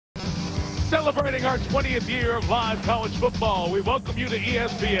Celebrating our 20th year of live college football, we welcome you to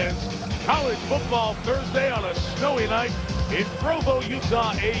ESPN's College Football Thursday on a snowy night in Provo,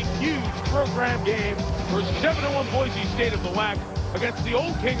 Utah. A huge program game for 7-1 Boise State of the WAC against the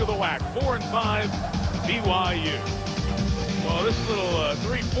old king of the WAC, 4-5 BYU. Well, this little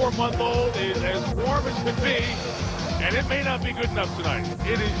 3-4-month-old is as warm as could be, and it may not be good enough tonight.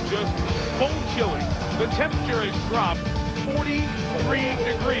 It is just bone-chilling. The temperature has dropped 43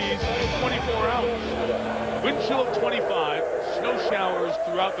 degrees in 24 hours. Wind chill of 25, snow showers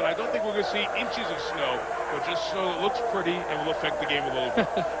throughout the night. I don't think we're going to see inches of snow, but just snow that looks pretty and will affect the game a little bit.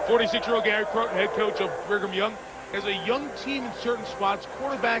 46-year-old Gary Croton, head coach of Brigham Young, has a young team in certain spots.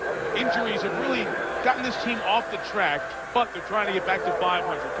 Quarterback injuries have really gotten this team off the track, but they're trying to get back to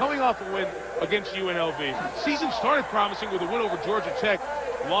 500. Coming off a win against UNLV. Season started promising with a win over Georgia Tech.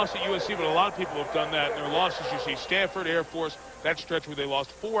 Lost at USC, but a lot of people have done that. And their losses, you see Stanford, Air Force, that stretch where they lost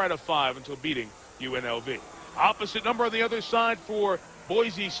 4 out of 5 until beating UNLV. Opposite number on the other side for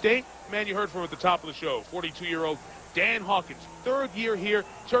Boise State. Man, you heard from at the top of the show, 42-year-old Dan Hawkins. 3rd year here,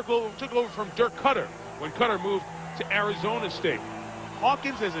 took over from Dirk Cutter when Cutter moved to Arizona State.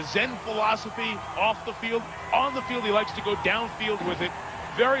 Hawkins has a Zen philosophy off the field. On the field, he likes to go downfield with it.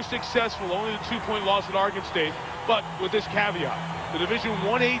 Very successful, only the 2-point loss at Oregon State, but with this caveat. The Division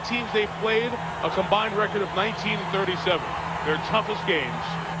 1A teams they've played, a combined record of 19-37. Their toughest games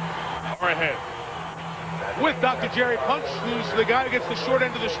are ahead. With Dr. Jerry Punch, who's the guy who gets the short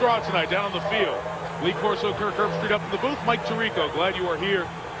end of the straw tonight down on the field. Lee Corso, Kirk Herbstreit up in the booth. Mike Tirico, glad you are here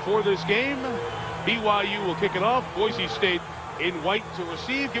for this game. BYU will kick it off. Boise State in white to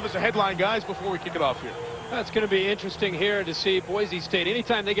receive. Give us a headline, guys, before we kick it off here. It's going to be interesting here to see Boise State.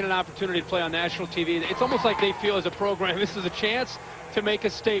 Anytime they get an opportunity to play on national TV, it's almost like they feel as a program this is a chance to make a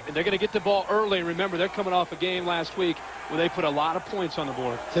statement. They're going to get the ball early. Remember, they're coming off a game last week where they put a lot of points on the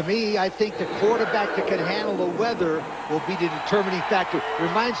board. To me, I think the quarterback that can handle the weather will be the determining factor.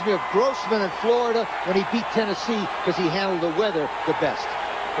 Reminds me of Grossman in Florida when he beat Tennessee because he handled the weather the best.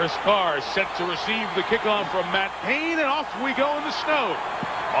 Chris Carr set to receive the kickoff from Matt Payne, and off we go in the snow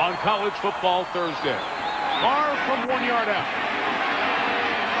on College Football Thursday. Carr from 1 yard out.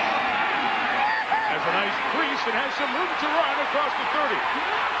 Has a nice crease and has some room to run across the 30.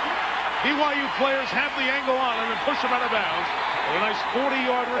 BYU players have the angle on him and push him out of bounds. With a nice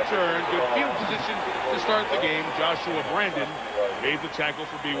 40-yard return. Good field position to start the game. Joshua Brandon made the tackle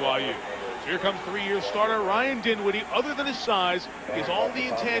for BYU. So here comes 3-year starter Ryan Dinwiddie. Other than his size, he has all the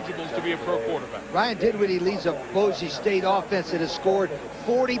intangibles to be a pro quarterback. Ryan Dinwiddie leads a Boise State offense that has scored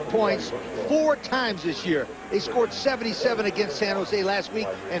 40 points 4 times this year. They scored 77 against San Jose last week,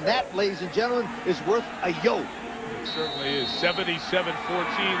 and that, ladies and gentlemen, is worth a yoke. It certainly is. 77-14.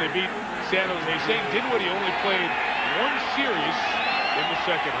 They beat San Jose. Saying Dinwiddie only played 1 series in the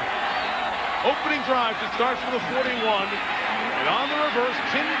second. Opening drive to start from the 41. And on the reverse,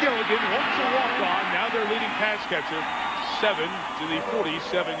 Tim Gilligan wants to walk on. Now their leading pass catcher, 7 to the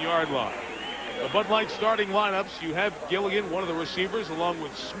 47-yard line. The Bud Light starting lineups, you have Gilligan, one of the receivers, along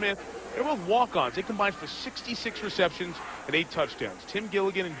with Smith. They're both walk-ons. They combined for 66 receptions and 8 touchdowns. Tim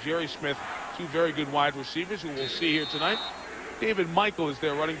Gilligan and Jerry Smith, 2 very good wide receivers who we'll see here tonight. David Mikell is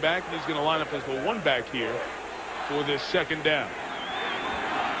their running back, and he's going to line up as the 1 back here for this second down.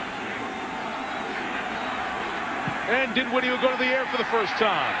 And Dinwiddie will go to the air for the first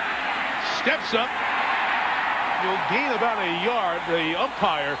time. Steps up. He'll gain about a yard. The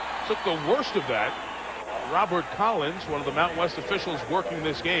umpire took the worst of that. Robert Collins, one of the Mountain West officials working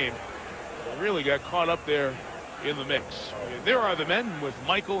this game, really got caught up there in the mix. There are the men with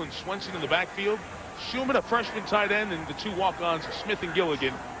Mikell and Swenson in the backfield. Schumann, a freshman tight end, and the 2 walk-ons, Smith and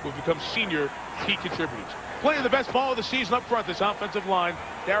Gilligan, who have become senior key contributors. Playing the best ball of the season up front, this offensive line.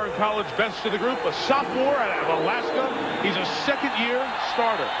 Darren College, best of the group, a sophomore out of Alaska. He's a 2nd-year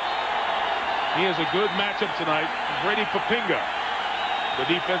starter. He has a good matchup tonight. Brady Papinga, the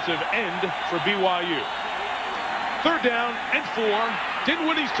defensive end for BYU. 3rd down and 4.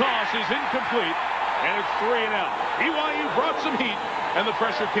 Dinwiddie's toss is incomplete, and it's 3 and out. BYU brought some heat, and the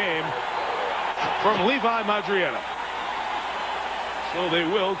pressure came from Levi Madrietta. So they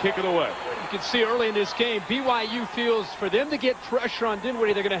will kick it away. You can see early in this game, BYU feels for them to get pressure on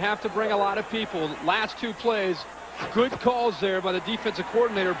Dinwiddie, they're going to have to bring a lot of people. Last 2 plays, good calls there by the defensive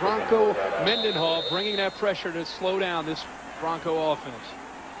coordinator, Bronco Mendenhall, bringing that pressure to slow down this Bronco offense.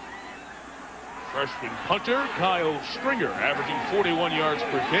 Freshman punter Kyle Stringer averaging 41 yards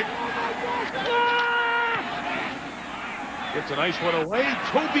per kick. Gets a nice one away.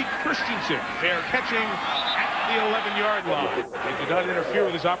 Toby Christensen, fair catching at the 11-yard line. They did not interfere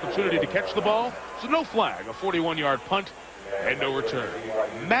with his opportunity to catch the ball, so no flag. A 41-yard punt and no return.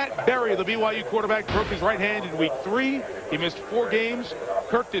 Matt Berry, the BYU quarterback, broke his right hand in week 3. He missed 4 games.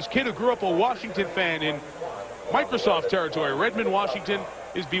 Kirk, this kid who grew up a Washington fan in Microsoft territory, Redmond, Washington,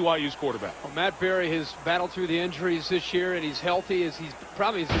 is BYU's quarterback. Well, Matt Berry has battled through the injuries this year, and he's healthy as he's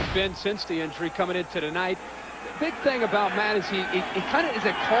probably been since the injury coming into tonight. The big thing about Matt is he kind of is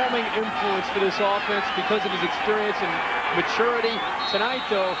a calming influence for this offense because of his experience and maturity. Tonight,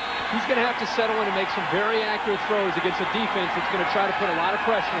 though, he's going to have to settle in and make some very accurate throws against a defense that's going to try to put a lot of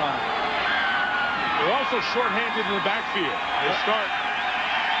pressure on him. They're also shorthanded in the backfield. They start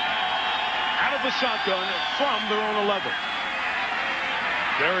out of the shotgun from their own 11.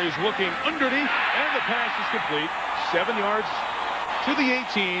 Berry's looking underneath, and the pass is complete. 7 yards to the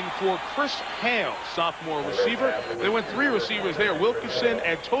 18 for Chris Hale, sophomore receiver. They went 3 receivers there, Wilkinson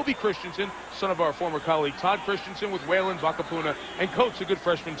and Toby Christensen, son of our former colleague Todd Christensen, with Waylon Vakapuna, and Coates, a good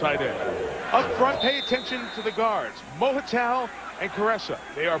freshman tight end. Up front, pay attention to the guards, Mohatal and Caressa.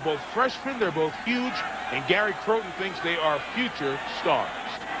 They are both freshmen, they're both huge, and Gary Croton thinks they are future stars.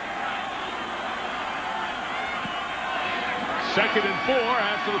 2nd and 4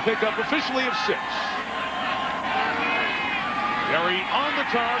 after the pickup officially of 6. Berry on the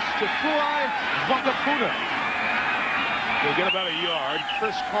toss to fly Vakapuna. He'll get about a yard.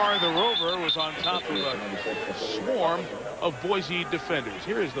 Chris Carr, the rover, was on top of a swarm of Boise defenders.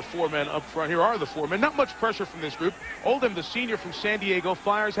 Here is the 4 men up front. Here are the 4 men. Not much pressure from this group. Oldham, the senior from San Diego.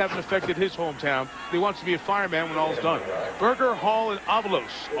 Fires haven't affected his hometown. He wants to be a fireman when all's done. Berger, Hall, and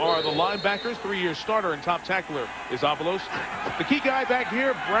Avalos are the linebackers. 3-year starter and top tackler is Avalos. The key guy back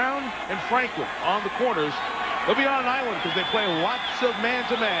here, Brown and Franklin on the corners. They'll be on an island because they play lots of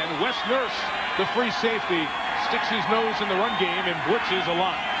man-to-man. Wes Nurse, the free safety, sticks his nose in the run game and blitzes a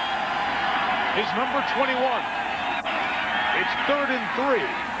lot. His number 21. It's 3rd and 3,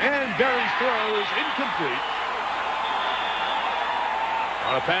 and Berry's throw is incomplete.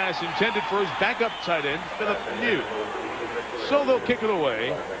 On a pass intended for his backup tight end, Philip New. So they'll kick it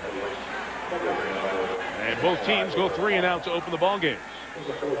away. And both teams go 3 and out to open the ball game.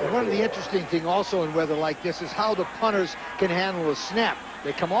 And one of the interesting things also in weather like this is how the punters can handle a snap.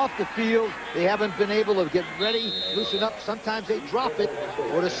 They come off the field, they haven't been able to get ready, loosen up. Sometimes they drop it,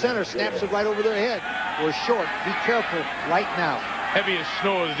 or the center snaps it right over their head. Or short. Be careful right now. Heaviest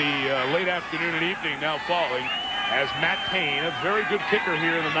snow of the late afternoon and evening now falling as Matt Payne, a very good kicker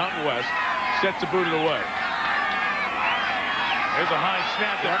here in the Mountain West, set to boot it away. There's a high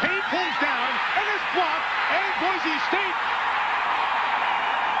snap that Payne pulls down, and it's blocked, and Boise State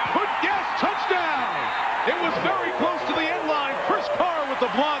put gas, touchdown. It was very close to the end line. Chris Carr with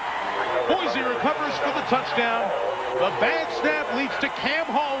the block. Boise recovers for the touchdown. The bad snap leads to Cam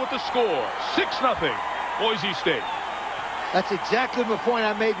Hall with the score. 6-0, Boise State. That's exactly the point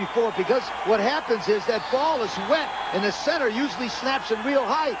I made before, because what happens is that ball is wet, and the center usually snaps it real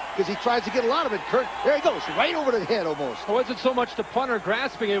high because he tries to get a lot of it. Kurt, there he goes, right over the head almost. It wasn't so much the punter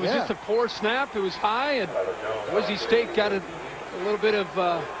grasping it. It was just a poor snap. It was high, and Boise State got a little bit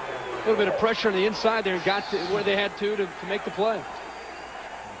of pressure on the inside there and got to where they had to make the play.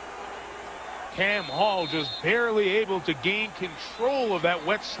 Cam Hall just barely able to gain control of that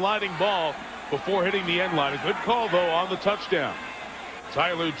wet sliding ball before hitting the end line. A good call, though, on the touchdown.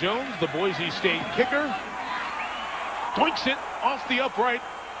 Tyler Jones, the Boise State kicker, doinks it off the upright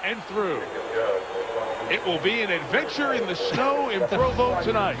and through. It will be an adventure in the snow in Provo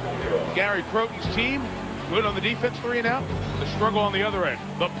tonight. Gary Croton's team, good on the defense, 3 and out. The struggle on the other end.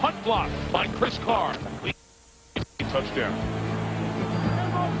 The punt block by Chris Carr. Touchdown.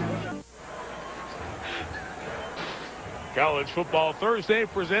 College Football Thursday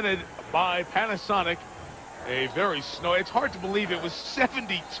presented by Panasonic. A very snowy. It's hard to believe it was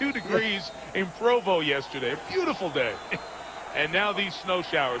 72 degrees in Provo yesterday. A beautiful day. And now these snow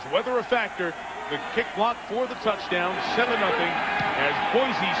showers. Weather a factor. The kick block for the touchdown. 7-0 as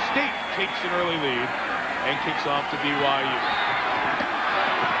Boise State takes an early lead and kicks off to BYU.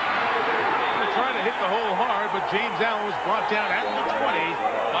 They're trying to hit the hole hard, but James Allen was brought down at the 20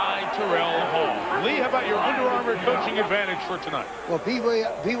 by Terrell Hall. Lee, how about your Under Armour coaching advantage for tonight? Well,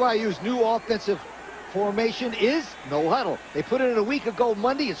 BYU's new offensive formation is no huddle. They put it in a week ago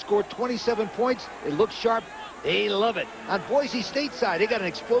Monday and scored 27 points. It looks sharp. They love it. On Boise State side, they got an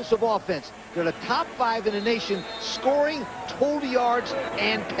explosive offense. They're the top 5 in the nation, scoring, total yards,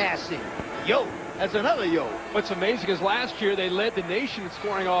 and passing. Yo, that's another yo. What's amazing is last year they led the nation in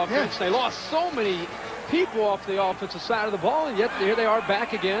scoring offense. They lost so many people off the offensive side of the ball, and yet here they are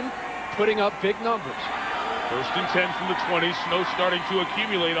back again, putting up big numbers. 1st and 10 from the 20. Snow starting to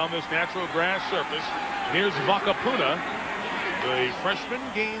accumulate on this natural grass surface. Here's Vakapuna. The freshman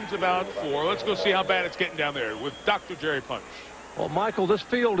gains about 4. Let's go see how bad it's getting down there with Dr. Jerry Punch. Well, Michael, this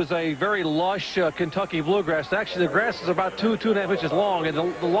field is a very lush Kentucky bluegrass. Actually, the grass is about 2.5 inches long, and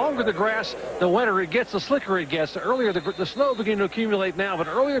the longer the grass, the wetter it gets, the slicker it gets. Earlier, the snow beginning to accumulate now, but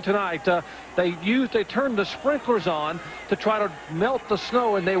earlier tonight, they turned the sprinklers on to try to melt the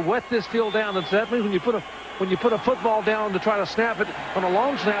snow, and they wet this field down. And so that means when you put a football down to try to snap it, on a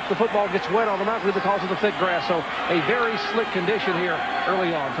long snap, the football gets wet automatically because of the thick grass. So a very slick condition here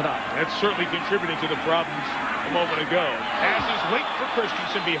early on tonight. That's certainly contributing to the problems a moment ago. Pass is late for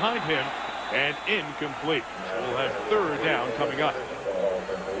Christensen behind him and incomplete. So we'll have 3rd down coming up.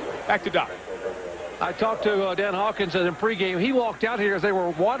 Back to Doc. I talked to Dan Hawkins in pregame. He walked out here as they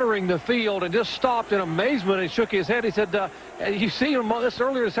were watering the field and just stopped in amazement and shook his head. He said, you see him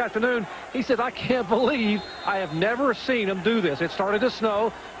earlier this afternoon. He said, I can't believe I have never seen him do this. It started to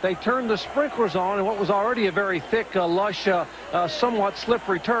snow. They turned the sprinklers on in what was already a very thick, lush, somewhat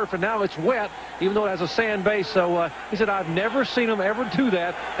slippery turf, and now it's wet, even though it has a sand base. So he said, I've never seen him ever do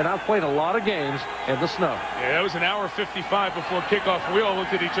that, and I've played a lot of games in the snow. Yeah, that was an hour 55 before kickoff. We all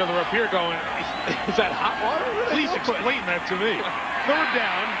looked at each other up here going, is that hot water? Please explain that to me. 3rd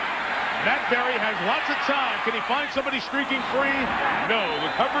down. Matt Berry has lots of time. Can he find somebody streaking free? No,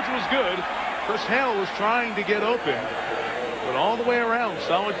 the coverage was good. Chris Hale was trying to get open, but all the way around,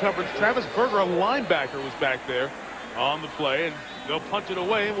 solid coverage. Travis Berger, a linebacker, was back there on the play, and they'll punt it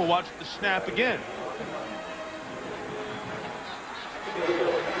away, and we'll watch the snap again.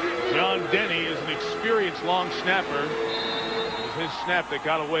 John Denny is an experienced long snapper. It was his snap that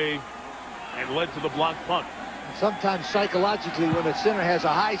got away and led to the block punt. Sometimes psychologically, when the center has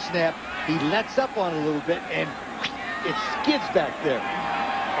a high snap, he lets up on it a little bit, and it skids back there.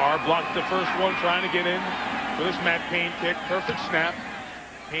 Carr blocked the first one, trying to get in for this Matt Payne kick. Perfect snap.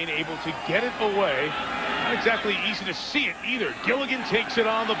 Payne able to get it away. Not exactly easy to see it either. Gilligan takes it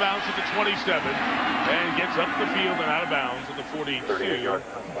on the bounce at the 27 and gets up the field and out of bounds at the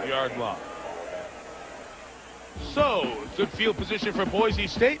 42-yard line. So, good field position for Boise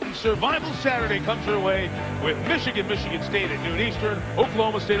State, and Survival Saturday comes their way with Michigan State at noon Eastern,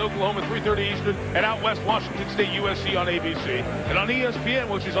 Oklahoma State, Oklahoma 3:30 Eastern, and out west Washington State, USC on ABC. And on ESPN,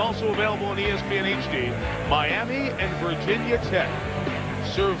 which is also available on ESPN HD, Miami and Virginia Tech.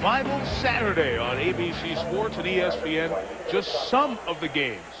 Survival Saturday on ABC Sports and ESPN, just some of the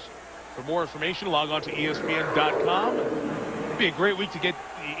games. For more information, log on to ESPN.com. It'd be a great week to get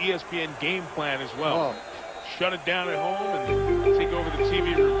the ESPN game plan as well. Oh. Shut it down at home and take over the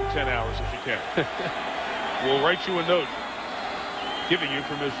TV room for 10 hours if you can. We'll write you a note giving you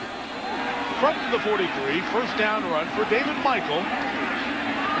permission. From the 43, 1st down run for David Mikell.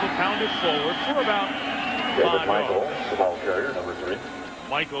 He'll pound it forward for about 5 yards. The ball carrier, number 3.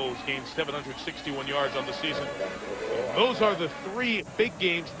 Mikell's gained 761 yards on the season. Those are the 3 big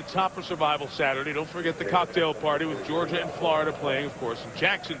games at the top of Survival Saturday. Don't forget the cocktail party with Georgia and Florida playing, of course, in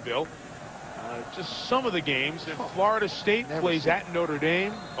Jacksonville. Just some of the games. And Florida State plays at Notre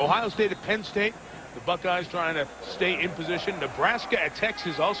Dame. Ohio State at Penn State. The Buckeyes trying to stay in position. Nebraska at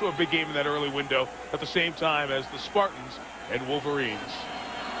Texas, also a big game in that early window at the same time as the Spartans and Wolverines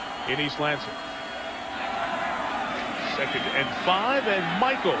in East Lansing. 2nd and 5, and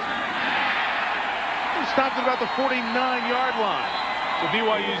Mikell stopped at about the 49-yard line. So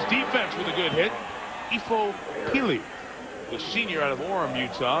BYU's defense with a good hit. Ifo Pili, the senior out of Orem,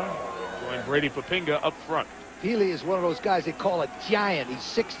 Utah. And Brady Papinga up front. Pili is one of those guys they call a giant. He's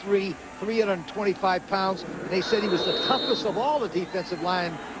 6'3", 325 pounds. And they said he was the toughest of all the defensive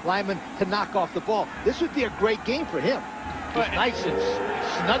linemen to knock off the ball. This would be a great game for him. He's nice and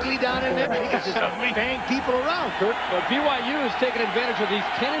snuggly down in there. He can just bang people around, Kurt. But BYU is taking advantage of these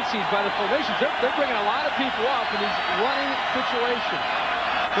tendencies by the formations. They're bringing a lot of people up in these running situations.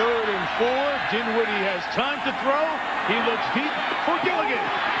 3rd and 4. Dinwiddie has time to throw. He looks deep for Gilligan.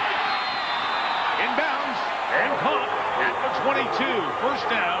 Inbounds and caught at the 22. 1st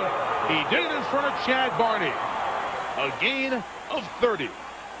down. He did it in front of Chad Barney. A gain of 30.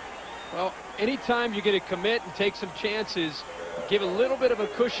 Well, anytime you're going to commit and take some chances, give a little bit of a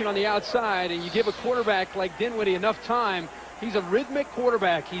cushion on the outside, and you give a quarterback like Dinwiddie enough time. He's a rhythmic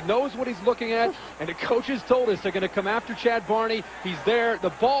quarterback. He knows what he's looking at, and the coaches told us they're going to come after Chad Barney. He's there. The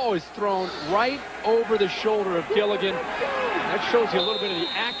ball is thrown right over the shoulder of Gilligan. That shows you a little bit of the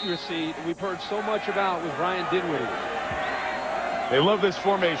accuracy that we've heard so much about with Ryan Dinwiddie. They love this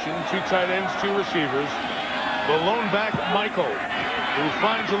formation. 2 tight ends, 2 receivers. The lone back, Mikell, who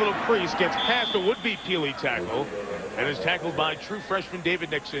finds a little crease, gets past a would-be Pili tackle, and is tackled by true freshman David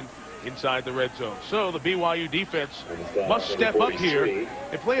Nixon inside the red zone. So the BYU defense must step up here.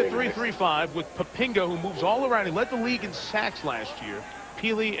 They play a 3-3-5 with Papinga, who moves all around. He led the league in sacks last year.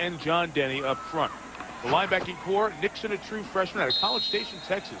 Peely and John Denny up front. The linebacking core, Nixon, a true freshman out of College Station,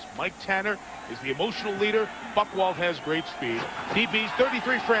 Texas. Mike Tanner is the emotional leader. Buchwald has great speed. DB's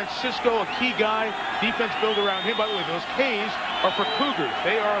 33, Francisco, a key guy. Defense built around him. By the way, those K's are for Cougars.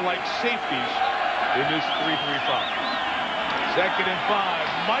 They are like safeties in this 3-3-5. 2nd and 5.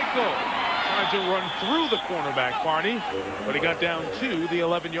 Mikell trying to run through the cornerback, Barney, but he got down to the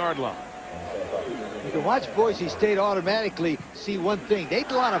 11-yard line. You can watch Boise State automatically see one thing. They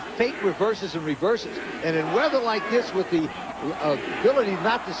do a lot of fake reverses and reverses. And in weather like this with the ability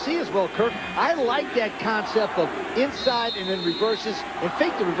not to see as well, Kirk, I like that concept of inside and then reverses and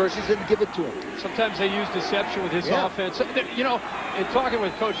fake the reverses and give it to him. Sometimes they use deception with his offense. You know, in talking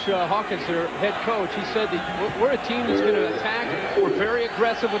with Coach Hawkins, their head coach, he said that we're a team that's going to attack. We're very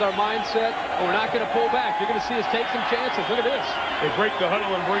aggressive with our mindset, and we're not going to pull back. You're going to see us take some chances. Look at this. They break the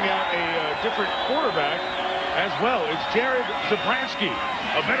huddle and bring out a different quarterback as well. It's Jared Zabransky,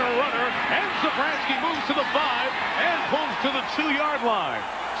 a better runner, and Zabransky moves to the 5 and pulls to the 2-yard line.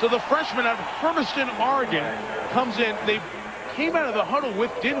 So the freshman out of Hermiston, Oregon, comes in. They came out of the huddle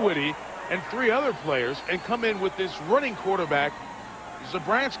with Dinwiddie and 3 other players and come in with this running quarterback,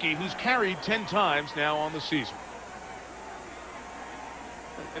 Zabransky, who's carried 10 times now on the season.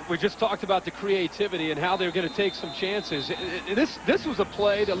 We just talked about the creativity and how they're going to take some chances. This was a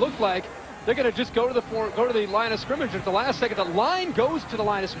play that looked like they're going to just go to the line of scrimmage at the last second. The line goes to the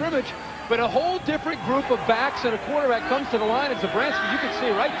line of scrimmage, but a whole different group of backs and a quarterback comes to the line. And Zabransky, you can see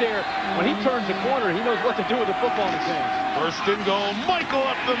right there, when he turns the corner, he knows what to do with the football in his hands. 1st and goal. Mikell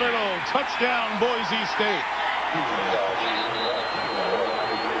up the middle. Touchdown, Boise State.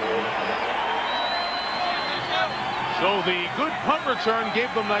 So the good punt return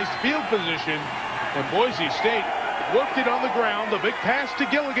gave them nice field position, and Boise State worked it on the ground. The big pass to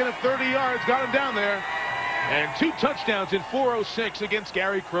Gilligan of 30 yards got him down there. And 2 touchdowns in 4:06 against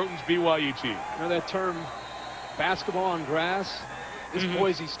Gary Croton's BYU team. You know that term, basketball on grass? This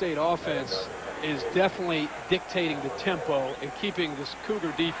Boise State offense is definitely dictating the tempo and keeping this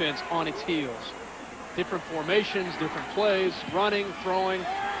Cougar defense on its heels. Different formations, different plays, running, throwing,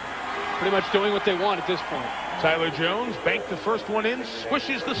 pretty much doing what they want at this point. Tyler Jones banked the first one in,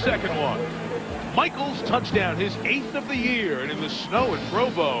 swishes the second one. Mikell's touchdown, his 8th of the year, and in the snow in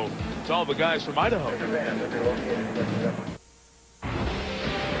Provo, it's all the guys from Idaho.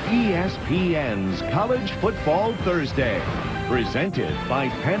 ESPN's College Football Thursday, presented by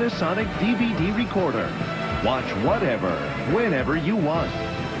Panasonic DVD Recorder. Watch whatever, whenever you want.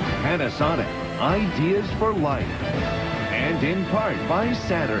 Panasonic, ideas for life. And in part by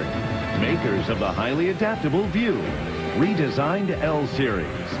Saturn, makers of the highly adaptable View, redesigned L-Series,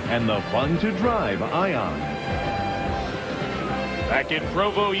 and the fun-to-drive Ion. Back in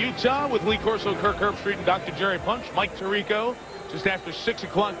Provo, Utah, with Lee Corso, Kirk Herbstreit, and Dr. Jerry Punch, Mike Tirico, just after 6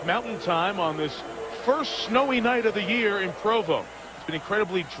 o'clock Mountain Time on this first snowy night of the year in Provo. It's been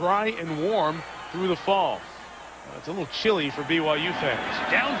incredibly dry and warm through the fall. It's a little chilly for BYU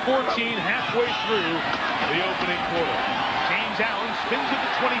fans. Down 14 halfway through the opening quarter. James Allen spins at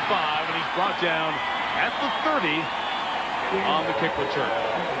the 25, and he's brought down at the 30 on the kick return.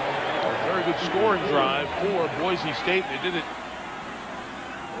 A very good scoring drive for Boise State. They did it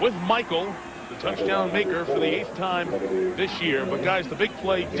with Mikell, the touchdown maker, for the 8th time this year. But guys, the big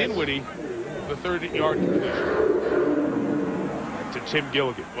play, Dinwiddie, the 30-yard completion to Tim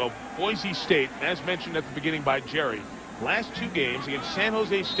Gilligan. Well, Boise State, as mentioned at the beginning by Jerry, last 2 games against San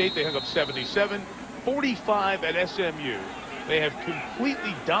Jose State, they hung up 77, 45 at SMU. They have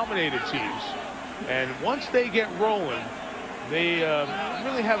completely dominated teams, and once they get rolling, they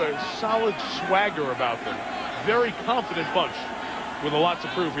really have a solid swagger about them. Very confident bunch with a lot to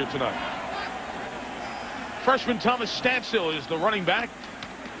prove here tonight. Freshman Thomas Stansel is the running back.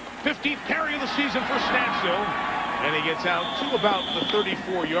 15th carry of the season for Stansel, and he gets out to about the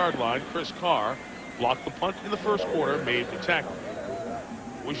 34-yard line. Chris Carr blocked the punt in the first quarter, made the tackle.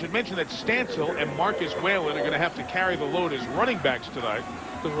 We should mention that Stansel and Marcus Whalen are going to have to carry the load as running backs tonight,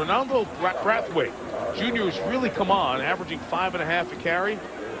 because Ronaldo Brathwaite Jr. has really come on, averaging 5.5 a carry.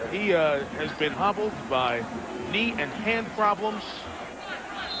 He has been hobbled by knee and hand problems.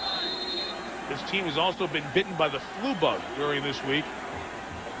 His team has also been bitten by the flu bug during this week,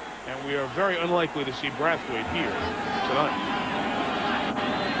 and we are very unlikely to see Brathwaite here tonight.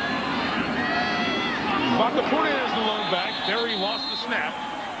 Bacapune is the lone back. Berry lost the snap.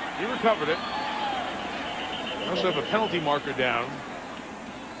 He recovered it. We also have a penalty marker down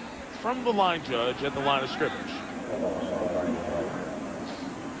from the line judge at the line of scrimmage.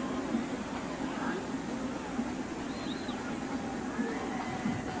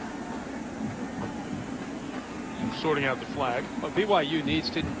 sorting out the flag. Well, BYU needs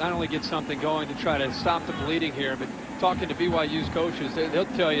to not only get something going to try to stop the bleeding here, but talking to BYU's coaches, they'll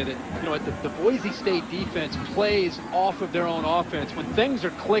tell you that, you know, the Boise State defense plays off of their own offense. When things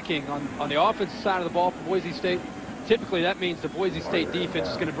are clicking on the offensive side of the ball for Boise State, typically that means the Boise State defense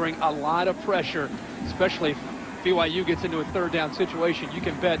is going to bring a lot of pressure, especially if BYU gets into a third down situation. You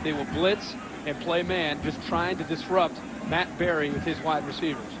can bet they will blitz and play man, just trying to disrupt Matt Berry with his wide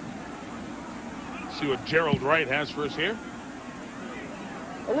receivers. See what Gerald Wright has for us here.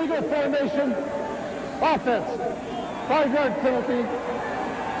 Illegal formation, offense, 5-yard penalty,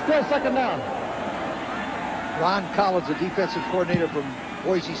 still second down. Ron Collins, the defensive coordinator from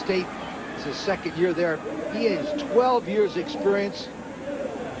Boise State. It's his second year there. He has 12 years experience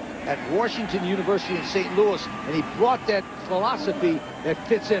at Washington University in St. Louis, and he brought that philosophy that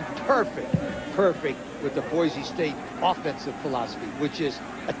fits in perfect with the Boise State offensive philosophy, which is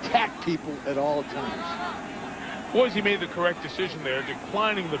attack people at all times. Boise made the correct decision there,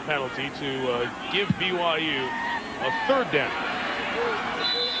 declining the penalty to give BYU a third down.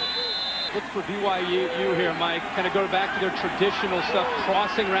 Look for BYU here, Mike. Kind of go back to their traditional stuff,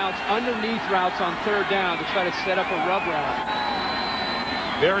 crossing routes, underneath routes on third down to try to set up a rub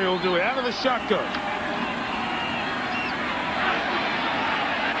route. Berry will do it out of the shotgun.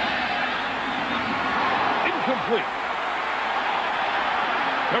 Incomplete.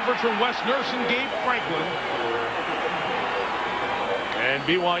 Coverage from Wes Nurse and Gabe Franklin. And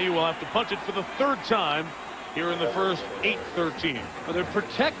BYU will have to punch it for the third time here in the first 8:13. Well, they're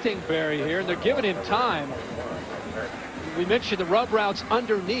protecting Berry here, and they're giving him time. We mentioned the rub routes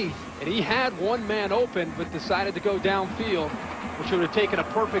underneath, and he had one man open, but decided to go downfield, which would have taken a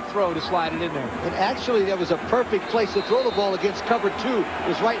perfect throw to slide it in there. And actually, that was a perfect place to throw the ball against cover 2. It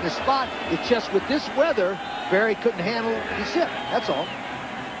was right in the spot. It's just with this weather, Berry couldn't handle his hip. That's all.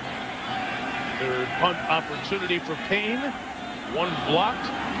 Third punt opportunity for Payne. One blocked.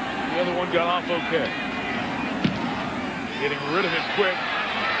 The other one got off okay. Getting rid of it quick.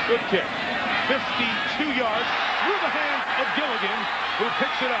 Good kick. 52 yards through the hands of Gilligan, who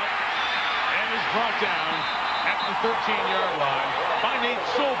picks it up and is brought down at the 13-yard line by Nate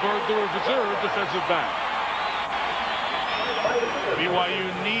Solberg, the reserve defensive back. BYU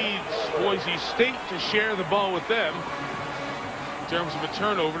needs Boise State to share the ball with them in terms of a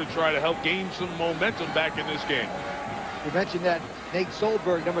turnover to try to help gain some momentum back in this game. You mentioned that Nate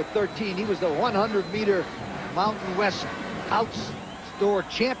Solberg, number 13, he was the 100-meter Mountain West outdoor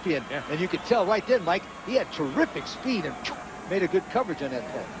champion. Yeah. And you could tell right then, Mike, he had terrific speed and made a good coverage on that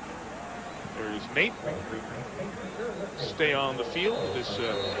play. There's Nate. Stay on the field. This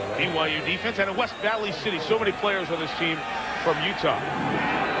BYU defense and in West Valley City. So many players on this team from Utah.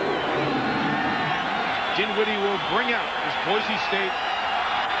 Dinwiddie will bring out his Boise State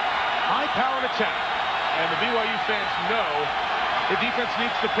high-powered attack. And the BYU fans know the defense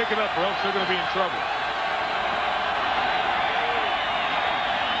needs to pick it up or else they're going to be in trouble.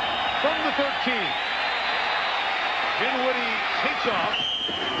 From the 13. Dinwiddie takes off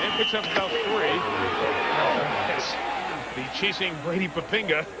and picks up about 3. Yes. The chasing Brady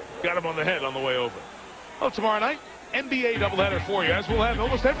Papinga got him on the head on the way over. Well, tomorrow night, NBA doubleheader for you, as we'll have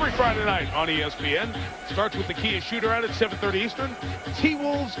almost every Friday night on ESPN. Starts with the Kia Shootout at 7:30 Eastern.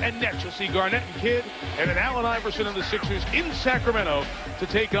 T-Wolves and Nets. You'll see Garnett and Kidd, and then Allen Iverson and the Sixers in Sacramento to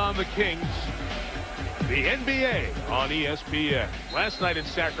take on the Kings. The NBA on ESPN. Last night in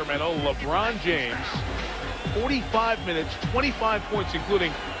Sacramento, LeBron James, 45 minutes, 25 points,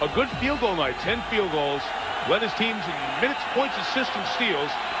 including a good field goal night, 10 field goals. Led his teams in minutes, points, assists, and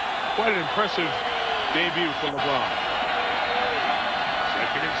steals. Quite an impressive debut for LeBron.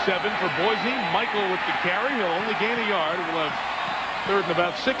 2nd and 7 for Boise. Mikell with the carry. He'll only gain a yard. We'll have 3rd and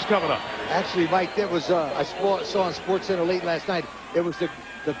about 6 coming up. Actually, Mike, that was I saw on SportsCenter late last night. It was the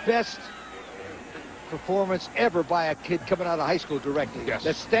best performance ever by a kid coming out of high school directly. Yes.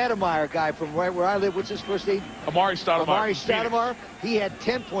 That Stoudemire guy from right where I live, what's his first name? Amari Stoudemire. Amari Stoudemire. He had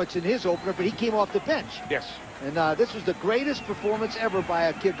 10 points in his opener, but he came off the bench. Yes. And this was the greatest performance ever by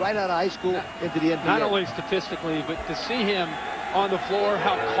a kid right out of high school into the NBA. Not only statistically, but to see him on the floor,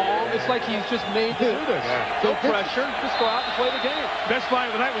 how calm. It's like he's just made to do this. Yeah. No pressure. Just go out and play the game. Best line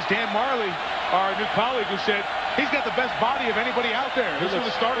of the night was Dan Marley, our new colleague, who said he's got the best body of anybody out there. This is who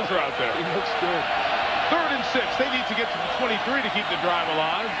the starters are out there. He looks good. 3rd and 6. They need to get to the 23 to keep the drive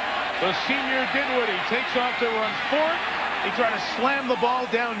alive. The senior Dinwiddie takes off to run for it. He tried to slam the ball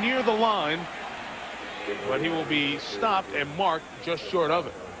down near the line, but he will be stopped and marked just short of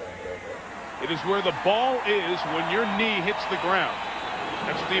it. It is where the ball is when your knee hits the ground.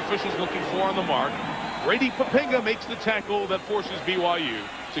 That's what the official's looking for on the mark. Brady Papinga makes the tackle that forces BYU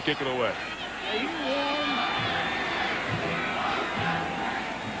to kick it away.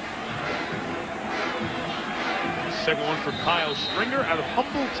 Second one for Kyle Stringer out of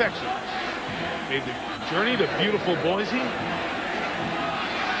Humble, Texas. Made the journey to beautiful Boise.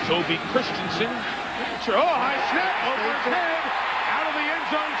 Toby Christensen. Oh, high snap over his head. Out of the end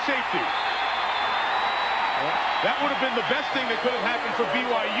zone, safety. That would have been the best thing that could have happened for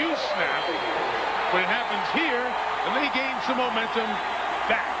BYU snap. But it happens here, and they gain some momentum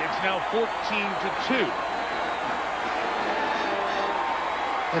back. It's now 14-2.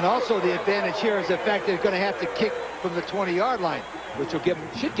 And also the advantage here is the fact they're going to have to kick from the 20-yard line, which will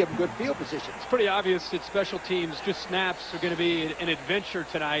should give them good field position. It's pretty obvious that special teams, just snaps, are going to be an adventure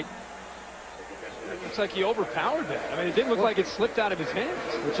tonight. It looks like he overpowered that. I mean, it didn't look like it slipped out of his hands.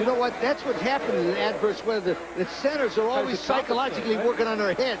 But you know what? That's what happens in adverse weather. The centers are always psychologically working on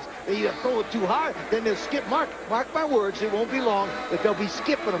their heads. They either throw it too hard, then they'll skip. Mark my words, it won't be long that they'll be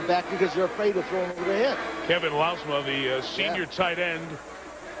skipping them back because they're afraid of throwing over their head. Kevin Lausma, the senior tight end,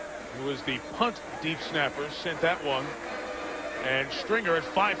 who was the punt deep snapper, sent that one. And Stringer at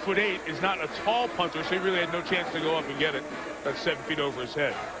 5'8" is not a tall punter, so he really had no chance to go up and get it. That's 7 feet over his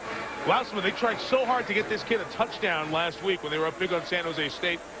head. Lausman, they tried so hard to get this kid a touchdown last week when they were up big on San Jose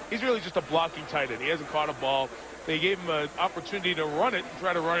State. He's really just a blocking tight end. He hasn't caught a ball. They gave him an opportunity to run it and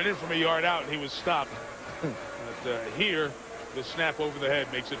try to run it in from a yard out, and he was stopped. But here, the snap over the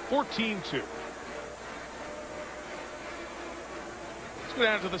head makes it 14-2. Let's go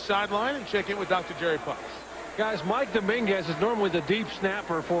down to the sideline and check in with Dr. Jerry Potts. Guys, Mike Dominguez is normally the deep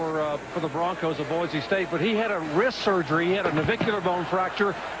snapper for the Broncos of Boise State, but he had a wrist surgery. He had a navicular bone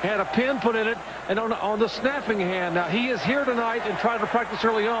fracture, had a pin put in it, and on the snapping hand. Now, he is here tonight and tried to practice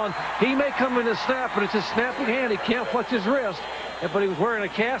early on. He may come in to snap, but it's his snapping hand. He can't flex his wrist. But he was wearing a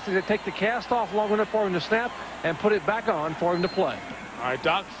cast. They take the cast off long enough for him to snap and put it back on for him to play. All right,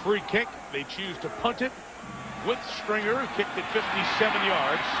 Doc, free kick. They choose to punt it with Stringer, kicked it 57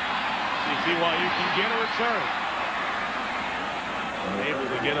 yards. See if BYU can get a return. Able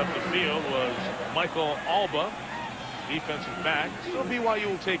to get up the field was Mikell Alba, defensive back. So BYU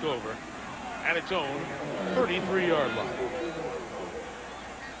will take over at its own 33-yard line.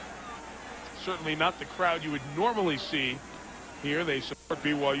 Certainly not the crowd you would normally see here. They support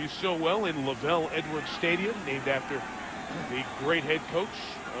BYU so well in Lavelle Edwards Stadium, named after the great head coach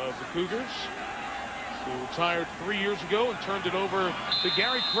of the Cougars, who retired 3 years ago and turned it over to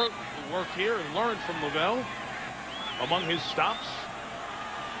Gary Croton, who worked here and learned from Lavelle. Among his stops,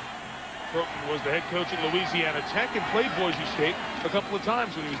 Croton was the head coach at Louisiana Tech and played Boise State a couple of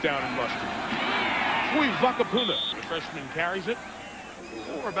times when he was down in Mustard. Fui Vakapuna, the freshman, carries it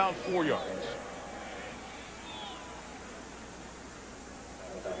for about 4 yards.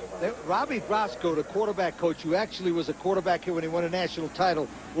 Robbie Brasco, the quarterback coach, who actually was a quarterback here when he won a national title,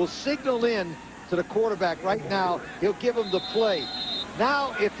 will signal in to the quarterback right now. He'll give him the play.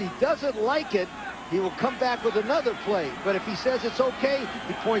 Now, if he doesn't like it, he will come back with another play. But if he says it's okay,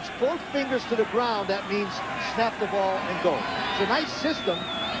 he points both fingers to the ground. That means snap the ball and go. It's a nice system.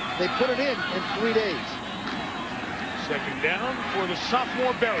 They put it in 3 days. Second down for the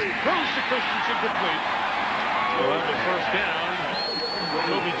sophomore Berry. Throws to Christensen complete. We'll have the first down.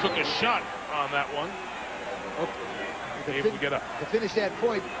 Toby took a shot on that one. Able to get up. To finish that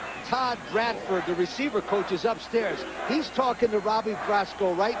point, Todd Bradford, the receiver coach, is upstairs. He's talking to Robbie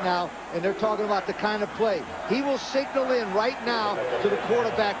Brasco right now, and they're talking about the kind of play. He will signal in right now to the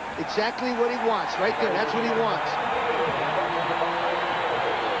quarterback exactly what he wants. Right there, that's what he wants.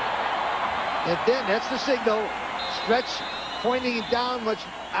 And then that's the signal. Stretch pointing down much.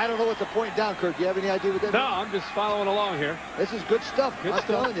 I don't know what to point down, Kirk. Do you have any idea what that No, I'm just following along here. This is good stuff. I'm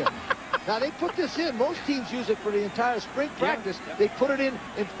telling you. Now, they put this in. Most teams use it for the entire spring practice. Yeah. They put it in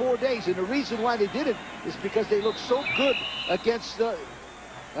 4 days. And the reason why they did it is because they look so good against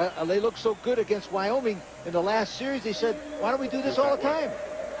Wyoming in the last series. They said, why don't we do this all the time?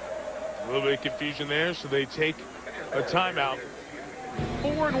 A little bit of confusion there, so they take a timeout.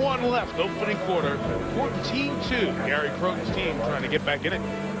 4-1 left, opening quarter. 14-2. Gary Croton's team trying to get back in it.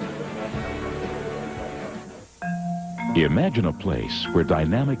 Imagine a place where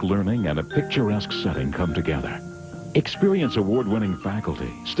dynamic learning and a picturesque setting come together. Experience award-winning faculty,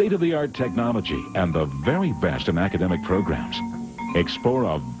 state-of-the-art technology, and the very best in academic programs. Explore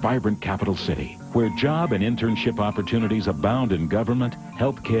a vibrant capital city where job and internship opportunities abound in government,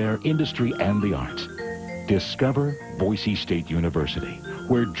 healthcare, industry, and the arts. Discover Boise State University,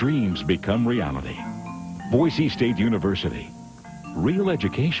 where dreams become reality. Boise State University. Real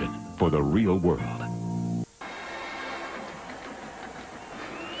education for the real world.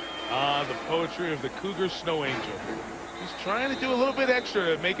 The poetry of the Cougar Snow Angel. He's trying to do a little bit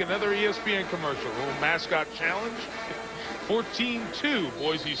extra to make another ESPN commercial. A little mascot challenge. 14-2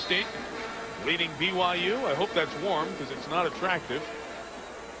 Boise State leading BYU. I hope that's warm because it's not attractive.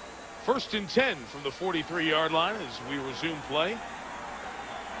 1st and 10 from the 43-yard line as we resume play.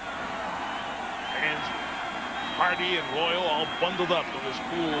 And Hardy and Loyal all bundled up on this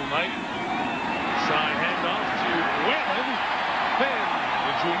cool night. Side handoff to Whalen. Then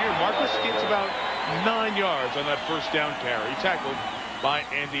the junior Marcus gets about 9 yards on that first down carry, tackled by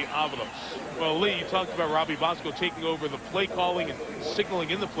Andy Avalos. Well, Lee, you talked about Robbie Bosco taking over the play calling and signaling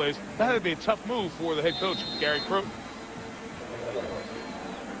in the plays. That would be a tough move for the head coach, Gary Croton.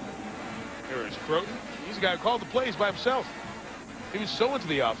 Here is Croton. He's the guy who called the plays by himself. He was so into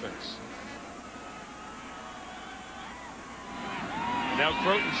the offense. Now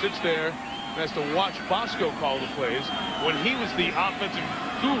Croton sits there and has to watch Bosco call the plays when he was the offensive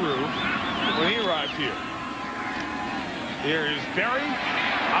guru when he arrived here. Here is Berry,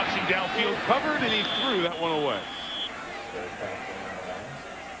 option downfield covered, and he threw that one away.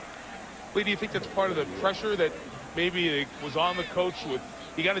 Lee, do you think that's part of the pressure that maybe it was on the coach with,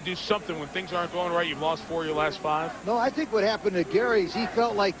 you got to do something when things aren't going right? You've lost 4 of your last 5. No, I think what happened to Gary is he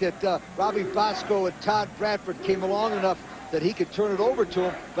felt like that Robbie Bosco and Todd Bradford came along enough that he could turn it over to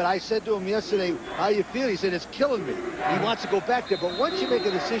him. But I said to him yesterday, how you feel? He said, it's killing me. He wants to go back there. But once you make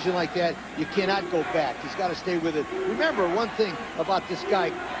a decision like that, you cannot go back. He's got to stay with it. Remember one thing about this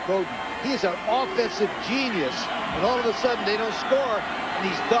guy, Croton. He is an offensive genius. And all of a sudden, they don't score, and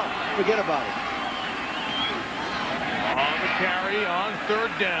he's done. Forget about it. On the carry, on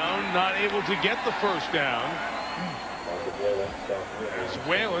 3rd down, not able to get the first down. There's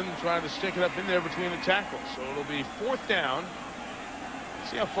Whalen trying to stick it up in there between the tackles. So it'll be 4th down.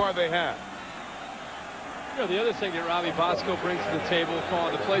 See how far they have. You know, the other thing that Robbie Bosco brings to the table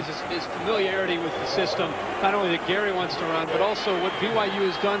calling the plays is familiarity with the system. Not only that Gary wants to run, but also what BYU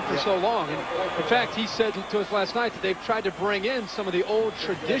has done for so long. And in fact, he said to us last night that they've tried to bring in some of the old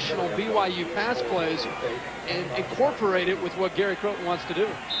traditional BYU pass plays and incorporate it with what Gary Croton wants to do.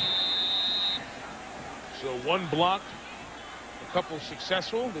 So 1 block. Couple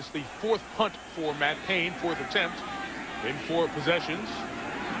successful. This is the 4th punt for Matt Payne, 4th attempt in 4 possessions.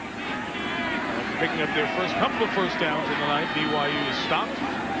 Picking up their first couple of first downs in the night. BYU is stopped.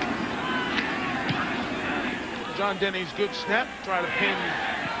 John Denny's good snap. Try to pin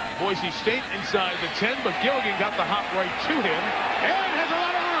Boise State inside the 10, but Gilligan got the hop right to him and has a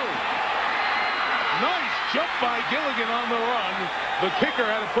lot of room. Nice jump by Gilligan on the run. The kicker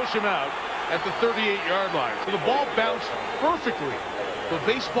had to push him out at the 38-yard line. So the ball bounced perfectly. The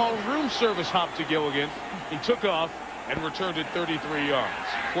baseball room service hop to Gilligan. He took off and returned it 33 yards.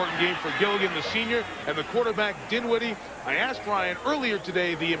 Important game for Gilligan, the senior, and the quarterback, Dinwiddie. I asked Ryan earlier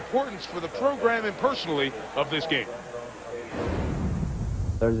today the importance for the program and personally of this game.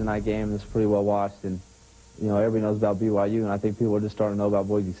 Thursday night game is pretty well watched, and you know everybody knows about BYU, and I think people are just starting to know about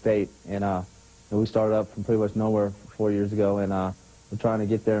Boise State. And we started up from pretty much nowhere 4 years ago, and we're trying to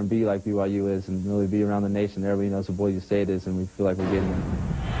get there and be like BYU is and really be around the nation. Everybody knows what Boise State is, and we feel like we're getting there.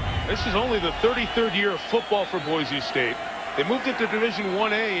 This is only the 33rd year of football for Boise State. They moved into Division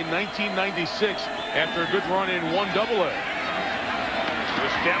 1A in 1996 after a good run in 1AA.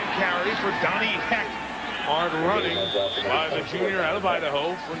 This down carry for Donnie Heck. Hard running by the junior out of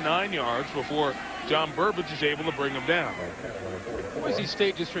Idaho for 9 yards before John Burbage is able to bring him down. Boise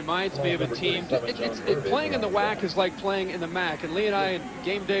State just reminds me of a team. Playing in the WAC is like playing in the MAC. And Lee and I,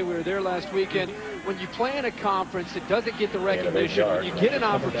 game day, we were there last weekend. When you play in a conference that doesn't get the recognition, when you get an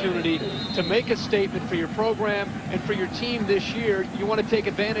opportunity to make a statement for your program and for your team this year, you want to take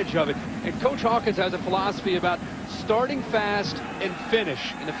advantage of it. And Coach Hawkins has a philosophy about starting fast and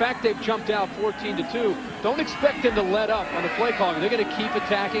finish. And the fact they've jumped out 14-2, don't expect them to let up on the play calling. They're going to keep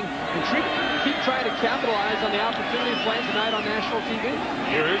attacking and keep trying to capitalize on the opportunity playing tonight on national TV.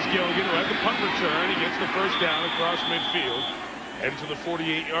 Here is Gilligan who had the punt return. He gets the first down across midfield and to the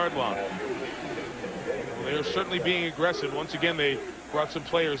 48-yard line. Well, they are certainly being aggressive. Once again, they brought some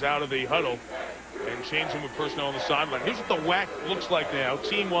players out of the huddle and changed them with personnel on the sideline. Here's what the WAC looks like now,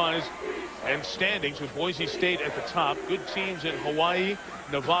 team-wise and standings, with Boise State at the top. Good teams in Hawaii,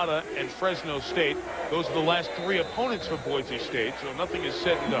 Nevada, and Fresno State. Those are the last 3 opponents for Boise State, so nothing is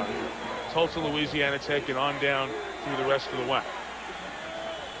said and done. Tulsa, Louisiana Tech, and on down through the rest of the WAC.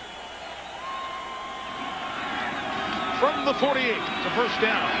 From the 48 to first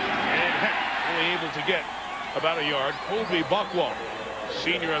down, and Heck only able to get about a yard. Colby Buckwald,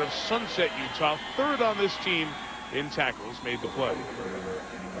 senior out of Sunset, Utah, 3rd on this team in tackles, made the play.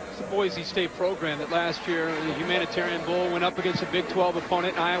 It's a Boise State program that last year, the Humanitarian Bowl, went up against a Big 12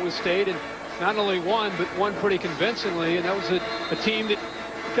 opponent, Iowa State, and not only won, but won pretty convincingly. And that was a team that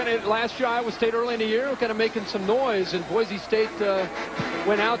kind of, last year, Iowa State early in the year, kind of making some noise, and Boise State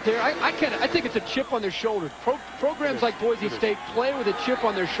went out there. I think it's a chip on their shoulder. Programs like Boise State play with a chip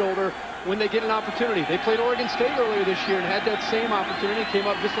on their shoulder when they get an opportunity. They played Oregon State earlier this year and had that same opportunity, came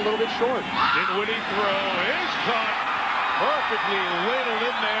up just a little bit short. Dinwiddie throw is caught. Perfectly ladled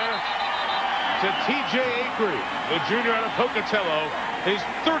in there to T.J. Acree, the junior out of Pocatello, his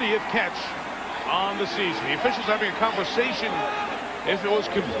 30th catch on the season. The officials having a conversation if it was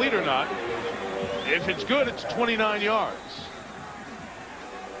complete or not. If it's good, it's 29 yards.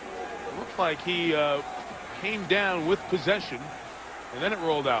 Looks like he came down with possession, and then it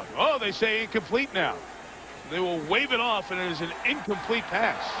rolled out. Oh, they say incomplete now. They will wave it off, and it is an incomplete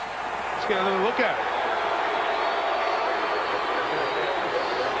pass. Let's get another look at it.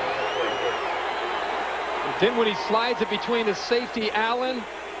 Dinwiddie slides it between the safety Allen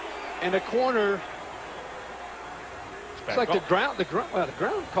and the corner. It's like the ground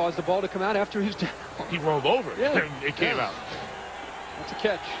caused the ball to come out after he was down. He rolled over. Yeah. It came out. That's a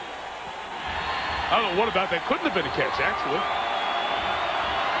catch. I don't know what about that. Couldn't have been a catch, actually.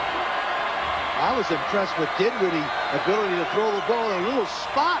 I was impressed with Dinwiddie's ability to throw the ball in a little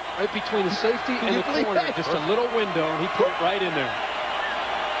spot. Right between the safety and the corner. Just a little window, and he put it right in there.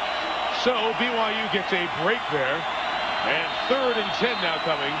 So BYU gets a break there, and 3rd and 10 now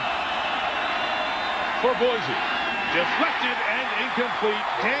coming for Boise. Deflected and incomplete.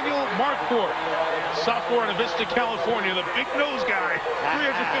 Daniel Marquardt, sophomore out of Vista, California, the big nose guy,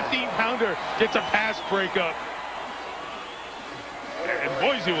 315-pounder, gets a pass breakup, and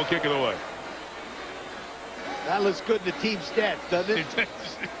Boise will kick it away. That looks good in the team stats, doesn't it?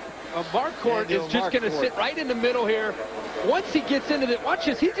 Marquardt is just going to sit right in the middle here. Once he gets into it, watch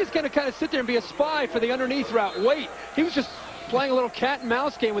this. He's just going to kind of sit there and be a spy for the underneath route. Wait, he was just playing a little cat and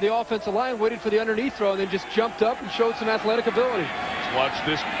mouse game with the offensive line, waited for the underneath throw, and then just jumped up and showed some athletic ability. Let's watch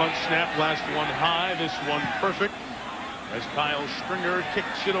this punt snap. Last one high, this one perfect. As Kyle Stringer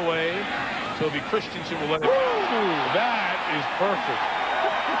kicks it away. Toby Christensen will let it go. That is perfect.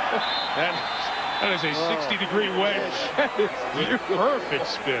 That is a 60-degree wedge with a perfect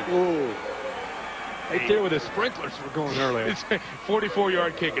spin. Ooh. Right there where the sprinklers were going earlier. It's a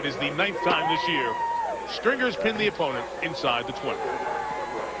 44-yard kick. It is the 9th time this year. Stringers pin the opponent inside the 20.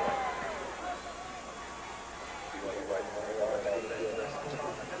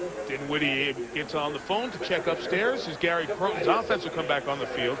 Dinwiddie gets on the phone to check upstairs as Gary Croton's offense will come back on the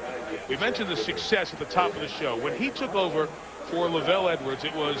field. We mentioned the success at the top of the show. When he took over for Lavelle Edwards,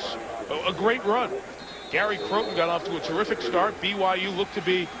 it was a great run. Gary Croton got off to a terrific start. BYU looked to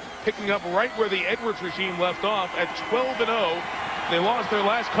be picking up right where the Edwards regime left off at 12-0. They lost their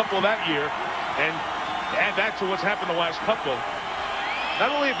last couple that year, and add that to what's happened the last couple.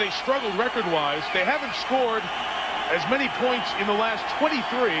 Not only have they struggled record-wise, they haven't scored as many points in the last 23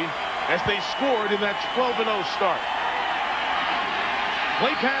 as they scored in that 12-0 start.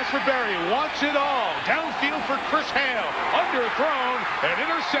 Play pass for Berry, wants it all. Downfield for Chris Hale, underthrown and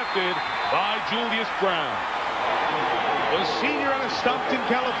intercepted by Julius Brown. The senior out of Stockton,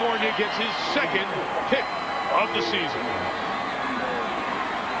 California, gets his 2nd pick of the season.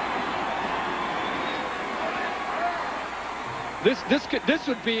 This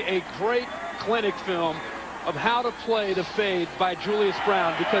would be a great clinic film of how to play the fade by Julius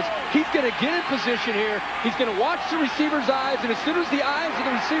Brown, because he's going to get in position here. He's going to watch the receiver's eyes, and as soon as the eyes of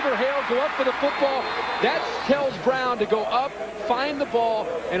the receiver Hale go up for the football, that tells Brown to go up, find the ball,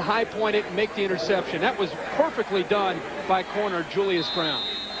 and high point it and make the interception. That was perfectly done by corner Julius Brown.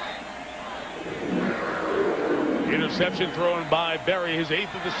 Interception thrown by Berry, his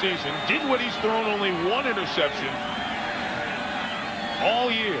 8th of the season. Dinwiddie's thrown only 1 interception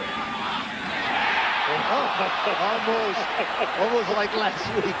all year. Almost like last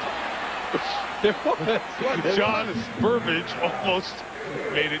week. There was. John Burbage almost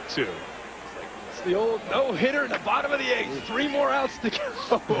made it 2. It's the old no-hitter in the bottom of the 8th. 3 more outs to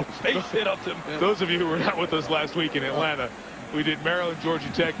go. Base hit up the middle. Those of you who were not with us last week in Atlanta, we did Maryland,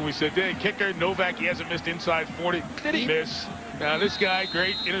 Georgia Tech, and we said, hey, kicker, Novak, he hasn't missed inside 40. Did he? Miss. Now, this guy,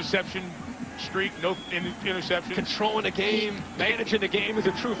 great interception streak, no interception. Controlling the game, managing the game as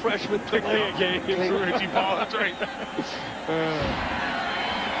a true freshman. Playing a game. True Richie Paul, that's right.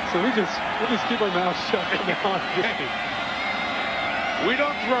 So we'll just keep our mouths shut. We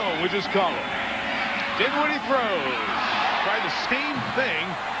don't throw, we just call it. Dinwiddie throws. Try the same thing.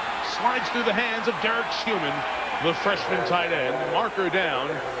 Slides through the hands of Derek Schumann, the freshman tight end. Marker down.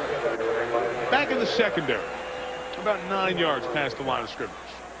 Back in the secondary. About 9 yards past the line of scrimmage.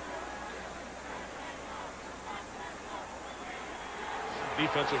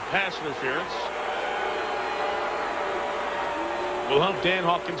 Defensive pass interference will help Dan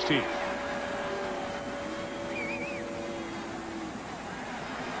Hawkins' team.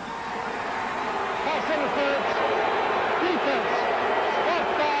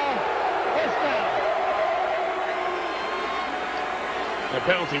 The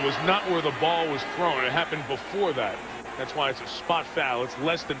penalty was not where the ball was thrown. It happened before that. That's why it's a spot foul. It's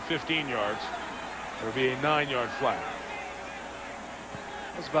less than 15 yards. It'll be a 9-yard flag.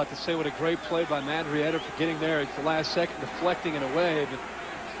 I was about to say what a great play by Madrietta for getting there at the last second, deflecting it away. But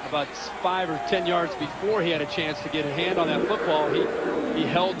about 5 or 10 yards before he had a chance to get a hand on that football, he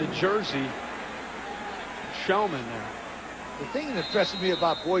held the jersey. Showman there. The thing that impresses me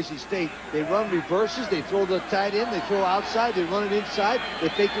about Boise State, they run reverses, they throw the tight end, they throw outside, they run it inside, they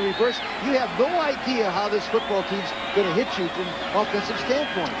fake the reverse. You have no idea how this football team's going to hit you from an offensive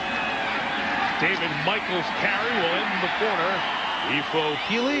standpoint. David Mikell's carry will end in the corner. Ifo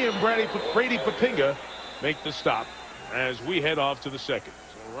Keeley and Brady Papinga make the stop as we head off to the second.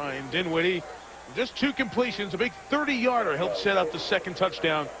 So Ryan Dinwiddie, just 2 completions, a big 30-yarder helped set up the second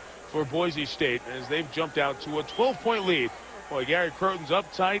touchdown for Boise State as they've jumped out to a 12-point lead. Boy, Gary Croton's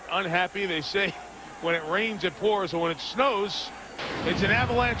uptight, unhappy. They say when it rains, it pours, and when it snows, it's an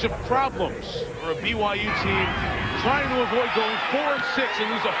avalanche of problems for a BYU team trying to avoid going 4 and 6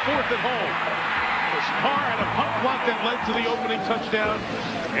 and lose a 4th at home. Carr had a punt block that led to the opening touchdown,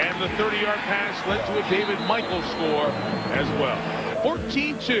 and the 30-yard pass led to a David Mikell score as well.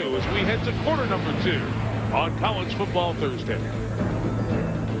 14-2 as we head to quarter number 2 on College Football Thursday.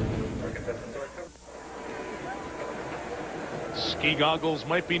 Ski goggles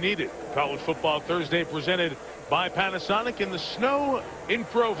might be needed. College Football Thursday presented by Panasonic in the snow in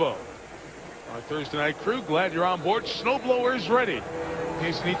Provo. Our Thursday night crew, glad you're on board. Snowblower is ready. You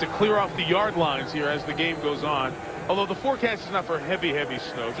just need to clear off the yard lines here as the game goes on. Although the forecast is not for heavy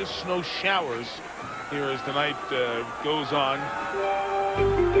snow, just snow showers here as the night goes on.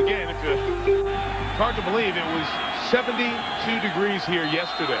 Again, it's hard to believe it was 72 degrees here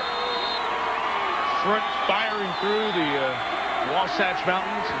yesterday. Front firing through the Wasatch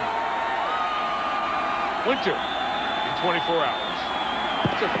Mountains. Winter in 24 hours.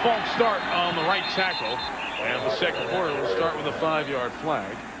 It's a false start on the right tackle. And the second quarter will start with a 5-yard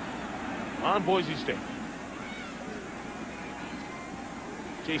flag on Boise State.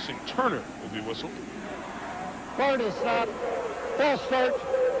 Jason Turner will be whistled. Quarter snap. False start.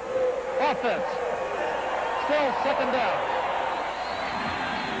 Offense. Still second down.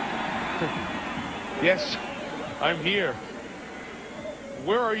 Yes, I'm here.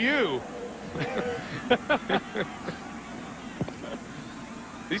 Where are you?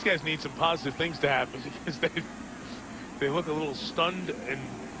 These guys need some positive things to happen because they look a little stunned and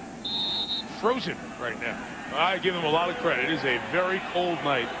frozen right now. I give them a lot of credit. It is a very cold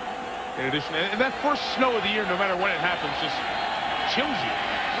night. In addition, and that first snow of the year, no matter when it happens, just chills you.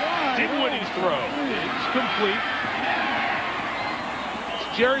 Dinwiddie's throw. It's complete.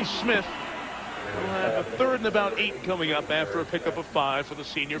 It's Jerry Smith. We'll have a 3rd and about 8 coming up after a pickup of 5 for the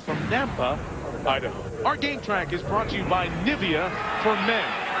senior from Nampa, Idaho. Our game track is brought to you by Nivea for men.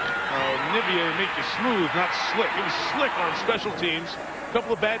 Nivea make you smooth, not slick. It was slick on special teams. A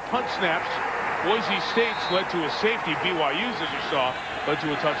couple of bad punt snaps. Boise State's led to a safety. BYU's, as you saw, led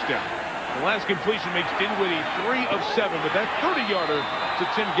to a touchdown. The last completion makes Dinwiddie 3 of 7, but that 30-yarder to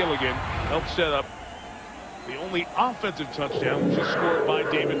Tim Gilligan helped set up the only offensive touchdown, which was scored by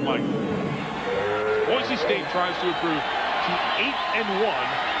David Mikell. Boise State tries to improve to 8-1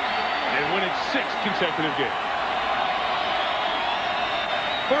 and win its 6th consecutive game.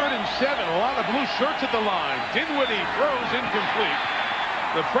 3rd and 7, a lot of blue shirts at the line. Dinwiddie throws incomplete.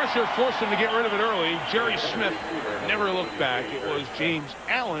 The pressure forced him to get rid of it early. Jerry Smith never looked back. It was James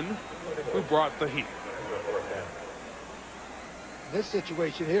Allen who brought the heat. In this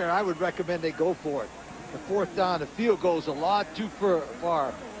situation here, I would recommend they go for it. The 4th down, the field goes a lot too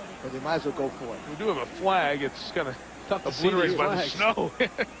far. But they might as well go for it. We do have a flag. It's kind of tough to see obliterated by the snow.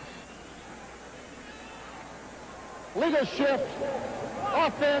 Legal shift.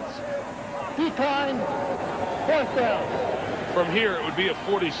 Offense. Decline. 4th down. From here, it would be a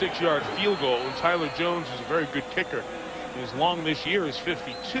 46-yard field goal. And Tyler Jones is a very good kicker. His long this year is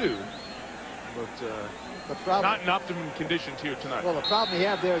 52. But not in optimum conditions here tonight. Well, the problem you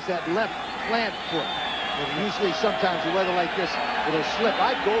have there is that left plant foot. And usually, sometimes the weather like this, it'll slip.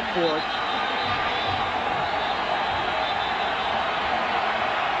 I'd go for it.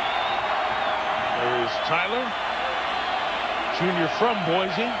 There is Tyler, junior from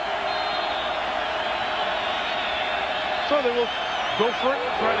Boise. So they will go for it,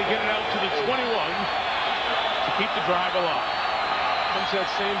 try to get it out to the 21 to keep the drive alive. Comes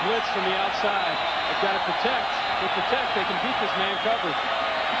that same blitz from the outside. They've got to protect. They protect. They can beat this man covered.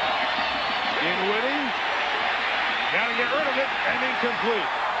 Dinwiddie, got to get rid of it, and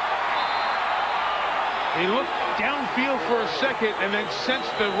incomplete. He looked downfield for a second and then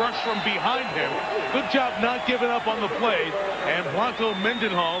sensed the rush from behind him. Good job not giving up on the play. And Bronco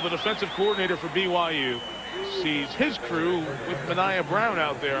Mendenhall, the defensive coordinator for BYU, sees his crew with Benaiah Brown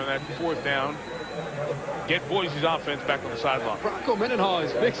out there on that 4th down. Get Boise's offense back on the sideline. Bronco Mendenhall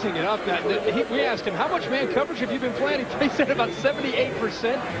is mixing it up. We asked him, how much man coverage have you been playing? He said about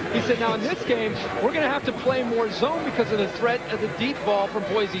 78%. He said, now in this game, we're going to have to play more zone because of the threat of the deep ball from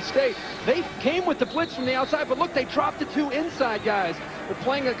Boise State. They came with the blitz from the outside, but look, they dropped the 2 inside guys. They're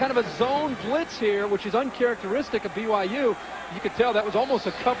playing a kind of a zone blitz here, which is uncharacteristic of BYU. You could tell that was almost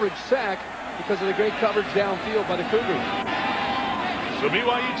a coverage sack because of the great coverage downfield by the Cougars. So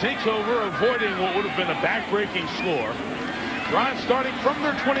BYU takes over, avoiding what would have been a back-breaking score. Drive starting from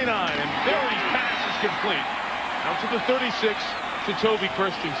their 29, and Berry's pass is complete. Out to the 36 to Toby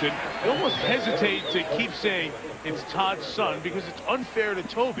Christensen. You almost hesitate to keep saying it's Todd's son because it's unfair to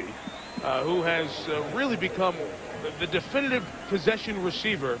Toby, who has really become the definitive possession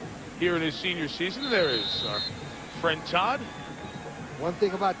receiver here in his senior season. There is our friend Todd. One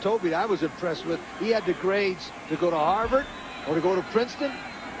thing about Toby I was impressed with, he had the grades to go to Harvard or to go to Princeton,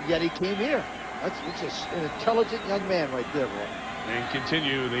 yet he came here. That's just an intelligent young man right there, boy. And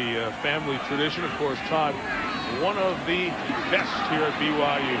continue the family tradition. Of course, Todd, one of the best here at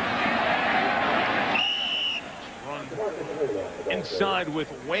BYU. Run inside with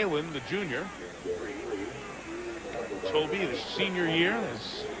Whalen, the junior. Toby, the senior year,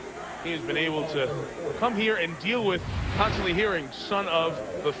 as he has been able to come here and deal with constantly hearing son of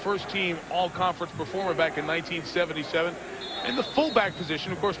the first-team all-conference performer back in 1977. In the fullback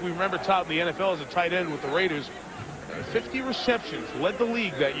position, of course, we remember Todd in the NFL as a tight end with the Raiders. 50 receptions, led the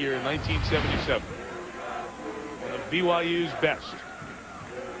league that year in 1977. One of BYU's best.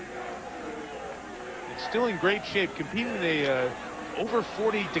 It's still in great shape, competing in a over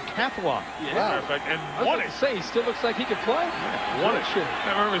 40 decathlon. Yeah. Matter of fact, and won it. Say, he still looks like he could play. Yeah, won it.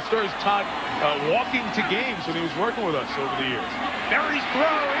 I remember his stories, Todd walking to games when he was working with us over the years. Berry's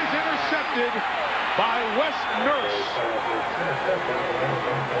throw is intercepted by Wes Nurse.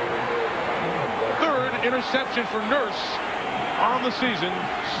 3rd interception for Nurse on the season.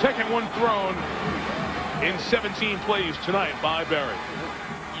 2nd one thrown in 17 plays tonight by Berry.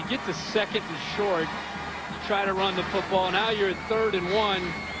 You get to 2nd and short. You try to run the football. Now you're at 3rd and 1.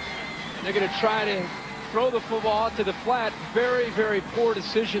 And they're going to try to throw the football out to the flat. Very, very poor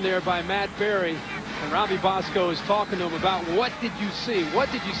decision there by Matt Berry. And Robbie Bosco is talking to him about what did you see?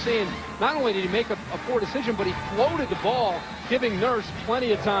 What did you see? And not only did he make a poor decision, but he floated the ball, giving Nurse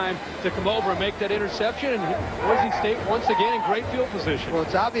plenty of time to come over and make that interception. And Boise State once again in great field position. Well,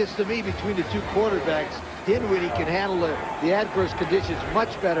 it's obvious to me between the 2 quarterbacks, Dinwiddie can handle the adverse conditions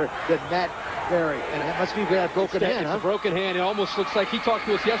much better than Matt Berry. And it must be that broken hand, huh? It's a broken hand. It almost looks like, he talked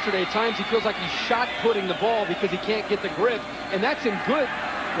to us yesterday, at times he feels like he's shot-putting the ball because he can't get the grip. And that's in good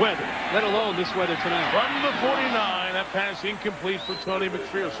weather, let alone this weather tonight. From the 49, that pass incomplete for Tony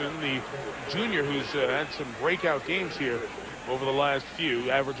McPherson, the junior who's had some breakout games here over the last few,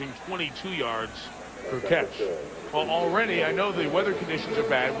 averaging 22 yards per catch. Well, already, I know the weather conditions are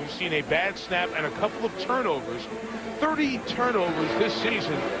bad. We've seen a bad snap and a couple of turnovers. 30 turnovers this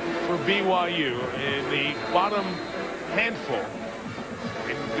season for BYU in the bottom handful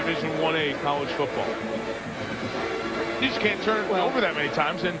in Division 1A college football. You just can't turn it over that many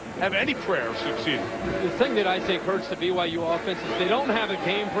times and have any prayer of succeeding. The thing that I think hurts the BYU offense is they don't have a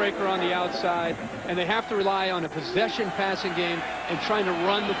game breaker on the outside, and they have to rely on a possession passing game and trying to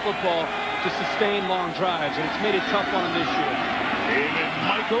run the football to sustain long drives, and it's made it tough on them this year. And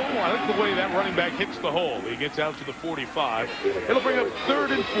Mikell, I like the way that running back hits the hole. He gets out to the 45. It'll bring up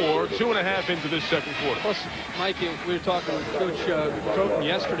 3rd and 4, 2.5 into this 2nd quarter. Plus, Mike, we were talking with Coach Troten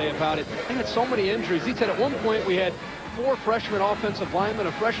yesterday about it. They had so many injuries. He said at one point we had 4 freshman offensive linemen,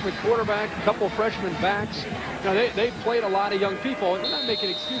 a freshman quarterback, a couple of freshman backs. Now, they played a lot of young people. We're not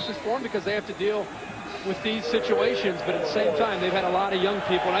making excuses for them because they have to deal with these situations, but at the same time, they've had a lot of young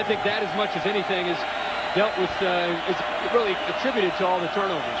people, and I think that, as much as anything, is dealt with, is really attributed to all the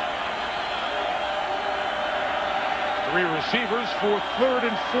turnovers. 3 receivers for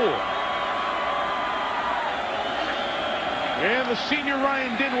 3rd and 4. And the senior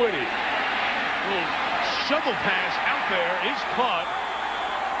Ryan Dinwiddie. Little shovel pass out there is caught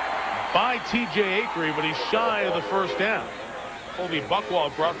by T.J. Akery, but he's shy of the 1st down. Colby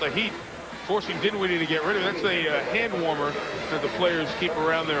Buckwald brought the heat, forcing Dinwiddie to get rid of it. That's a hand warmer that the players keep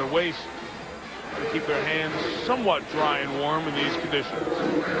around their waist to keep their hands somewhat dry and warm in these conditions.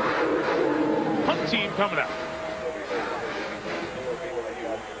 Punt team coming out.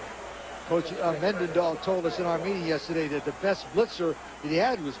 Coach Mendenhall told us in our meeting yesterday that the best blitzer that he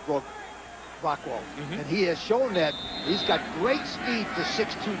had was Rockwell. And he has shown that he's got great speed for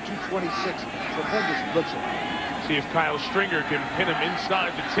 6'2", 226. Tremendous blitzer. See if Kyle Stringer can pin him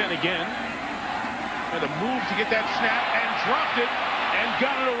inside the 10 again. Had a move to get that snap and dropped it and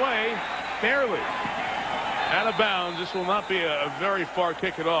got it away barely. Out of bounds. This will not be a very far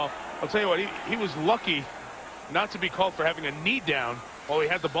kick at all. I'll tell you what, he was lucky not to be called for having a knee down while he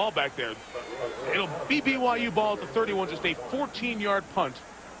had the ball back there. It'll be BYU ball at the 31, just a 14-yard punt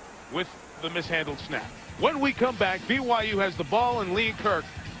with the mishandled snap. When we come back, BYU has the ball, and Lee Kirk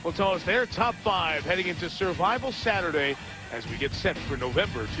will tell us their top 5 heading into Survival Saturday as we get set for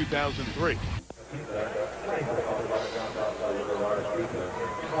November 2003.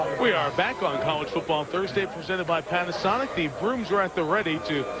 We are back on College Football Thursday, presented by Panasonic. The brooms are at the ready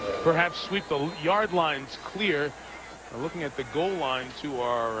to perhaps sweep the yard lines clear. We're looking at the goal line to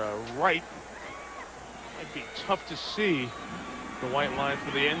our right. Might be tough to see the white line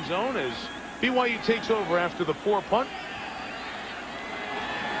for the end zone as BYU takes over after the poor punt.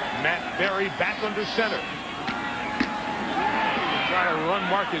 Matt Berry back under center. Trying to run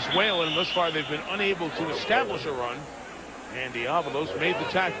Marcus Whalen, and thus far they've been unable to establish a run. Andy Avalos made the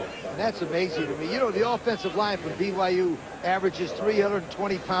tackle. And that's amazing to me. You know, the offensive line from BYU averages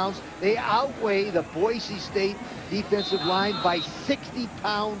 320 pounds. They outweigh the Boise State defensive line by 60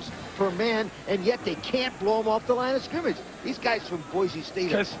 pounds per man, and yet they can't blow them off the line of scrimmage. These guys from Boise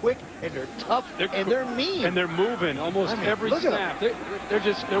State are quick, and they're tough, and they're mean. And they're moving almost every snap.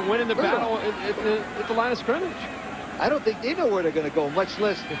 They're winning the battle at the line of scrimmage. I don't think they know where they're going to go, much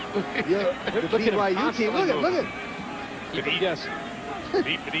less the BYU team. Look at. Yes.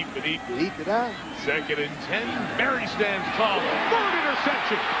 Second and 10. Berry stands tall. Third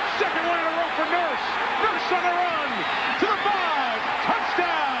interception. Second one in a row for Nurse. Nurse on the run to the 5.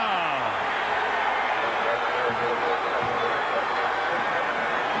 Touchdown.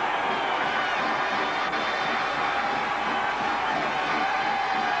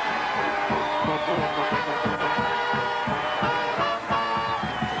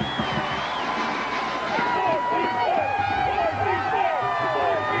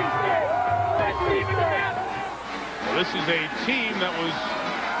 This is a team that was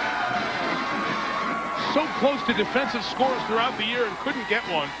so close to defensive scores throughout the year and couldn't get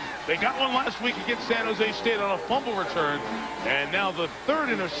one. They got one last week against San Jose State on a fumble return, and now the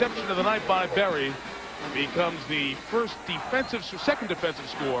 3rd interception of the night by Berry becomes the second defensive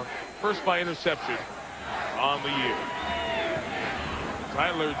score, first by interception on the year.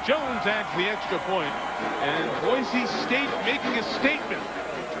 Tyler Jones adds the extra point, and Boise State making a statement,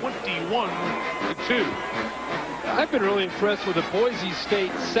 21-2. I've been really impressed with the Boise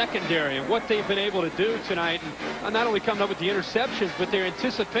State secondary and what they've been able to do tonight. And not only coming up with the interceptions, but their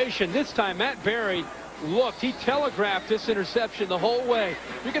anticipation. This time, Matt Berry looked. He telegraphed this interception the whole way.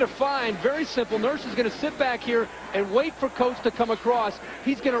 You're going to find, very simple, Nurse is going to sit back here and wait for Coach to come across.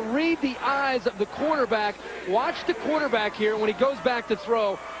 He's going to read the eyes of the quarterback. Watch the quarterback here when he goes back to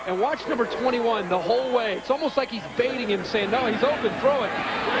throw. And watch number 21 the whole way. It's almost like he's baiting him, saying, no, he's open, throw it.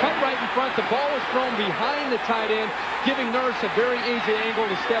 Cut right in front. The ball is thrown behind the tight end, giving Nurse a very easy angle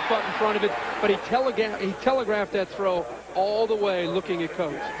to step up in front of it. But he telegraphed that throw all the way looking at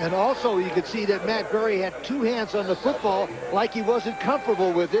Coach. And also you could see that Matt Berry had 2 hands on the football like he wasn't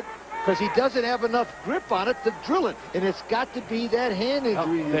comfortable with it, because he doesn't have enough grip on it to drill it. And it's got to be that hand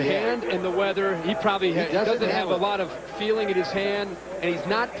injury. The hand and the weather. He probably doesn't have a lot of feeling in his hand, and he's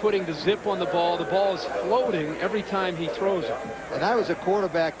not putting the zip on the ball. The ball is floating every time he throws it. And I was a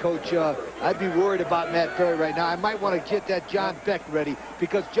quarterback coach. I'd be worried about Matt Berry right now. I might want to get that John Beck ready,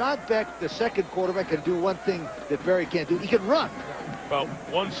 because John Beck, the second quarterback, can do one thing that Berry can't do. He can run. Well,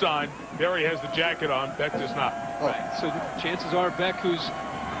 one side, Berry has the jacket on, Beck does not. Right. So chances are Beck, who's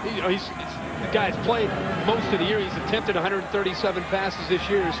the guy's played most of the year. He's attempted 137 passes this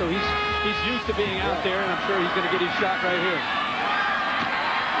year, so he's used to being out there, and I'm sure he's going to get his shot right here.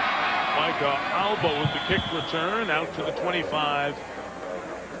 Micah Alba with the kick return out to the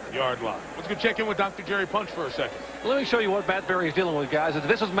 25-yard line. Let's go check in with Dr. Jerry Punch for a second. Let me show you what Matt Berry is dealing with, guys.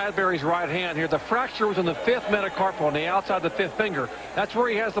 This is Matt Berry's right hand here. The fracture was in the 5th metacarpal on the outside of the 5th finger. That's where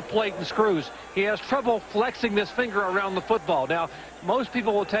he has the plate and screws. He has trouble flexing this finger around the football. Now, most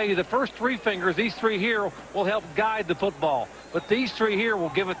people will tell you the first 3 fingers, these 3 here, will help guide the football. But these 3 here will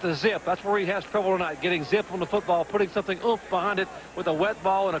give it the zip. That's where he has trouble tonight, getting zip on the football, putting something oomph behind it with a wet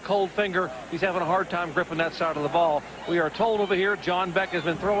ball and a cold finger. He's having a hard time gripping that side of the ball. We are told over here John Beck has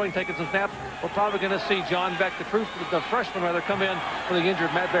been throwing, taking some snaps. We're probably going to see John Beck, the freshman, come in for the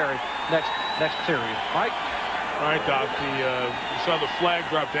injured Matt Berry next period. Mike? All right, Doc. You saw the flag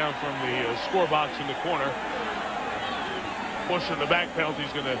drop down from the score box in the corner. push in the back penalty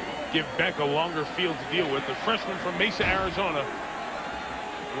is going to give Beck a longer field to deal with. The freshman from Mesa, Arizona,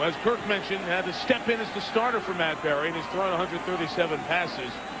 who, as Kirk mentioned, had to step in as the starter for Matt Berry and has thrown 137 passes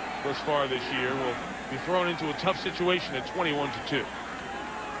thus far this year, will be thrown into a tough situation at 21-2.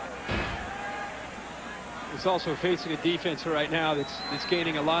 He's also facing a defense right now that's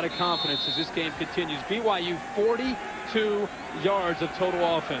gaining a lot of confidence as this game continues. BYU 42 yards of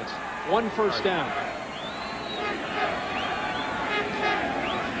total offense. 1 first down.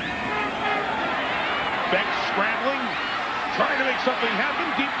 Beck scrambling, trying to make something happen.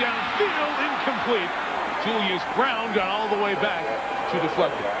 Deep downfield, incomplete. Julius Brown got all the way back to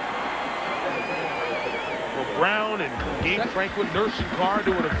deflect it. Well, Brown and Gabe Franklin, Nurse and Carr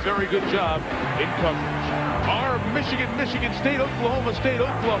doing a very good job in coverage. Our Michigan State,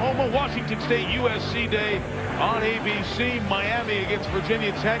 Oklahoma, Washington State, USC Day on ABC. Miami against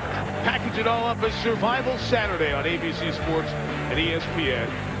Virginia Tech. Package it all up as Survival Saturday on ABC Sports and ESPN.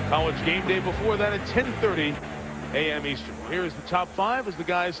 College game day before that at 10:30 a.m. Eastern. Well, here is the top 5 as the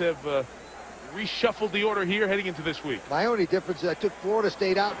guys have reshuffled the order here heading into this week. My only difference is I took Florida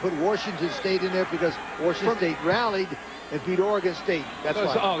State out, put Washington State in there because Washington State rallied and beat Oregon State. That's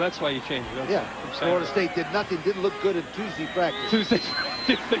why. Oh, that's why you changed it. Yeah. Florida State did nothing, didn't look good in Tuesday practice. Tuesday,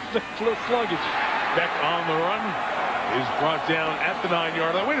 a little sluggish. Beck on the run is brought down at the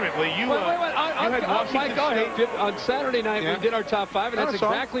 9-yard line. Wait a minute, Lee. You had Washington State. On Saturday night, we did our top 5, and that's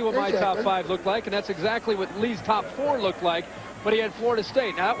exactly what my top 5 looked like, and that's exactly what Lee's top 4 looked like. But he had Florida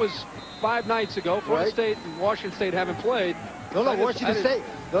State. Now, that was 5 nights ago. Florida State and Washington State haven't played. No, Washington State.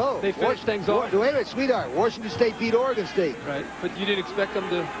 No. They finished things off. Wait a minute, sweetheart. Washington State beat Oregon State. Right. But you didn't expect them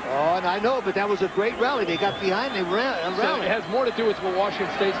to. Oh, and I know, but that was a great rally. They got behind. They rallied. So it has more to do with what Washington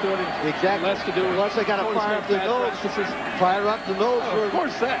State's doing. Exactly. Less to do with. Plus, they got to fire up the nose. Fire up the nose for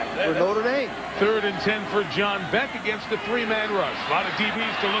Notre Dame. 3rd and 10 for John Beck against the 3-man rush. A lot of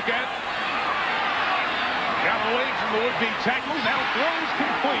DBs to look at. Got away from the would-be tackle. Now throws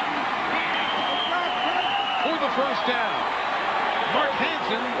complete for the first down. Mark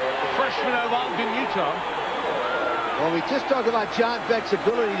Hansen, freshman out of Ogden, Utah. Well, we just talked about John Beck's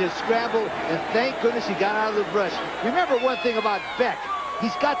ability to scramble, and thank goodness he got out of the brush. Remember one thing about Beck.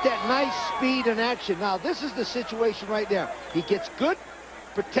 He's got that nice speed and action. Now, this is the situation right now. He gets good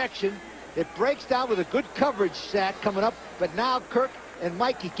protection. It breaks down with a good coverage sack coming up, but now Kirk and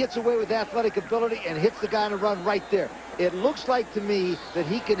Mike, he gets away with athletic ability and hits the guy on the run right there. It looks like to me that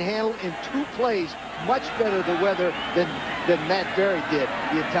he can handle in 2 plays much better the weather than Matt Berry did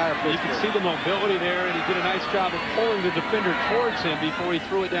the entire first. You can see the mobility there, and he did a nice job of pulling the defender towards him before he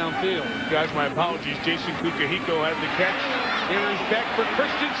threw it downfield. Guys, my apologies. Jason Kukahiko had the catch. Here is Beck for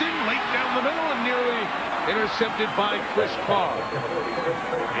Christensen, late down the middle and nearly intercepted by Chris Carr.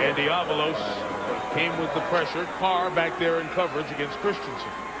 Andy Avalos came with the pressure. Carr back there in coverage against Christensen.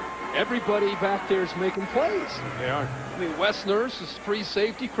 Everybody back there is making plays. They are. I mean, Wes Nurse is free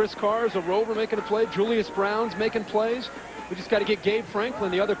safety. Chris Carr is a rover making a play. Julius Brown's making plays. We just got to get Gabe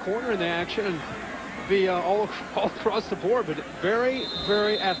Franklin, the other corner, in the action and be all across the board. But very,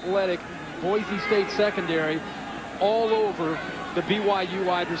 very athletic Boise State secondary all over the BYU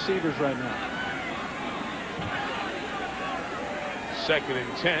wide receivers right now. 2nd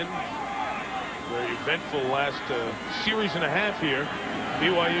and 10. Very eventful last series and a half here.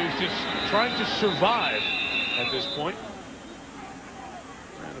 BYU is just trying to survive at this point.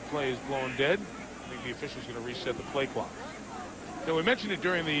 And the play is blown dead. I think the official's going to reset the play clock. So we mentioned it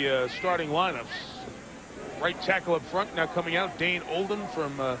during the starting lineups. Right tackle up front now coming out, Dane Oldham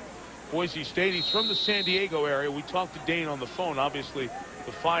from Boise State. He's from the San Diego area. We talked to Dane on the phone. Obviously,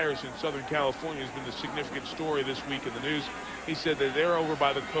 the fires in Southern California has been the significant story this week in the news. He said that they're over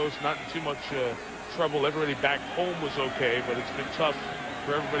by the coast, not in too much trouble. Everybody back home was okay, but it's been tough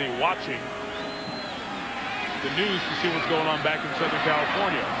for everybody watching the news to see what's going on back in Southern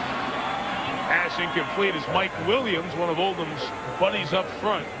California. Pass incomplete as Mike Williams, one of Oldham's buddies up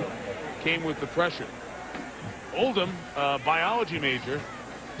front, came with the pressure. Oldham, biology major,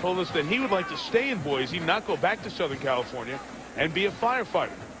 told us that he would like to stay in Boise, not go back to Southern California, and be a firefighter.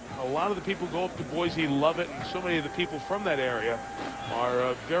 A lot of the people who go up to Boise love it, and so many of the people from that area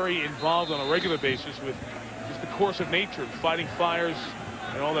are very involved on a regular basis with just the course of nature, fighting fires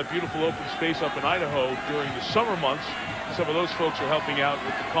and all that beautiful open space up in Idaho during the summer months. Some of those folks are helping out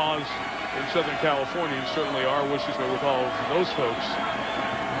with the cause in Southern California, and certainly our wishes are with all of those folks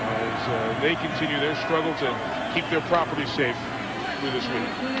as they continue their struggle to keep their property safe through this week.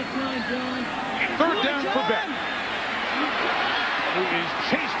 3rd down for Beck, who is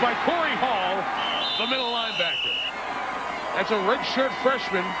chased by Corey Hall, the middle linebacker. That's a redshirt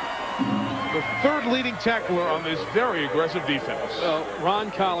freshman the third leading tackler on this very aggressive defense. Well,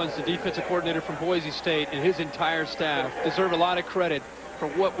 Ron Collins, the defensive coordinator from Boise State, and his entire staff deserve a lot of credit for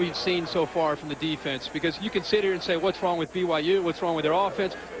what we've seen so far from the defense, because you can sit here and say, what's wrong with BYU? What's wrong with their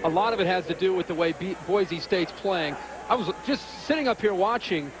offense? A lot of it has to do with the way Boise State's playing. I was just sitting up here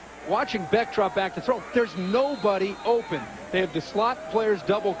watching Beck drop back to throw. There's nobody open. They have the slot players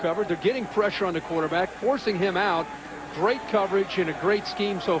double covered. They're getting pressure on the quarterback, forcing him out. Great coverage and a great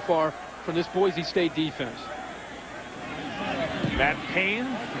scheme so far from this Boise State defense. Matt Payne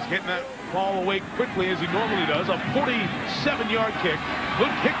is getting that ball away quickly as he normally does. A 47-yard kick.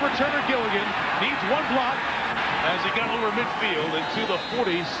 Good kick returner Gilligan needs one block as he got over midfield into the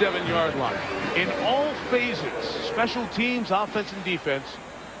 47-yard line. In all phases, special teams, offense, and defense,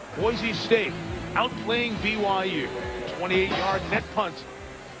 Boise State outplaying BYU. 28-yard net punt.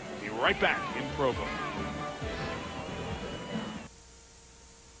 Be right back in Provo.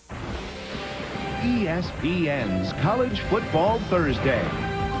 ESPN's College Football Thursday,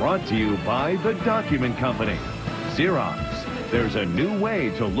 brought to you by the Document Company, Xerox, there's a new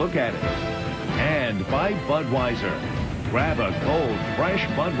way to look at it, and by Budweiser. Grab a cold, fresh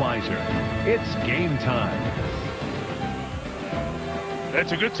Budweiser. It's game time.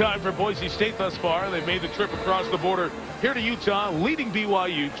 That's a good time for Boise State thus far. They've made the trip across the border here to Utah, leading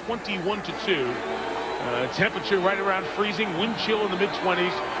BYU 21-2. Temperature right around freezing, wind chill in the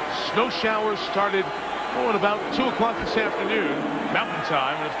mid-20s. Snow showers started at about 2 o'clock this afternoon, mountain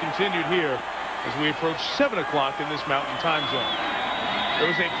time, and have continued here as we approach 7 o'clock in this mountain time zone. There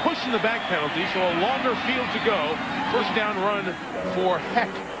was a push in the back penalty, so a longer field to go. First down run for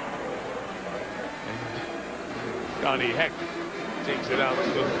Heck. And Johnny Heck takes it out to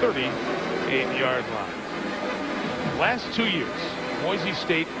the 38-yard line. Last 2 years, Boise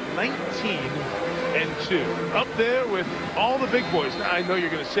State 19-2. Up there with all the big boys. Now, I know you're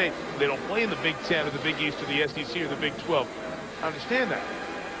going to say they don't play in the Big 10 or the Big East or the SEC or the Big 12. I understand that.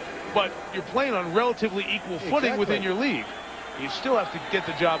 But you're playing on relatively equal footing within your league. You still have to get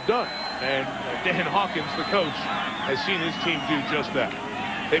the job done. And Dan Hawkins, the coach, has seen his team do just that.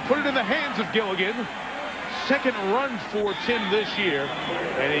 They put it in the hands of Gilligan. Second run for Tim this year.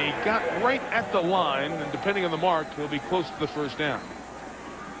 And he got right at the line. And depending on the mark, he'll be close to the first down.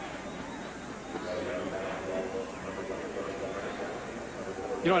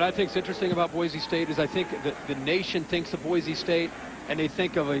 You know what I think is interesting about Boise State is I think that the nation thinks of Boise State and they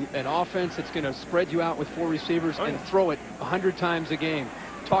think of an offense that's going to spread you out with 4 receivers and throw it 100 times a game.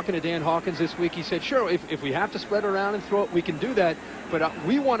 Talking to Dan Hawkins this week, he said, sure, if we have to spread around and throw it, we can do that. But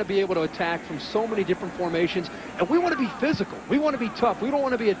we want to be able to attack from so many different formations, and we want to be physical. We want to be tough. We don't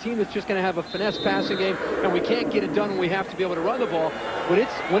want to be a team that's just going to have a finesse passing game, and we can't get it done when we have to be able to run the ball. When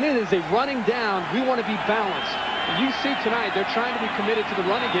it is a running down, we want to be balanced. And you see tonight, they're trying to be committed to the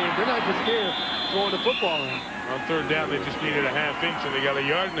running game. They're not just here throwing the football around. On third down, they just needed a half-inch, and they got a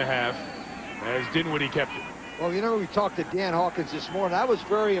yard and a half as Dinwiddie kept it. Well, you know, we talked to Dan Hawkins this morning. I was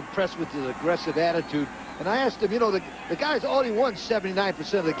very impressed with his aggressive attitude. And I asked him, you know, the guy's only won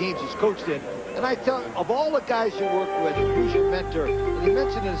 79% of the games he's coached in. And I tell him, of all the guys you work with, who's your mentor? And he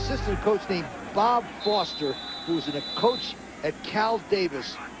mentioned an assistant coach named Bob Foster, who was a coach at Cal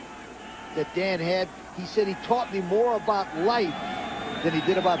Davis that Dan had. He said he taught me more about life than he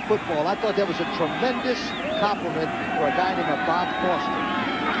did about football. I thought that was a tremendous compliment for a guy named Bob Foster.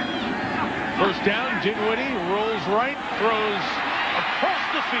 First down, Dinwiddie rolls right, throws across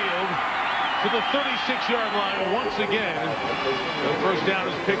the field to the 36-yard line once again. The first down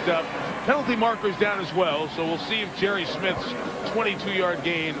is picked up. Penalty markers down as well, so we'll see if Jerry Smith's 22-yard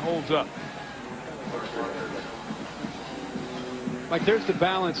gain holds up. Like, there's the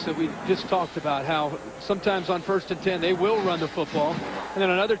balance that we just talked about, how sometimes on 1st and 10 they will run the football, and then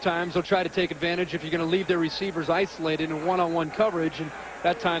on other times they'll try to take advantage if you're going to leave their receivers isolated in one-on-one coverage, and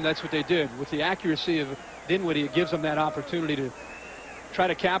that time that's what they did. With the accuracy of Dinwiddie, it gives them that opportunity to try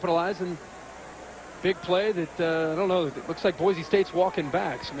to capitalize. And big play that I don't know, it looks like Boise State's walking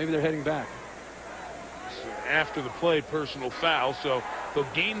back, so maybe they're heading back. After the play, personal foul, so they'll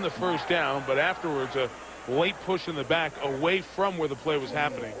gain the first down, but afterwards a late push in the back away from where the play was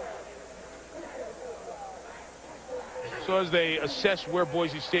happening. So as they assess where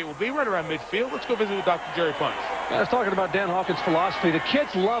Boise State will be right around midfield, let's go visit with Dr. Jerry Punch. I was talking about Dan Hawkins' philosophy. The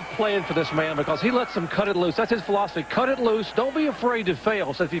kids love playing for this man because he lets them cut it loose. That's his philosophy. Cut it loose. Don't be afraid to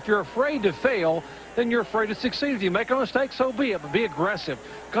fail. So if you're afraid to fail, then you're afraid to succeed. If you make a mistake, so be it. But be aggressive.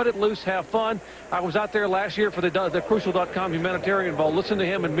 Cut it loose. Have fun. I was out there last year for the Crucial.com humanitarian ball. Listen to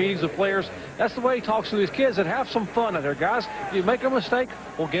him in meetings with players. That's the way he talks to these kids. And have some fun out there, guys. If you make a mistake,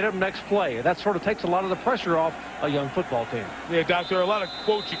 we'll get him next play. And that sort of takes a lot of the pressure off a young football team. Yeah, Doc, there are a lot of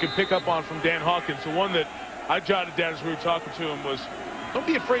quotes you can pick up on from Dan Hawkins. The one that I jotted down as we were talking to him was, don't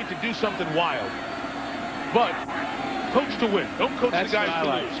be afraid to do something wild, but coach to win. Don't coach the guys to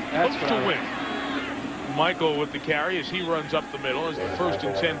lose. Coach to win. Mikell with the carry as he runs up the middle as the 1st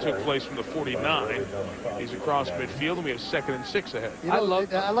and 10 took place from the 49. He's across midfield, and we have 2nd and 6 ahead. You know,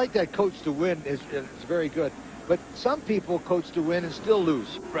 I like that coach to win. It's very good. But some people coach to win and still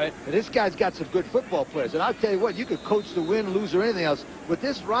lose. Right. And this guy's got some good football players. And I'll tell you what, you could coach to win, lose, or anything else. With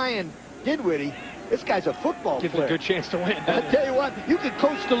this Ryan Dinwiddie, this guy's a football player. Gives him a good chance to win. I'll tell you what, you could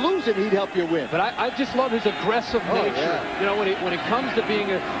coach to lose and he'd help you win. But I just love his aggressive nature. Yeah. You know, when it comes to being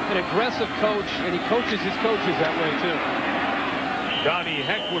an aggressive coach, and he coaches his coaches that way too. Donnie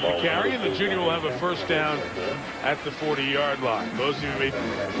Heck with the carry, and the junior will have a 1st down at the 40-yard line. Those of you who may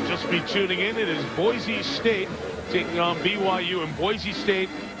just be tuning in, it is Boise State taking on BYU, and Boise State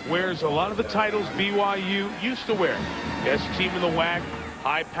wears a lot of the titles BYU used to wear. Best team in the WAC,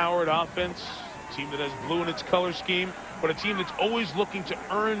 high-powered offense, team that has blue in its color scheme, but a team that's always looking to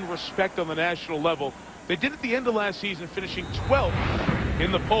earn respect on the national level. They did at the end of last season, finishing 12th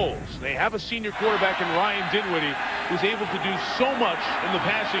in the polls. They have a senior quarterback in Ryan Dinwiddie, who's able to do so much in the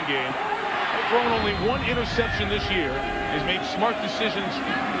passing game. They've thrown only 1 interception this year. He's made smart decisions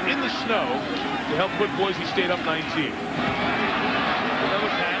in the snow to help put Boise State up 19. Another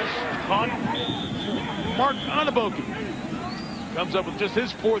pass, caught. Mark Anaboki comes up with just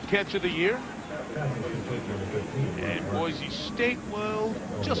his 4th catch of the year. And Boise State will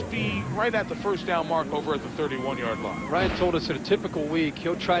just be right at the 1st down mark over at the 31-yard line. Ryan told us in a typical week,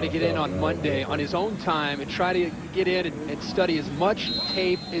 he'll try to get in on Monday on his own time and try to get in and study as much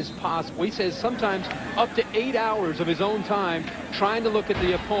tape as possible. He says sometimes up to 8 hours of his own time trying to look at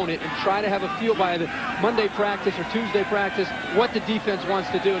the opponent and try to have a feel by the Monday practice or Tuesday practice what the defense wants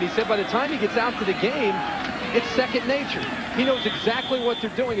to do. And he said by the time he gets out to the game, it's second nature. He knows exactly what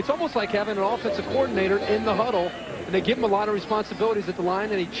they're doing. It's almost like having an offensive coordinator in the huddle, and they give him a lot of responsibilities at the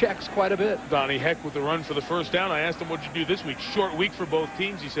line, and he checks quite a bit. Donnie Heck with the run for the 1st down. I asked him, what'd you do this week? Short week for both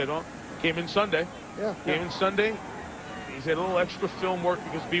teams. He said, well, came in Sunday. Yeah. Came in Sunday. He said a little extra film work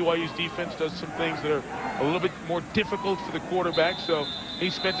because BYU's defense does some things that are a little bit more difficult for the quarterback. So he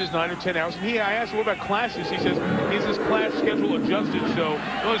spent his 9 or 10 hours. And I asked him, what about classes? He says, he's his class schedule adjusted. So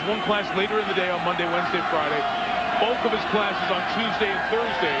there's 1 class later in the day on Monday, Wednesday, Friday. Bulk of his classes on Tuesday and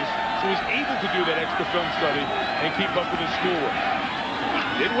Thursdays, so he's able to do that extra film study and keep up with his schoolwork.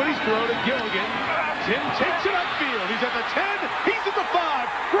 Dinwiddie's throw to Gilligan. Tim takes it upfield. He's at the 10. He's at the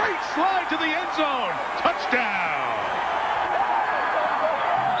 5. Great slide to the end zone. Touchdown.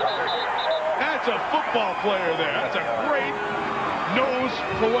 That's a football player there. That's a great nose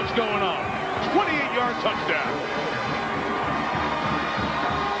for what's going on. 28-yard touchdown.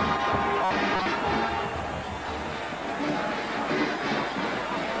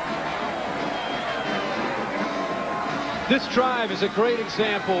 This drive is a great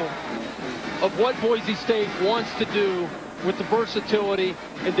example of what Boise State wants to do with the versatility,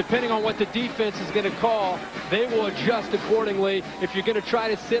 and depending on what the defense is going to call, they will adjust accordingly. If you're going to try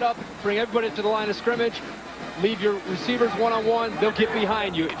to sit up, bring everybody to the line of scrimmage, leave your receivers one-on-one, they'll get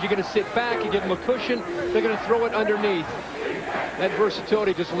behind you. If you're going to sit back and give them a cushion, they're going to throw it underneath. That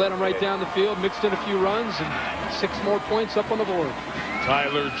versatility just led them right down the field, mixed in a few runs, and 6 more points up on the board.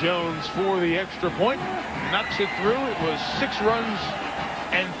 Tyler Jones for the extra point. Knocks it through. It was 6 runs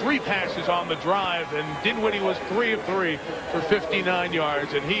and 3 passes on the drive, and Dinwiddie was 3 of 3 for 59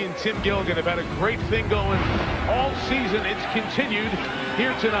 yards. And he and Tim Gilligan have had a great thing going all season. It's continued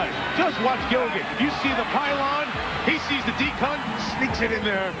here tonight. Just watch Gilligan. You see the pylon. He sees the decon, sneaks it in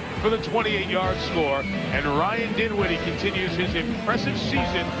there for the 28-yard score. And Ryan Dinwiddie continues his impressive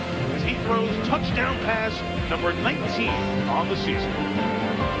season as he throws touchdown pass number 19 on the season.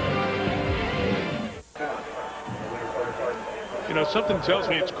 You know, something tells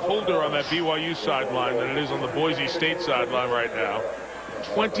me it's colder on that BYU sideline than it is on the Boise State sideline right now.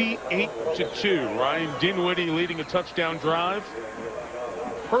 28-2. Ryan Dinwiddie leading a touchdown drive.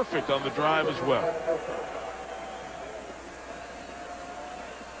 Perfect on the drive as well.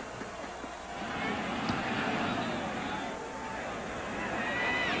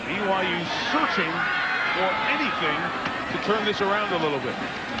 BYU searching for anything to turn this around a little bit.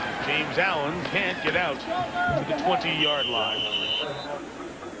 James Allen can't get out to the 20-yard line.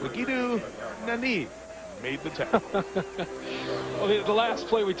 Wagidu Nani made the tackle. Well, the last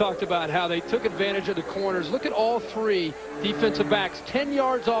play we talked about how they took advantage of the corners. Look at all three defensive backs 10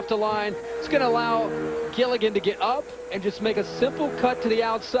 yards off the line. It's going to allow Gilligan to get up and just make a simple cut to the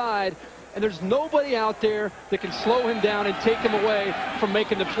outside. And there's nobody out there that can slow him down and take him away from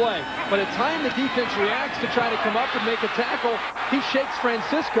making the play. By the time the defense reacts to try to come up and make a tackle, he shakes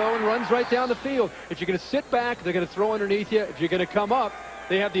Francisco and runs right down the field. If you're going to sit back, they're going to throw underneath you. If you're going to come up,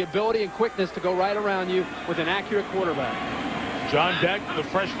 they have the ability and quickness to go right around you with an accurate quarterback. John Beck, the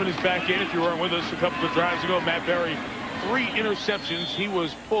freshman, is back in. If you weren't with us a couple of drives ago, Matt Berry, 3 interceptions. He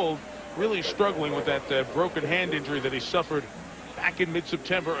was pulled, really struggling with that broken hand injury that he suffered back in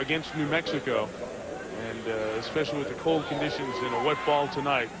mid-September against New Mexico. And especially with the cold conditions and a wet ball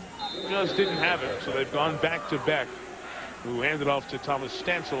tonight, just didn't have it. So they've gone back to Beck, who handed off to Thomas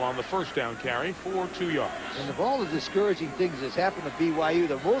Stansel on the first down carry for 2 yards. And of all the discouraging things that's happened to BYU,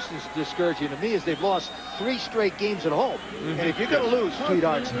 the most discouraging to me is they've lost 3 straight games at home. And if you're going to lose,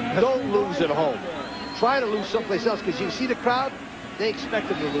 sweethearts, don't lose at home. Try to lose someplace else, because you see the crowd, they expect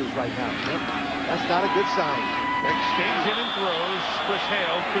them to lose right now. That's not a good sign. Beck stays in and throws. Chris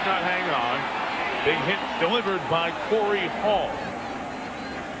Hale could not hang on. Big hit delivered by Corey Hall.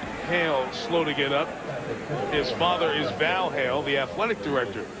 Hale slow to get up. His father is Val Hale, the athletic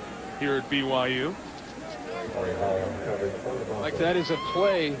director here at BYU. Like, that is a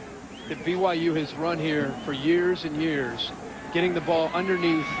play that BYU has run here for years and years, getting the ball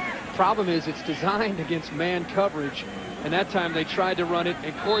underneath. Problem is, it's designed against man coverage, and that time they tried to run it,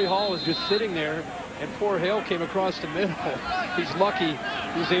 and Corey Hall was just sitting there, and poor Hale came across the middle. He's lucky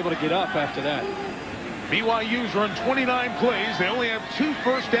he was able to get up after that. BYU's run 29 plays. They only have 2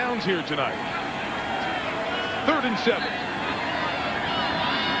 first downs here tonight. 3rd and 7.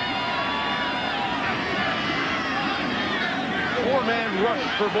 Four-man rush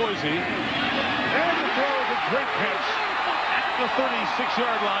for Boise. And the throw is a great catch at the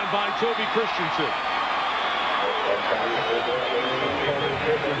 36-yard line by Toby Christensen.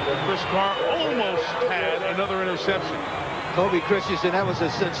 Chris Carr almost had another interception. Toby Christensen, that was a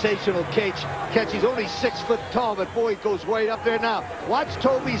sensational catch. He's only 6 foot tall, but boy, it goes right up there now. Watch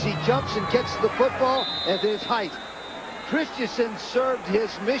Toby as he jumps and gets the football at his height. Christensen served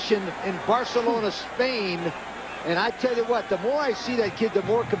his mission in Barcelona, Spain. And I tell you what, the more I see that kid, the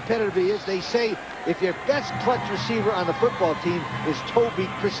more competitive he is. They say if your best clutch receiver on the football team is Toby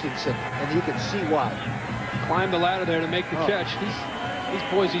Christensen, and you can see why. Climbed the ladder there to make the catch. These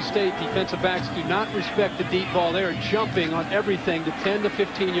Boise State defensive backs do not respect the deep ball. They are jumping on everything to 10 to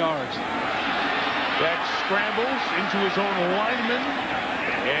 15 yards. Beck scrambles into his own lineman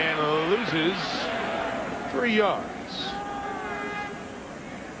and loses 3 yards.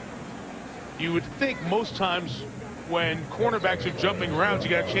 You would think most times when cornerbacks are jumping around, you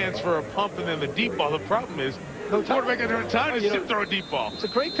got a chance for a pump and then the deep ball. The problem is no quarterback has no time to throw a deep ball. It's a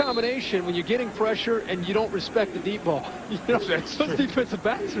great combination when you're getting pressure and you don't respect the deep ball. You know, those defensive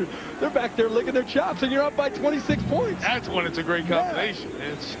backs they're back there licking their chops, and you're up by 26 points. That's when it's a great combination. Yeah.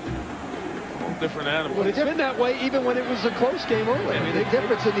 It's a whole different animal. Well, it's been that way even when it was a close game early. I mean, the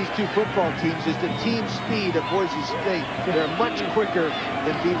difference in these 2 football teams is the team speed of Boise State. They're much quicker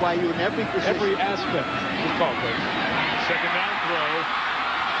than BYU in every position. Every aspect. Good call, coach. Second down throw.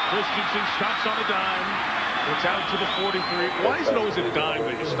 Christensen stops on a dime. It's out to the 43. Why is it always a dime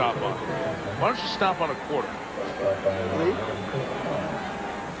that you stop on? Why don't you stop on a quarter?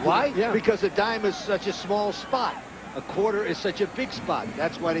 Why? Yeah. Because a dime is such a small spot. A quarter is such a big spot.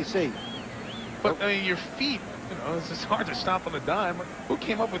 That's why they say. But I mean, your feet, you know, it's just hard to stop on a dime. Who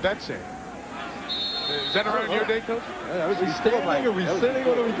came up with that saying? Is that around your day, Coach? Yeah, Are we standing? Are we sitting?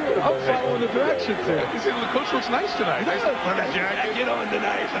 What are we doing? I'm following the directions here. You see, the coach looks nice tonight. Nice jacket on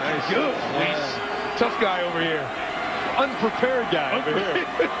tonight. Nice. Good. Tough guy over here. Unprepared guy over here.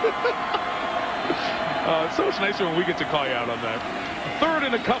 It's so much nicer when we get to call you out on that. 3rd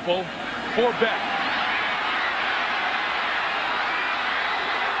and a couple for Beck.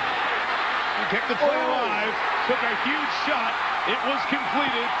 He kept the play alive. Took a huge shot. It was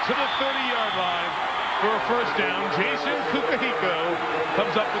completed to the 30-yard line for a first down. Jason Kukahiko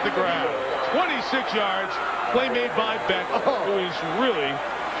comes up with the grab. 26 yards. Play made by Beck, who is really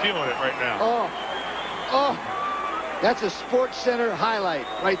feeling it right now. Oh, that's a Sports Center highlight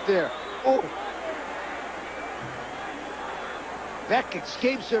right there. Oh. Beck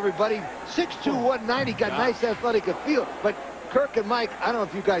escapes everybody. 6'2", 190, got nice athletic appeal. But Kirk and Mike, I don't know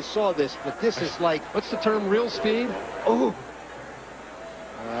if you guys saw this, but this is like... What's the term, real speed? Oh.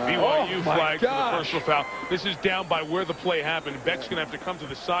 BYU BYU flag for the personal foul. This is down by where the play happened. Beck's going to have to come to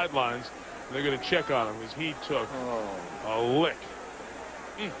the sidelines. And they're going to check on him as he took a lick.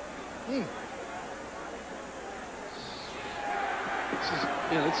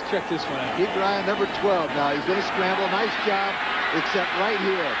 Yeah, let's check this one out. Keep your eye on number 12 now. He's going to scramble. Nice job, except right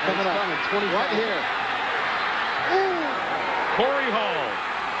here. Coming up. Right here. Ooh. Corey Hall,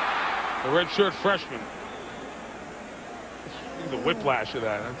 the redshirt freshman. The whiplash of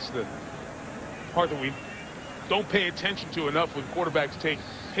that. That's the part that we don't pay attention to enough when quarterbacks take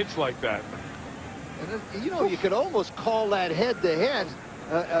hits like that. And then, you know, you could almost call that head-to-head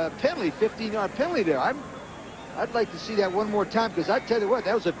penalty, 15-yard penalty there. I'd like to see that one more time, because I tell you what,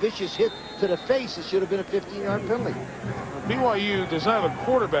 that was a vicious hit to the face. It should have been a 15-yard penalty. BYU does not have a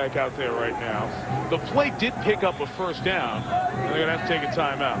quarterback out there right now. The play did pick up a first down, and they're going to have to take a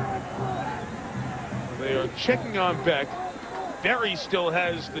timeout. They are checking on Beck. Berry still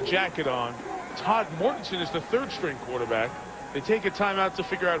has the jacket on. Todd Mortensen is the third-string quarterback. They take a timeout to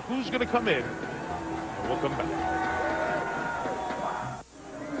figure out who's going to come in. And we'll come back.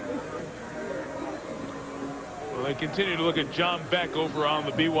 Well, they continue to look at John Beck over on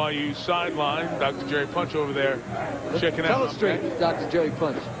the BYU sideline. Dr. Jerry Punch over there checking out. Tell us straight, Dr. Jerry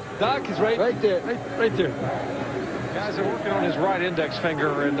Punch. Doc is right there. Right there. Guys are working on his right index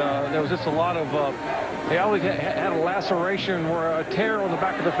finger, and there was just a lot of he always had a laceration or a tear on the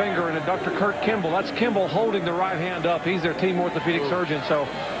back of the finger. And Dr. Kurt Kimball, that's Kimball holding the right hand up. He's their team orthopedic surgeon, so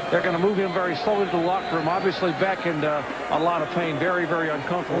they're going to move him very slowly to the locker room. Obviously Beck in a lot of pain, very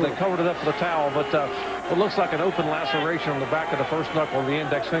uncomfortable. They covered it up with a towel, but it looks like an open laceration on the back of the first knuckle of the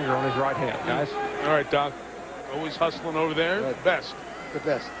index finger on his right hand, guys. All right, Doc, always hustling over there. Right. The best. The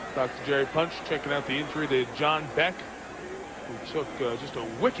best. Dr. Jerry Punch checking out the injury to John Beck, who took just a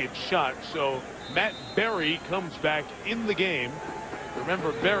wicked shot. So Matt Berry comes back in the game.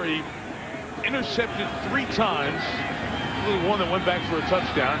 Remember, Berry intercepted 3 times. Only one that went back for a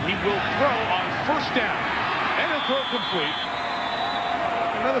touchdown. He will throw on first down, and he'll throw complete.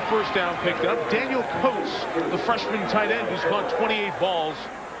 Another first down picked up. Daniel Coates, the freshman tight end, who's caught 28 balls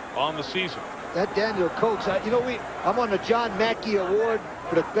on the season. That Daniel Coates, you know, I'm on the John Mackey Award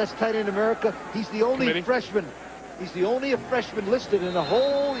for the best tight end in America. He's the only freshman. He's the only freshman listed in the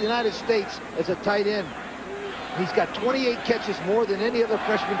whole United States as a tight end. He's got 28 catches, more than any other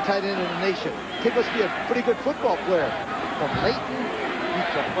freshman tight end in the nation. He must be a pretty good football player. From Layton,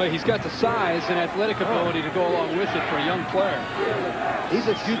 Utah. Well, he's got the size and athletic ability to go along with it for a young player. He's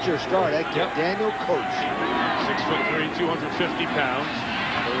a future star, that kid, Daniel Coates. 6'3", 250 pounds.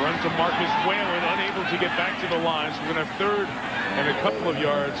 They run to Marcus Whalen, unable to get back to the line. So we're going to have third and a couple of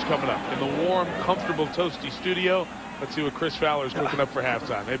yards coming up in the warm, comfortable, toasty studio. Let's see what Chris Fowler's cooking up for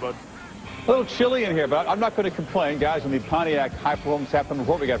halftime. Hey, bud. A little chilly in here, but I'm not going to complain, guys. In the Pontiac High Performance Halftime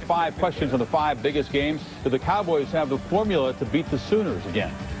Report, we got 5 questions on the 5 biggest games. Do the Cowboys have the formula to beat the Sooners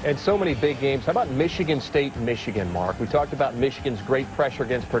again? And so many big games. How about Michigan State, Michigan, Mark? We talked about Michigan's great pressure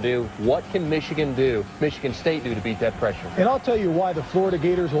against Purdue. What can Michigan State do to beat that pressure? And I'll tell you why the Florida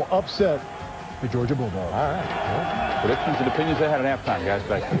Gators will upset the Georgia Bulldogs. All right. Well, predictions and opinions they had at halftime, guys.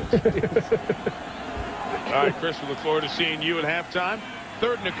 Back to you. All right, Chris, we look forward to seeing you at halftime.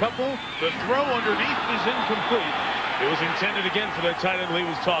 Third and a couple. The throw underneath is incomplete. It was intended again for that tight end Lee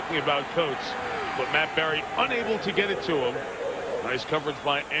was talking about, Coates. But Matt Berry unable to get it to him. Nice coverage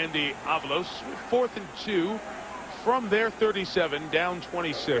by Andy Avalos. 4th and 2 from their 37, down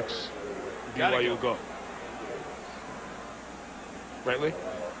 26. BYU go. Right, Lee?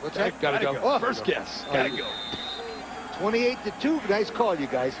 What's that? Gotta go. Oh, first guess. Gotta go. 28-2. Nice call, you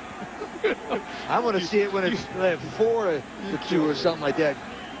guys. I want to see it when it's 4-2 or something like that.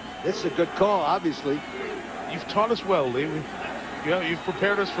 This is a good call, obviously. You've taught us well, Lee. You've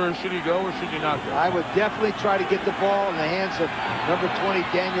prepared us for should you go or should you not go. I would definitely try to get the ball in the hands of number 20,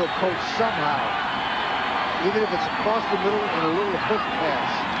 Daniel Coates, somehow. Even if it's across the middle and a little hook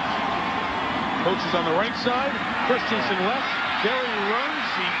pass. Coates is on the right side. Christensen left. Berry runs.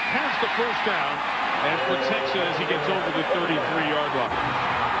 He has the first down and protects it as he gets over the 33-yard line.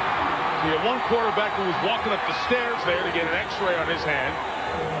 We have one quarterback who was walking up the stairs there to get an x-ray on his hand.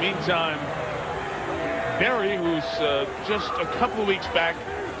 Meantime, Berry, who's just a couple of weeks back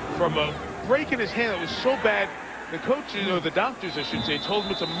from a break in his hand that was so bad, the coaches, or the doctors, I should say, told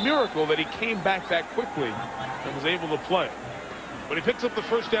him it's a miracle that he came back that quickly and was able to play. But he picks up the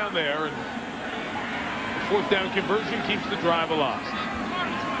first down there, and the 4th down conversion keeps the drive alive.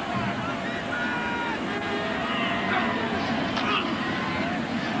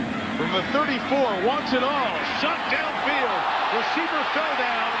 From the 34, wants it all. Shot downfield. Receiver fell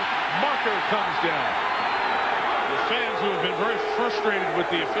down. Marker comes down. The fans who have been very frustrated with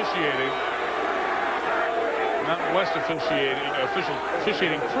the officiating. Mountain West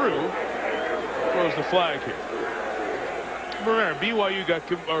officiating crew throws the flag here. Remember, BYU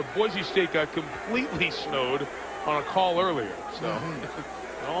or Boise State got completely snowed on a call earlier, so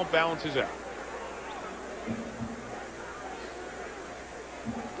it all balances out.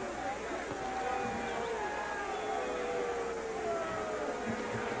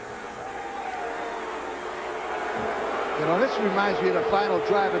 You know, this reminds me of the final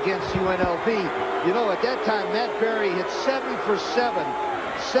drive against UNLV. You know, at that time, Matt Berry hit 7 for 7.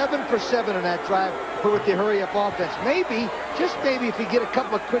 7 for 7 in that drive with the hurry-up offense. Maybe, just maybe, if you get a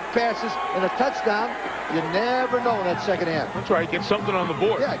couple of quick passes and a touchdown, you never know in that second half. That's right. Get something on the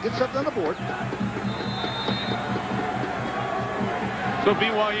board. Yeah, get something on the board. So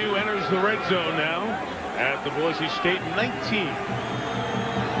BYU enters the red zone now at the Boise State 19.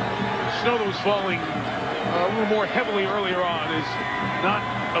 Snow that was falling a little more heavily earlier on is not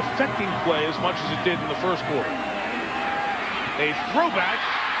affecting play as much as it did in the first quarter. A throwback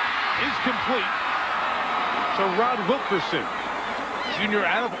is complete. So Rod Wilkerson, junior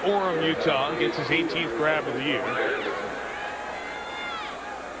out of Orem, Utah, gets his 18th grab of the year.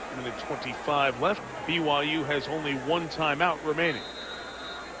 Minute 25 left. BYU has only one timeout remaining.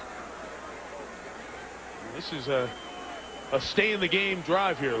 This is a stay-in-the-game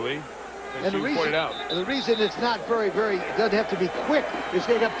drive here, Lee. And the reason it's not it doesn't have to be quick is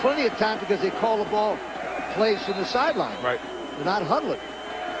they got plenty of time because they call the ball plays from the sideline. Right. They're not huddling.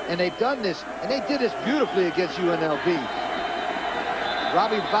 And they've done this, and they did this beautifully against UNLV.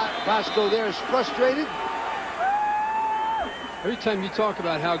 Robbie Bosco there is frustrated. Every time you talk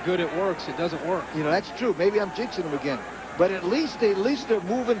about how good it works, it doesn't work. You know, that's true. Maybe I'm jinxing them again. But at least they're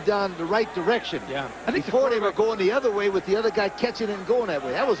moving down the right direction. Yeah. I think before they were going the other way with the other guy catching it and going that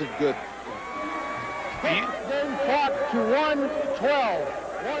way. That wasn't good. Game clock to 1:12.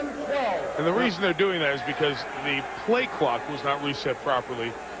 1:12. And the reason they're doing that is because the play clock was not reset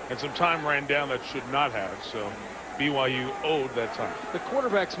properly, and some time ran down that should not have. So BYU owed that time. The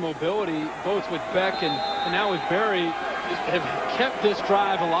quarterback's mobility, both with Beck and now with Berry, have kept this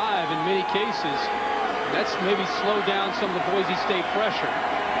drive alive in many cases. That's maybe slowed down some of the Boise State pressure.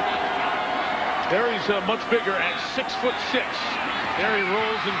 Berry's much bigger at 6'6". Berry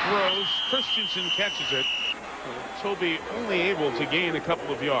rolls and throws. Christensen catches it. Toby only able to gain a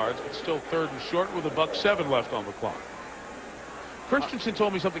couple of yards, but still 3rd and short with $1:07 left on the clock. Christensen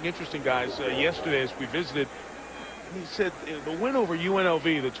told me something interesting, guys, yesterday as we visited. He said the win over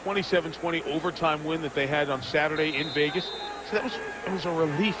UNLV, the 27-20 overtime win that they had on Saturday in Vegas, so it was a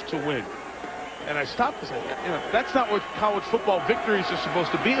relief to win. And I stopped and said, you know, that's not what college football victories are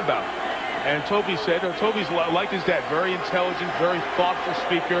supposed to be about. And Toby said, Toby's like his dad, very intelligent, very thoughtful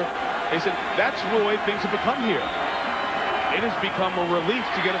speaker. They said, that's the way things have become here. It has become a relief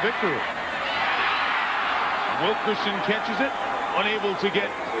to get a victory. Wilkerson catches it, unable to get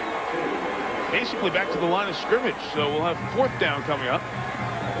basically back to the line of scrimmage. So we'll have 4th down coming up.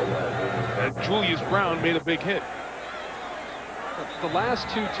 And Julius Brown made a big hit. The last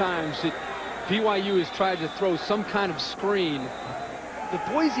 2 times that BYU has tried to throw some kind of screen, the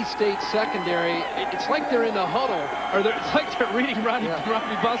Boise State secondary, it's like they're in the huddle, or it's like they're reading Robbie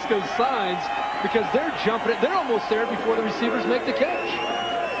Bosco's signs, because they're jumping it. They're almost there before the receivers make the catch.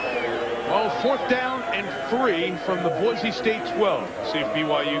 Well, 4th down and 3 from the Boise State 12. See if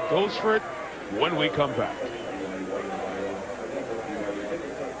BYU goes for it when we come back.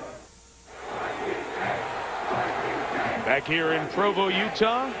 Back here in Provo,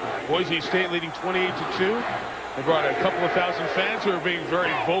 Utah, Boise State leading 28-2. They brought a couple of thousand fans who are being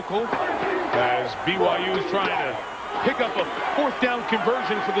very vocal as BYU is trying to pick up a 4th down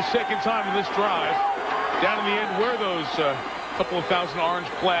conversion for the 2nd time in this drive. Down in the end, where those couple of thousand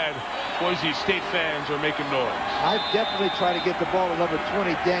orange-clad Boise State fans are making noise. I've definitely tried to get the ball to number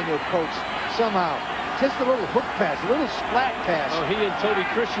 20, Daniel Coates, somehow. Just a little hook pass, a little splat pass. Oh, he and Toby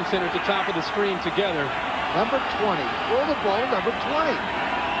Christensen are at the top of the screen together. Number 20. Throw the ball, number 20.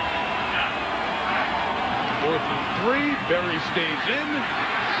 4th and 3. Berry stays in.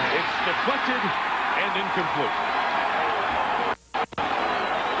 It's deflected and incomplete.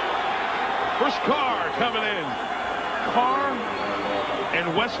 First Carr coming in. Carr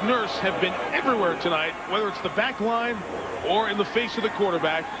and Wes Nurse have been everywhere tonight, whether it's the back line or in the face of the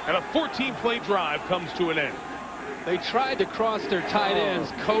quarterback, and a 14-play drive comes to an end. They tried to cross their tight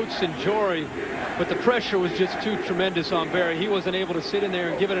ends, Coates and Jory, but the pressure was just too tremendous on Berry. He wasn't able to sit in there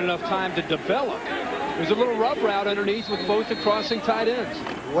and give it enough time to develop. There's a little rub route underneath with both the crossing tight ends.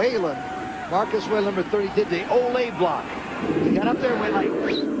 Whalen, Marcus Whalen, number 30, did the Olay block. He got up there and went like,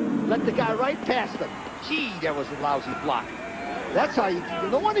 let the guy right past him. Gee, that was a lousy block. That's how you,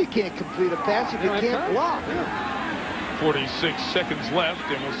 no wonder you can't complete a pass if you can't block. 46 seconds left,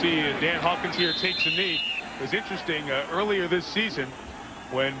 and we'll see Dan Hawkins here takes a knee. It was interesting earlier this season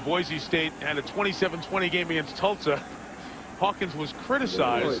when Boise State had a 27-20 game against Tulsa. Hawkins was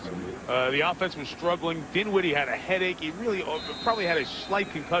criticized. The offense was struggling. Dinwiddie had a headache. He really probably had a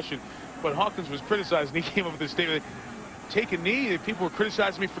slight concussion, but Hawkins was criticized, and he came up with this statement: take a knee. People were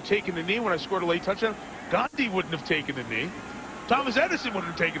criticizing me for taking the knee when I scored a late touchdown. Gandhi wouldn't have taken the knee. Thomas Edison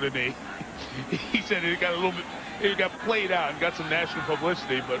wouldn't have taken the knee. He said it got a little bit, it got played out and got some national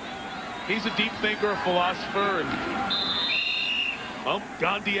publicity, but he's a deep thinker, a philosopher, and well,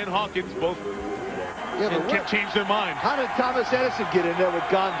 Gandhi and Hawkins both can't change their mind. How did Thomas Edison get in there with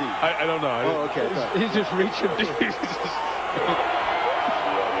Gandhi? I don't know. Oh, okay. He's just reaching.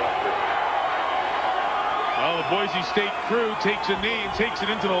 Well, the Boise State crew takes a knee and takes it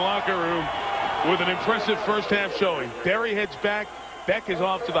into the locker room with an impressive first half showing. Berry heads back. Beck is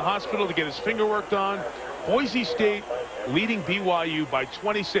off to the hospital to get his finger worked on. Boise State leading BYU by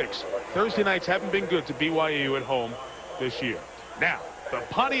 26. Thursday nights haven't been good to BYU at home this year. Now, the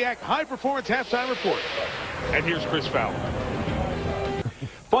Pontiac High Performance Halftime Report. And here's Chris Fowler.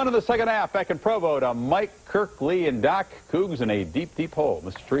 Fun in the second half back in Provo to Mike, Kirk, Lee, and Doc. Cougs in a deep, deep hole.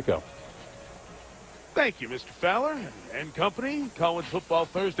 Mr. Trico. Thank you, Mr. Fowler and company. College Football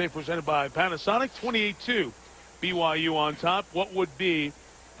Thursday presented by Panasonic. 28-2. BYU on top. What would be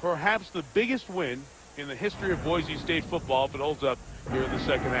perhaps the biggest win in the history of Boise State football if it holds up here in the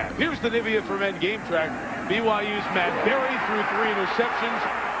second half. Here's the Nivea for Men game track. BYU's Matt Berry threw 3 interceptions.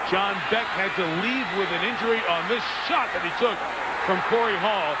 John Beck had to leave with an injury on this shot that he took from Corey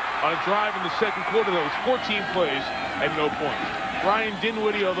Hall on a drive in the second quarter that was 14 plays and no points. Ryan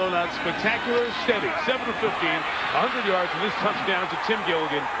Dinwiddie, although not spectacular, steady. 7 of 15, 100 yards, and this touchdown to Tim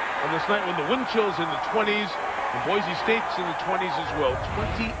Gilligan on this night when the wind chill's in the 20s, and Boise State's in the 20s as well.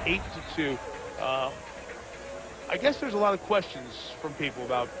 28-2. I guess there's a lot of questions from people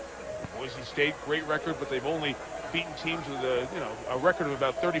about Boise State. Great record, but they've only beaten teams with a record of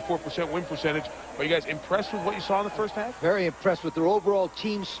about 34% win percentage. Are you guys impressed with what you saw in the first half? Very impressed with their overall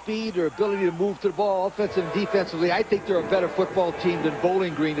team speed, their ability to move to the ball offensively and defensively. I think they're a better football team than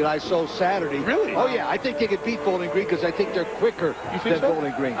Bowling Green that I saw Saturday. Really? Oh, yeah. I think they could beat Bowling Green because I think they're quicker than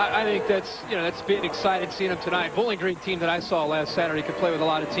Bowling Green. I think that's been exciting seeing them tonight. Bowling Green team that I saw last Saturday could play with a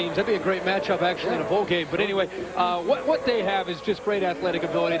lot of teams. That'd be a great matchup actually in a bowl game. But anyway, what they have is just great athletic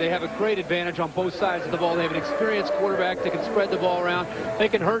ability. They have a great advantage on both sides of the ball. They have an experienced quarterback that can spread the ball around. They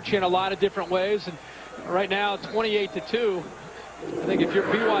can hurt you in a lot of different ways. And right now, 28-2. I think if you're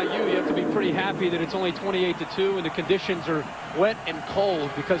BYU, you have to be pretty happy that it's only 28-2 and the conditions are wet and cold,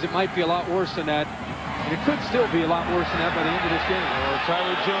 because it might be a lot worse than that. And it could still be a lot worse than that by the end of this game. Well,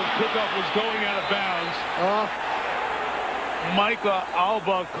 Tyler Jones' kickoff was going out of bounds. Micah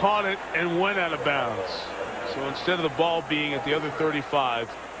Alba caught it and went out of bounds. So instead of the ball being at the other 35,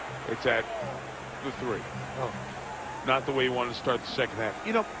 it's at the 3. Not the way you wanted to start the second half.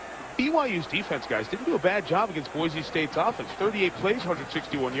 You know, BYU's defense, guys, didn't do a bad job against Boise State's offense. 38 plays,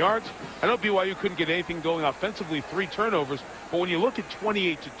 161 yards. I know BYU couldn't get anything going offensively, 3 turnovers. But when you look at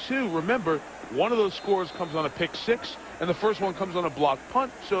 28-2, remember, one of those scores comes on a pick 6, and the first one comes on a blocked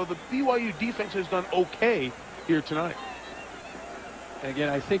punt. So the BYU defense has done okay here tonight. And again,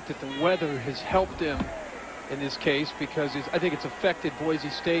 I think that the weather has helped them in this case, because I think it's affected Boise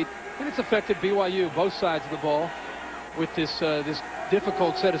State and it's affected BYU, both sides of the ball, with this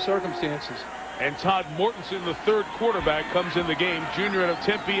difficult set of circumstances. And Todd Mortensen, the third quarterback, comes in the game, junior out of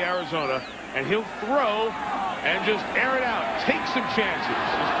Tempe, Arizona, and he'll throw and just air it out, take some chances.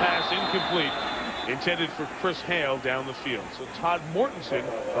 His pass incomplete, intended for Chris Hale down the field. So Todd Mortensen,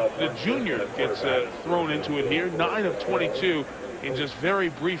 the junior, gets thrown into it here. 9 of 22 in just very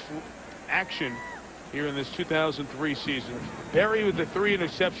brief action here in this 2003 season. Berry with the 3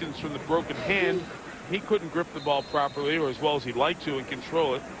 interceptions from the broken hand. He couldn't grip the ball properly or as well as he'd like to and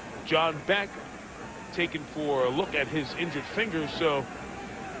control it. John Beck taken for a look at his injured finger. So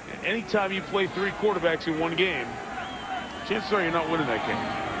anytime you play 3 quarterbacks in one game, chances are you're not winning that game.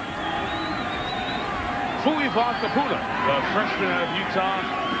 Fui Vakapuna, the freshman out of Utah,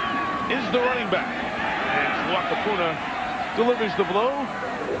 is the running back. And Vakapuna delivers the blow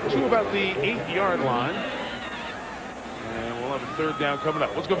to about the 8-yard line. And we'll have a third down coming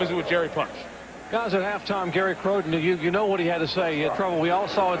up. Let's go visit with Jerry Punch. Guys, at halftime, Gary Croton, you know what he had to say. He had trouble. We all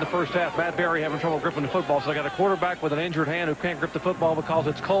saw in the first half, Matt Berry having trouble gripping the football. So they got a quarterback with an injured hand who can't grip the football because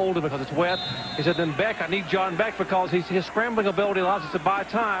it's cold and because it's wet. He said, then Beck, I need John Beck because his scrambling ability allows us to buy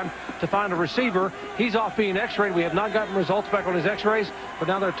time to find a receiver. He's off being x-rayed. We have not gotten results back on his x-rays, but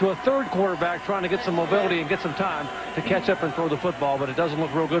now they're to a third quarterback trying to get some mobility and get some time to catch up and throw the football. But it doesn't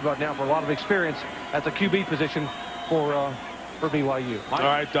look real good right now for a lot of experience at the QB position for BYU. All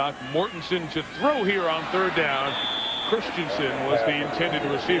right, Doc. Mortensen to throw here on third down. Christensen was the intended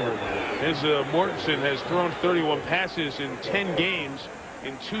receiver. As Mortensen has thrown 31 passes in 10 games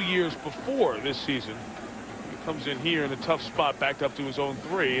in 2 years before this season. He comes in here in a tough spot, backed up to his own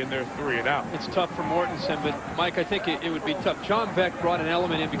 3, and they're 3 and out. It's tough for Mortensen, but Mike, I think it would be tough. John Beck brought an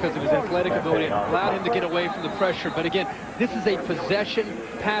element in because of his athletic ability and allowed him to get away from the pressure. But again, this is a possession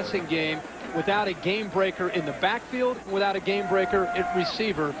passing game. Without a game breaker in the backfield, without a game breaker at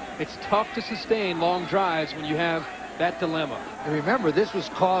receiver, it's tough to sustain long drives when you have that dilemma. And remember, this was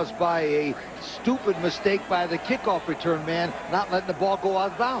caused by a stupid mistake by the kickoff return man, not letting the ball go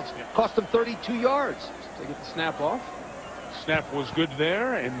out of bounds. Cost them 32 yards. They get the snap off. Snap was good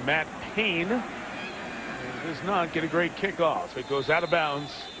there, and Matt Payne does not get a great kickoff. It goes out of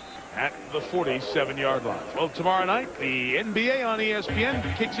bounds at the 47-yard line. Well, tomorrow night, the NBA on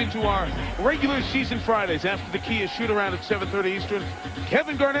ESPN kicks into our regular season Fridays after the Kia shoot-around at 7:30 Eastern.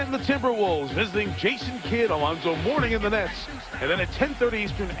 Kevin Garnett and the Timberwolves visiting Jason Kidd, Alonzo Mourning and the Nets. And then at 10:30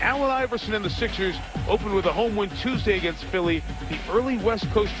 Eastern, Allen Iverson and the Sixers open with a home win Tuesday against Philly. The early West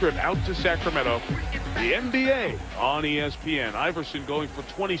Coast trip out to Sacramento. The NBA on ESPN. Iverson going for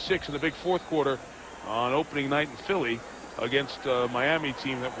 26 in the big fourth quarter on opening night in Philly against a Miami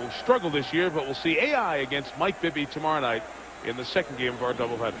team that will struggle this year, but we'll see AI against Mike Bibby tomorrow night in the second game of our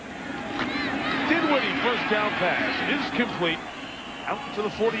doubleheader. Dinwiddie first down pass is complete out to the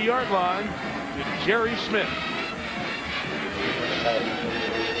 40-yard line to Jerry Smith.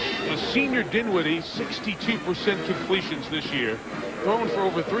 The senior Dinwiddie, 62% completions this year, thrown for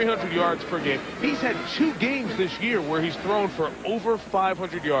over 300 yards per game. He's had 2 games this year where he's thrown for over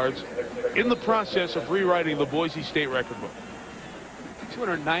 500 yards in the process of rewriting the Boise State record book.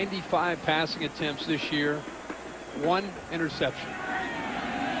 295 passing attempts this year, 1 interception.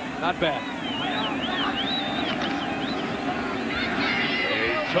 Not bad.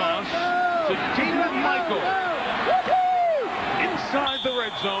 A toss to David Mikell. Inside the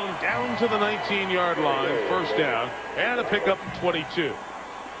red zone, down to the 19-yard line, first down, and a pickup 22.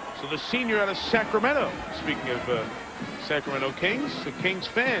 So the senior out of Sacramento, speaking of Sacramento Kings, the Kings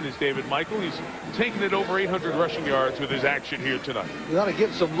fan is David Mikell. He's taken it over 800 rushing yards with his action here tonight. We ought to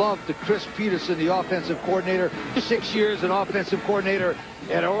give some love to Chris Peterson, the offensive coordinator. 6 years an offensive coordinator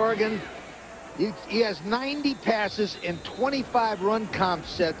at Oregon. He has 90 passes and 25 run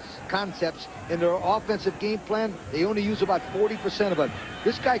concepts in their offensive game plan. They only use about 40% of it.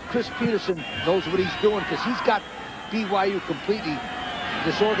 This guy, Chris Peterson, knows what he's doing because he's got BYU completely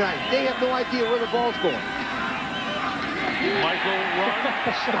disorganized. They have no idea where the ball's going. Mikell run,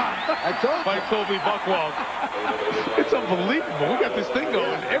 stop. I told you. By Colby Buckwald. It's unbelievable. We got this thing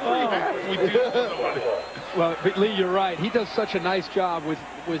going every half we do. Well, but Lee, you're right. He does such a nice job with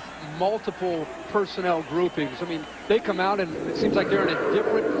multiple personnel groupings. I mean, they come out and it seems like they're in a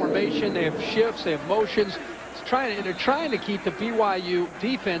different formation. They have shifts, they have motions. They're trying to keep the BYU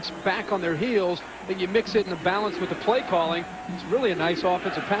defense back on their heels. Then you mix it in the balance with the play calling. It's really a nice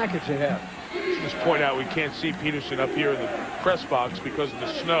offensive package they have. Just point out we can't see Peterson up here in the press box because of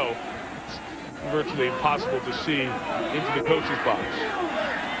the snow. It's virtually impossible to see into the coach's box.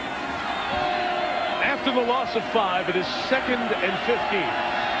 After the loss of 5, it is 2nd and 15.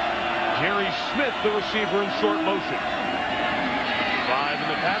 Jerry Smith, the receiver, in short motion. 5 in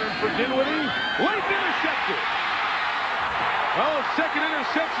the pattern for Dinwiddie. Late intercepted. Well, second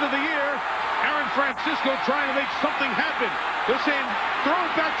interception of the year. Aaron Francisco trying to make something happen. They're saying, throw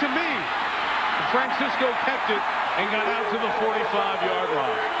it back to me. And Francisco kept it and got out to the 45-yard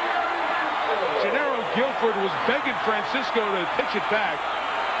line. Gennaro Guilford was begging Francisco to pitch it back.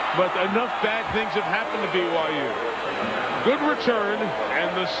 But enough bad things have happened to BYU. Good return,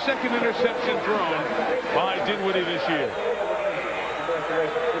 and the second interception thrown by Dinwiddie this year.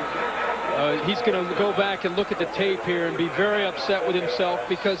 He's going to go back and look at the tape here and be very upset with himself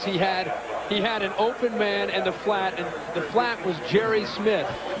because he had an open man and the flat was Jerry Smith.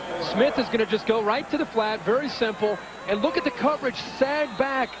 Smith is going to just go right to the flat, very simple, and look at the coverage, sag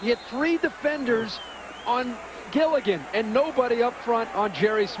back. He had 3 defenders on Gilligan and nobody up front on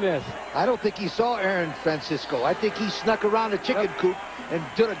Jerry Smith. I don't think he saw Aaron Francisco. I think he snuck around the chicken coop and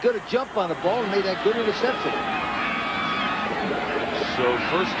did a good jump on the ball and made that good interception. So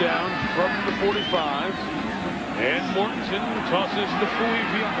first down from the 45. And Mortensen tosses to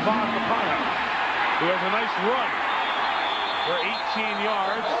Fuivapana, who has a nice run for 18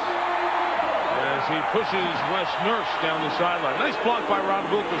 yards as he pushes Wes Nurse down the sideline. Nice block by Ron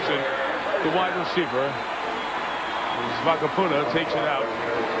Wilkerson, the wide receiver. Vakapuna takes it out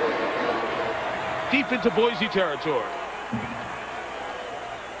deep into Boise territory.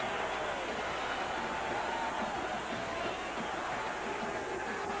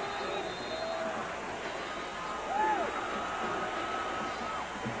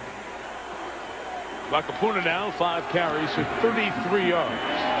 Vakapuna now 5 carries for 33 yards.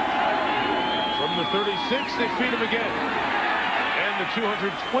 From the 36, they feed him again. And the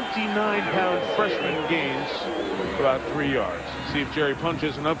 229-pound freshman gains about 3 yards. See if Jerry Punch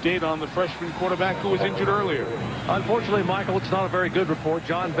has an update on the freshman quarterback who was injured earlier. Unfortunately, Michael, it's not a very good report.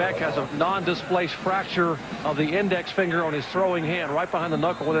 John Beck has a non-displaced fracture of the index finger on his throwing hand, right behind the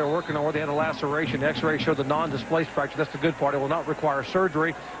knuckle where they were working on where they had a laceration. X-ray showed the non-displaced fracture. That's the good part. It will not require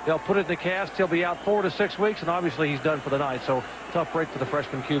surgery. They'll put it in the cast. He'll be out 4 to 6 weeks, and obviously he's done for the night. So tough break for the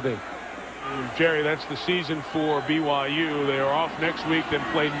freshman QB. Jerry, that's the season for BYU. They are off next week, then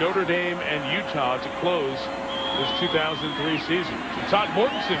play Notre Dame and Utah to close this 2003 season. So Todd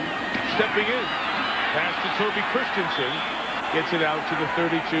Mortensen stepping in. Pass to Toby Christensen. Gets it out to the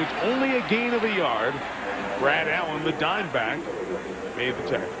 32. It's only a gain of a yard. Brad Allen, the dime back, made the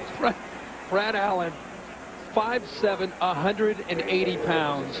tackle. Brad Allen, 5'7", 180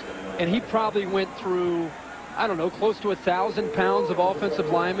 pounds. And he probably went through, I don't know, close to 1,000 pounds of offensive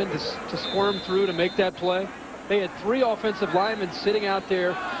linemen to squirm through to make that play. They had 3 offensive linemen sitting out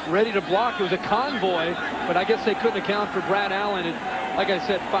there ready to block. It was a convoy, but I guess they couldn't account for Brad Allen. And like I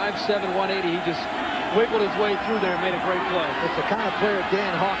said, 5'7", 180. He just wiggled his way through there and made a great play. It's the kind of player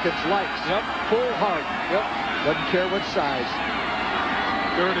Dan Hawkins likes. Yep. Full heart. Yep. Doesn't care what size.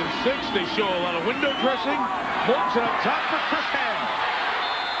 3rd and 6. They show a lot of window dressing. Mortensen up top for Chris Ham.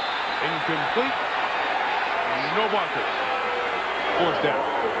 Incomplete. No blockers. 4th down.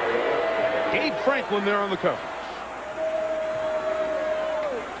 Gabe Franklin there on the cover.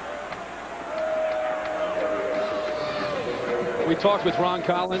 We talked with Ron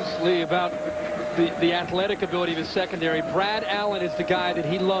Collins, Lee, about the athletic ability of his secondary. Brad Allen is the guy that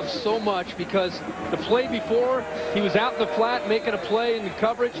he loves so much because the play before, he was out in the flat making a play in the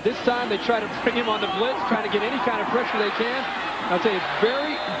coverage. This time they try to bring him on the blitz, trying to get any kind of pressure they can. I'll tell you,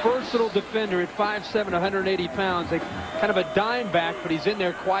 very versatile defender at 5'7", 180 pounds. They kind of a dime back, but he's in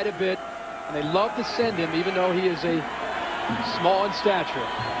there quite a bit. And they love to send him, even though he is a small in stature.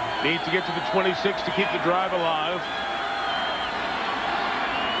 Need to get to the 26 to keep the drive alive.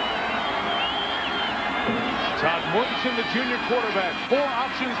 Todd Mortensen, the junior quarterback. 4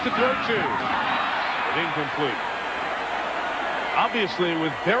 options to throw to. Incomplete. Obviously,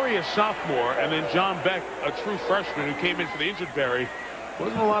 with Berry a sophomore and then John Beck, a true freshman who came in for the injured Berry,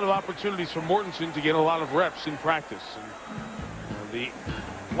 wasn't a lot of opportunities for Mortensen to get a lot of reps in practice. And the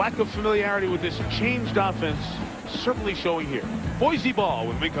lack of familiarity with this changed offense certainly showing here. Boise ball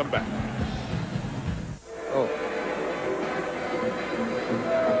when we come back.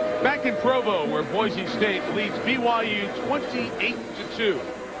 Back in Provo, where Boise State leads BYU 28-2.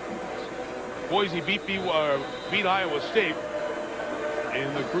 Boise beat Iowa State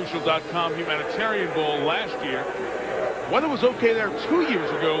in the Crucial.com Humanitarian Bowl last year. Weather was okay there 2 years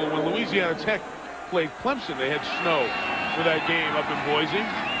ago when Louisiana Tech played Clemson. They had snow for that game up in Boise.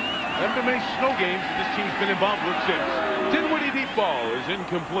 There haven't been many snow games that this team's been involved with since. Dinwiddie deep ball is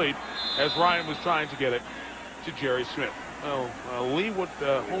incomplete as Ryan was trying to get it to Jerry Smith. Well, Lee, what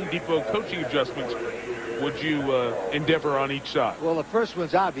Home Depot coaching adjustments would you endeavor on each side? Well, the first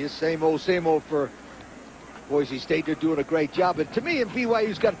one's obvious. Same old for Boise State. They're doing a great job. But to me,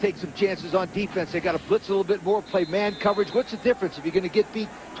 BYU's got to take some chances on defense. They got to blitz a little bit more, play man coverage. What's the difference if you're going to get beat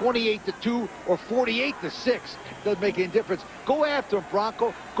 28-2 or 48-6? Doesn't make any difference. Go after them,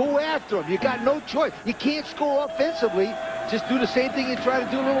 Bronco. Go after them. You got no choice. You can't score offensively. Just do the same thing you tried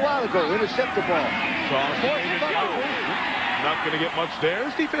to do a little while ago. Intercept the ball. Not going to get much there.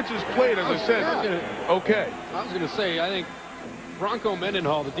 His defense has played, as I said, okay. I was going to say, I think Bronco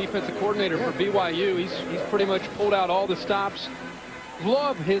Mendenhall, the defensive coordinator for BYU, he's pretty much pulled out all the stops.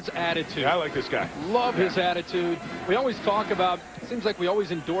 Love his attitude. Yeah, I like this guy. Love his attitude. We always talk about, it seems like we always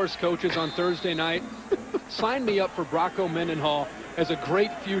endorse coaches on Thursday night. Sign me up for Bronco Mendenhall as a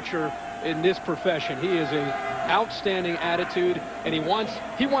great future in this profession. He is a outstanding attitude, and he wants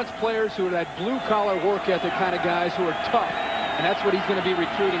players who are that blue-collar work ethic kind of guys who are tough, and that's what he's going to be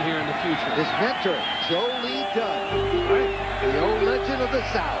recruiting here in the future. His mentor, Joe Lee Dunn, the old legend of the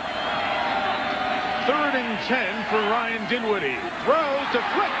South. 3rd and 10 for Ryan Dinwiddie. Throws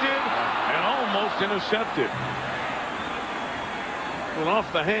deflected and almost intercepted. Went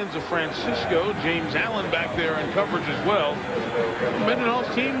off the hands of Francisco. James Allen back there in coverage as well. Mendenhall's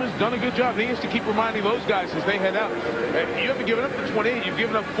team has done a good job. He has to keep reminding those guys as they head out. You haven't given up the 28. You've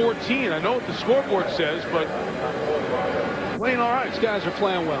given up 14. I know what the scoreboard says, but playing all right. These guys are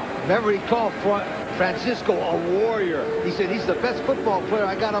playing well. Remember, he called Francisco a warrior. He said he's the best football player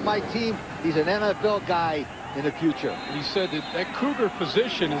I got on my team. He's an NFL guy in the future. He said that Cougar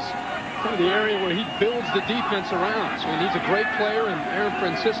position is kind of the area where he builds the defense around. So he needs a great player, and Aaron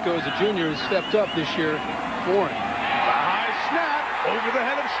Francisco, as a junior, has stepped up this year for him. A high snap over the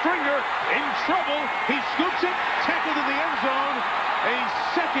head of Stringer. In trouble. He scoops it. Tackled in the end zone. A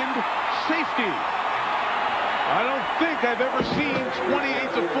second safety. I don't think I've ever seen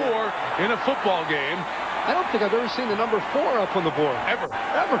 28-4 in a football game. I don't think I've ever seen the number 4 up on the board. Ever.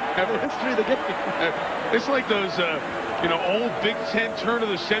 In the history of the game. It's like those, old Big Ten turn of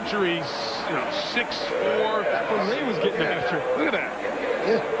the century, 6-4. When Ray was getting after it. Look at that.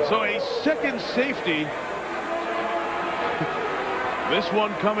 Yeah. So a second safety. This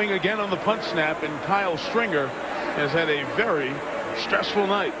one coming again on the punt snap, and Kyle Stringer has had a very stressful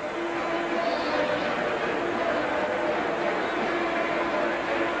night.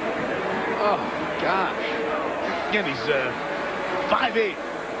 Oh, gosh. Again, he's 5'8".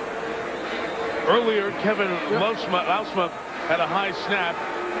 Earlier, Kevin Lausma had a high snap.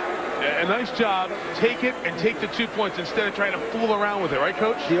 A nice job. Take it and take the 2 points instead of trying to fool around with it. Right,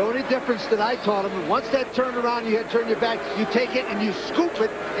 Coach? The only difference that I taught him, once that turned around, you had to turn your back, you take it and you scoop it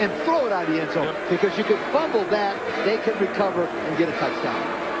and throw it out of the end zone. Yep. Because you could fumble that, they can recover and get a touchdown.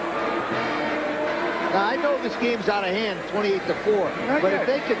 Now, I know this game's out of hand, 28-4. But if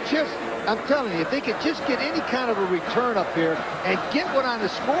they could just, I'm telling you, if they could just get any kind of a return up here and get one on the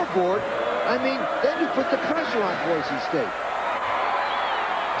scoreboard, I mean, then you put the pressure on Boise State.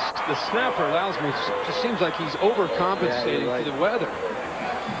 The snapper allows me, it just seems like he's overcompensating for the weather.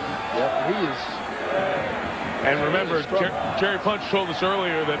 Yep, he is. And remember, Jerry Punch told us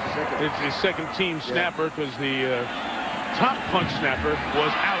earlier that it's his second team snapper because the top punch snapper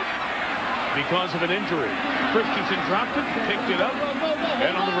was out because of an injury. Christensen dropped it, picked it up,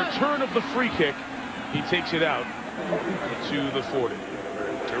 and on the return of the free kick, he takes it out to the 40.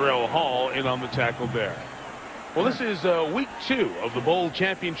 Terrell Hall in on the tackle there. Well, this is week 2 of the Bowl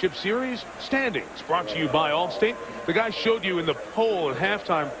Championship Series standings, brought to you by Allstate. The guys showed you in the poll at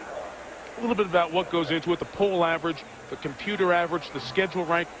halftime a little bit about what goes into it, the poll average, the computer average, the schedule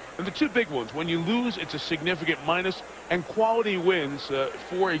rank, and the two big ones. When you lose, it's a significant minus, and quality wins.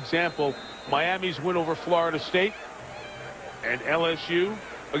 For example, Miami's win over Florida State and LSU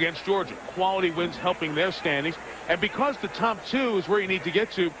against Georgia. Quality wins helping their standings. And because the top 2 is where you need to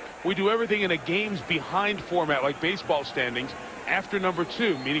get to, we do everything in a games behind format like baseball standings after number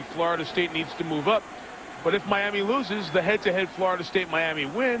 2, meaning Florida State needs to move up. But if Miami loses, the head-to-head Florida State-Miami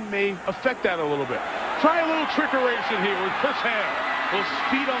win may affect that a little bit. Try a little trickeration here with Chris Hare. Will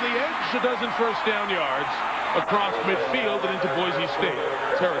speed on the edge, a dozen first down yards across midfield and into Boise State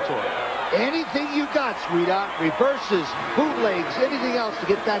territory. Anything you got, sweetheart, reverses, bootlegs, anything else to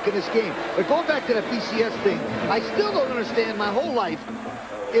get back in this game. But going back to the BCS thing, I still don't understand my whole life.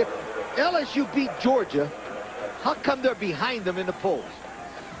 If LSU beat Georgia, how come they're behind them in the polls?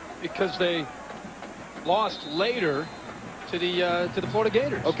 Because they lost later to the Florida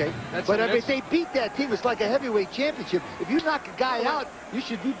Gators. Okay. But if they beat that team, it's like a heavyweight championship. If you knock a guy out, you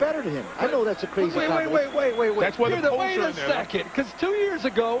should be better to him. I know that's a crazy Wait. That's why the polls wait are a in there. second. Because 2 years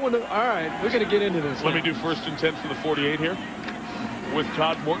ago, all right, we're going to get into this. Let me do 1st and 10 for the 48 here with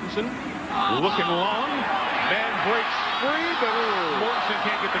Todd Mortensen. Looking long. Man breaks free, but Mortensen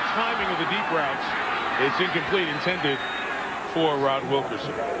can't get the timing of the deep routes. It's incomplete, intended for Rod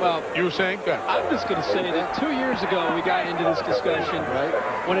Wilkerson. Well, you were saying? I'm just going to say that 2 years ago we got into this discussion,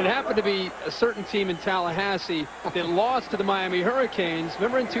 right? When it happened to be a certain team in Tallahassee that lost to the Miami Hurricanes.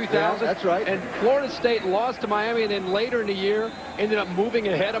 Remember in 2000? Yeah, that's right. And Florida State lost to Miami, and then later in the year ended up moving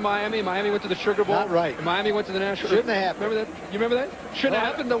ahead of Miami. Miami went to the Sugar Bowl. Not right. And Miami went to the National. Shouldn't have happened. Remember that? You remember that? Shouldn't have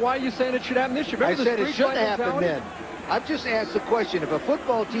happened. Then why are you saying it should happen this year? Remember I said it shouldn't have happened then. I've just asked the question: if a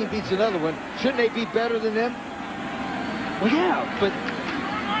football team beats another one, shouldn't they be better than them? Well, yeah, but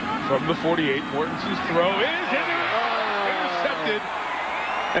from the 48, Mortensen's throw is intercepted.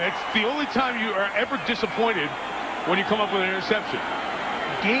 And it's the only time you are ever disappointed when you come up with an interception.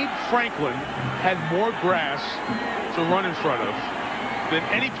 Gabe Franklin had more grass to run in front of than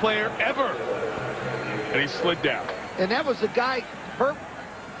any player ever. And he slid down. And that was the guy,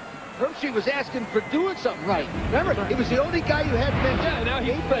 Herbstreit was asking for doing something right. Remember, he was the only guy you had mentioned.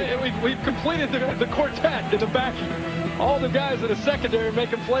 Yeah, now we've completed the quartet in the back. All the guys in the secondary are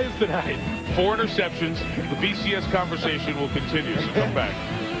making plays tonight. 4 interceptions. The BCS conversation will continue, so come back.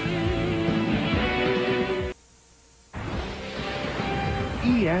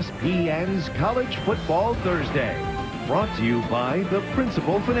 ESPN's College Football Thursday, brought to you by the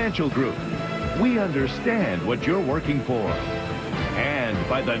Principal Financial Group. We understand what you're working for. And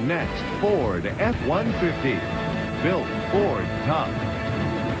by the next Ford F-150, built Ford tough.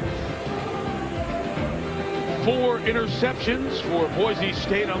 4 interceptions for Boise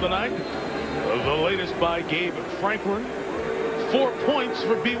State on the night. The latest by Gabe Franklin. 4 points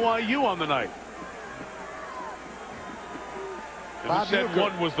for BYU on the night. And who said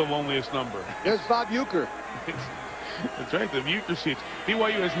 1 was the loneliest number? There's Bob Euchre. That's right, the Euchre seats.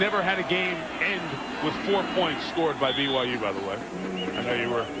 BYU has never had a game end with 4 points scored by BYU, by the way. I know you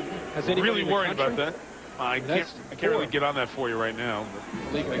were really worried about that. I can't really get on that for you right now.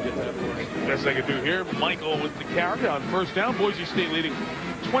 Lee can get that for us. Best I can do here. Mikell with the carry on first down. Boise State leading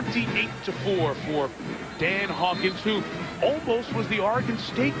 28-4 for Dan Hawkins, who almost was the Oregon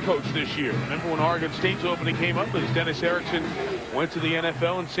State coach this year. Remember when Oregon State's opening came up, as Dennis Erickson went to the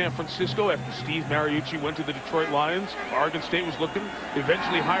NFL in San Francisco after Steve Mariucci went to the Detroit Lions. Oregon State was looking,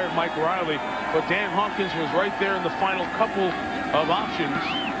 eventually hired Mike Riley, but Dan Hawkins was right there in the final couple of options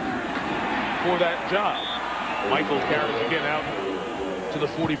for that job. Mikell carries again out to the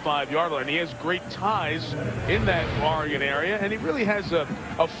 45-yard line. He has great ties in that Oregon area, and he really has a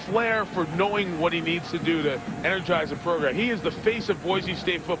flair for knowing what he needs to do to energize a program. He is the face of Boise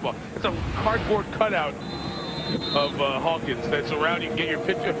State football. It's a cardboard cutout of Hawkins that's around. You can get your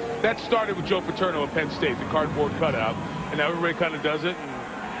picture. That started with Joe Paterno at Penn State, the cardboard cutout, and now everybody kind of does it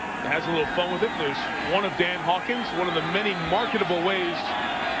and has a little fun with it. There's one of Dan Hawkins, one of the many marketable ways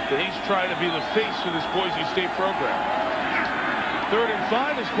that he's trying to be the face of this Boise State program. 3rd and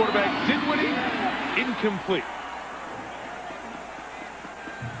 5 is quarterback Dinwiddie, incomplete.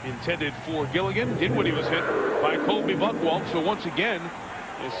 Intended for Gilligan. Dinwiddie was hit by Colby Buchwald. So once again,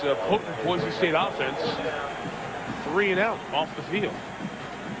 this potent Boise State offense 3 and out off the field.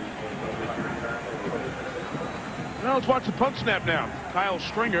 Now let's watch the punt snap now. Kyle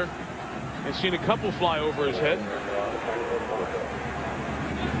Stringer has seen a couple fly over his head.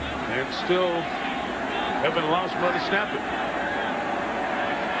 And still haven't allowed somebody to snap it.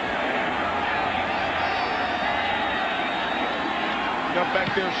 Got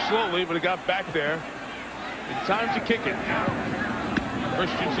back there slowly, but it got back there. And time to kick it.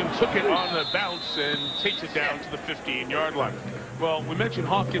 Christensen took it on the bounce and takes it down to the 15-yard line. Well, we mentioned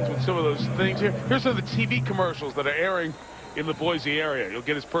Hawkins with some of those things here. Here's some of the TV commercials that are airing in the Boise area. You'll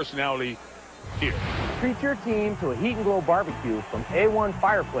get his personality here. Treat your team to a heat and glow barbecue from A1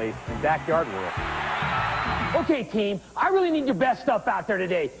 Fireplace and Backyard World. Okay, team, I really need your best stuff out there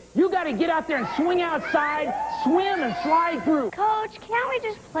today. You got to get out there and swing outside, swim, and slide through. Coach, can't we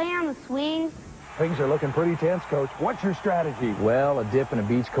just play on the swings? Things are looking pretty tense, Coach. What's your strategy? Well, a dip in a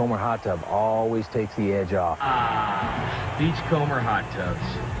beachcomber hot tub always takes the edge off. Beachcomber hot tubs.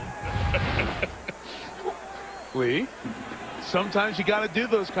 Lee, sometimes you got to do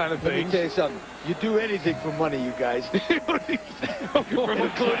those kind of things. Let me tell you something. You do anything for money, you guys. Including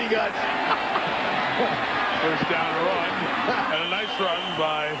us. First down run, and a nice run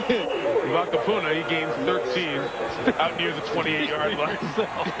by Vakapuna. He gains 13 out near the 28-yard line.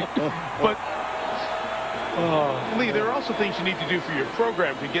 But, Lee, there are also things you need to do for your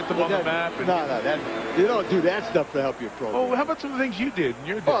program to get them on the map. And you don't do that stuff to help your program. Oh, how about some of the things you did in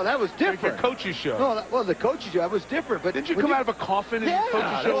your day? Oh, that was different. Your coach's show. No, well, the coach's show, that was different. But didn't you come out of a coffin in your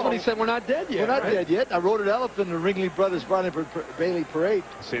coach's show? That's what he said. We're not dead yet. We're not dead yet. I rode an elephant in the Ringley Brothers Bailey Parade.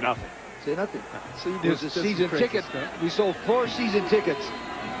 Say nothing. Say nothing. So you did a season ticket. We sold 4 season tickets.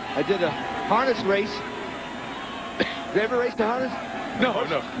 I did a harness race. Did you ever race the harness? No.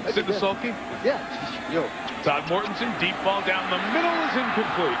 Sid the Sulky? Yeah. Yo. Todd Mortensen, deep ball down the middle is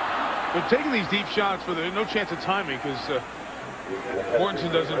incomplete. But taking these deep shots for no chance of timing because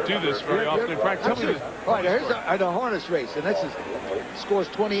Mortensen doesn't do this very often in practice. Tell me this. All right, here's the harness race, and this is scores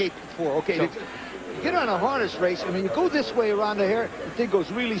 28-4. Okay. So, you get on a harness race, I mean, you go this way around the hair, the thing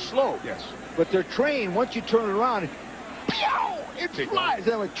goes really slow. Yes. But they're trained, once you turn it around, it flies.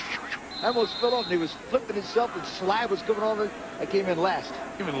 And I went, I almost fell off, and he was flipping himself, and slide was coming over. I came in last.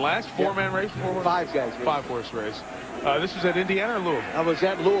 Even last? 4-man race? 5 guys. 5-horse race. This was at Indiana or Louisville? I was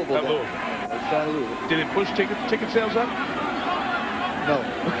at Louisville. At Louisville. At Louisville. Did it push ticket sales up? No.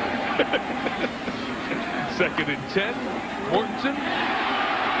 2nd and 10. Mortensen.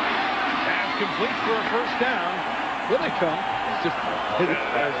 Complete for a first down. Here they come.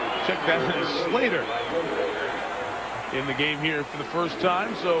 Check that as Slater in the game here for the first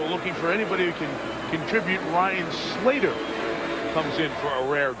time. So looking for anybody who can contribute. Ryan Slater comes in for a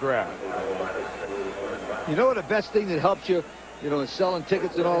rare grab. You know what the best thing that helps you, in selling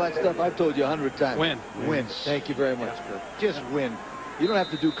tickets and all that stuff? I've told you 100 times. Win. Win. Thank you very much. Just win. You don't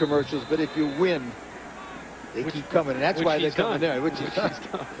have to do commercials, but if you win, they keep coming, and that's why they're coming there. Which is done.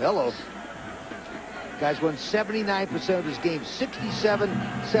 Hello. Guy's won 79% of his games.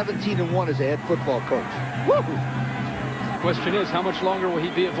 67-17-1 as a head football coach. Woo! Question is, how much longer will he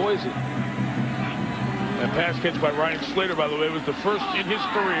be at Boise? That pass catch by Ryan Slater, by the way, was the first in his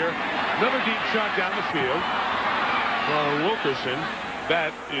career. Another deep shot down the field. Wilkerson,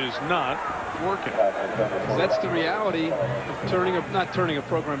 that is not working. That's the reality of not turning a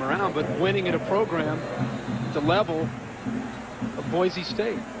program around, but winning at a program at the level of Boise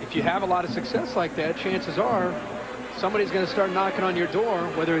State. If you have a lot of success like that, chances are somebody's going to start knocking on your door,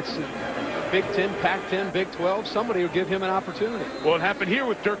 whether it's Big 10, Pac-10, Big 12, somebody will give him an opportunity. Well, it happened here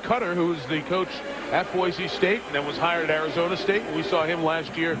with Dirk Cutter, who was the coach at Boise State and then was hired at Arizona State. We saw him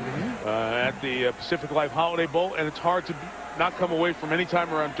last year at the Pacific Life Holiday Bowl, and it's hard to not come away from any time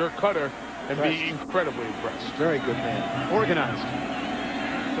around Dirk Cutter and be incredibly impressed. Very good man. Organized.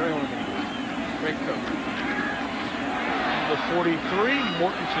 Very organized. Great coach. The 43,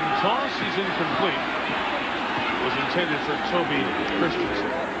 Mortensen toss is incomplete. It was intended for Toby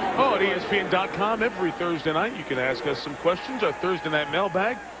Christensen. Oh, at ESPN.com every Thursday night, you can ask us some questions. Our Thursday night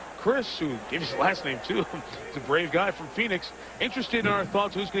mailbag. Chris, who gave his last name too, is a brave guy from Phoenix, interested in our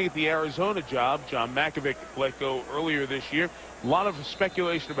thoughts who's going to get the Arizona job. John Makovic let go earlier this year. A lot of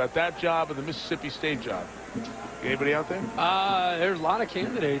speculation about that job and the Mississippi State job. Anybody out there? There's a lot of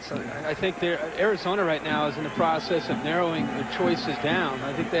candidates. I think Arizona right now is in the process of narrowing the choices down.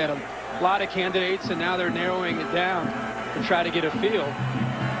 I think they had a lot of candidates, and now they're narrowing it down to try to get a feel.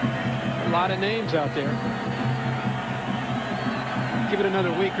 A lot of names out there. Give it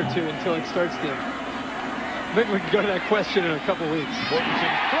another week or two until it starts to. Maybe we can go to that question in a couple weeks.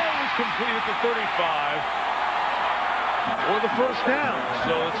 Mortensen's throw is complete at the 35 for the first down.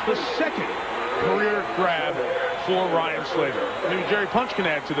 So it's the second career grab for Ryan Slater. Maybe Jerry Punch can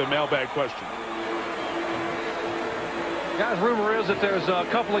add to the mailbag question. Guys, rumor is that there's a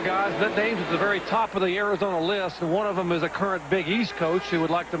couple of guys that named at the very top of the Arizona list, and one of them is a current Big East coach who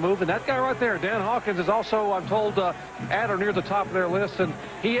would like to move. And that guy right there, Dan Hawkins, is also, I'm told, at or near the top of their list. And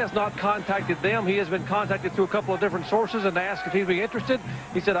he has not contacted them. He has been contacted through a couple of different sources and asked if he'd be interested.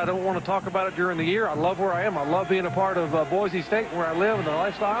 He said, I don't want to talk about it during the year. I love where I am. I love being a part of Boise State, where I live and the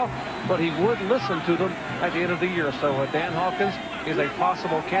lifestyle. But he would listen to them at the end of the year. So Dan Hawkins is a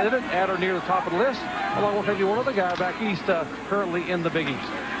possible candidate at or near the top of the list, along with maybe one other guy back east currently in the Big East.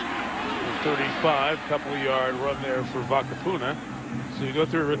 35, couple of yard run there for Vacapuna. So you go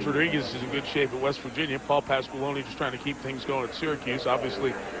through. Rich Rodriguez is in good shape at West Virginia. Paul Pasqualoni just trying to keep things going at Syracuse.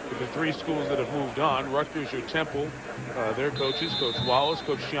 Obviously, with the three schools that have moved on, Rutgers or Temple, their coaches, Coach Wallace,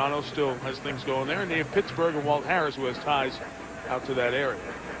 Coach Schiano still has things going there. And they have Pittsburgh and Walt Harris, who has ties out to that area.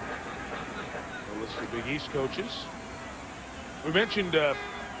 A list of Big East coaches. We mentioned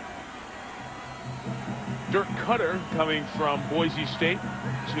Dirk Cutter coming from Boise State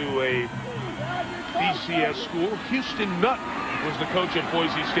to a BCS school. Houston Nutt was the coach at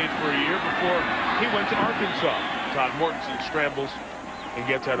Boise State for a year before he went to Arkansas. Todd Mortensen scrambles and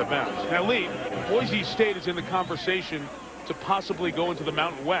gets out of bounds. Now, Lee, Boise State is in the conversation to possibly go into the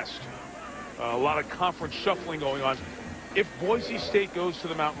Mountain West. A lot of conference shuffling going on. If Boise State goes to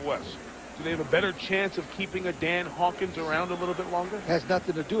the Mountain West, do they have a better chance of keeping a Dan Hawkins around a little bit longer? Has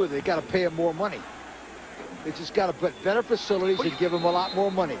nothing to do with it. They got to pay him more money. They just got to put better facilities and give him a lot more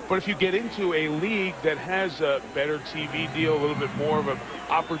money. But if you get into a league that has a better TV deal, a little bit more of an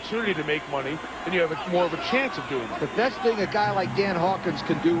opportunity to make money, then you have more of a chance of doing it. The best thing a guy like Dan Hawkins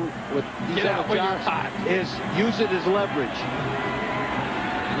can do with these other jobs is use it as leverage.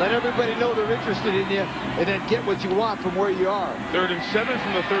 Let everybody know they're interested in you, and then get what you want from where you are. 3rd and 7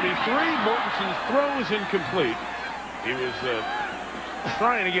 from the 33. Mortensen's throw is incomplete. He was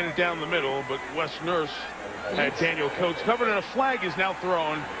trying to get it down the middle, but Wes Nurse had Daniel Coates covered, and a flag is now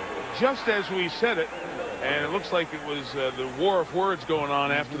thrown just as we said it. And it looks like it was the war of words going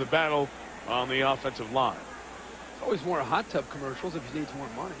on after the battle on the offensive line. Always more hot tub commercials if you need more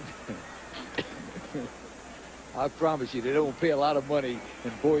money. I promise you, they don't pay a lot of money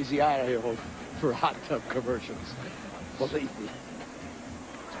in Boise, Idaho for hot tub commercials. Believe me.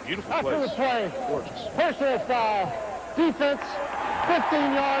 It's a beautiful After place. the play, Gorgeous. personal foul, defense,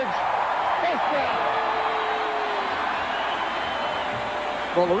 15 yards, first down.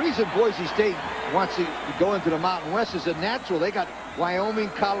 Well, the reason Boise State wants to go into the Mountain West is a natural. They got Wyoming,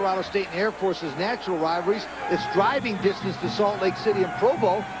 Colorado State, and Air Force as natural rivalries. It's driving distance to Salt Lake City and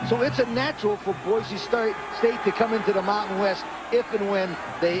Provo, so it's a natural for Boise State to come into the Mountain West if and when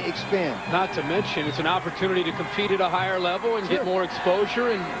they expand. Not to mention, it's an opportunity to compete at a higher level and get more exposure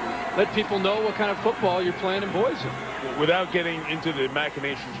and let people know what kind of football you're playing in Boise. Without getting into the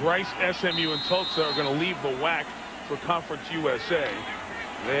machinations, Rice, SMU, and Tulsa are going to leave the WAC for Conference USA.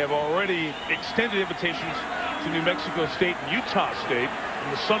 They have already extended invitations to New Mexico State and Utah State in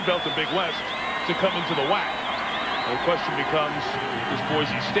the Sun Belt and Big West to come into the WAC. And the question becomes, does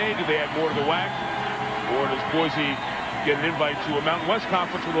Boise State, do they add more to the WAC? Or does Boise get an invite to a Mountain West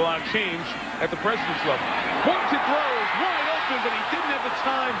Conference with a lot of change at the president's level? Pointed throws, wide open, but he didn't have the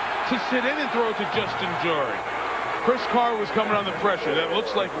time to sit in and throw it to Justin Jory. Chris Carr was coming under pressure. That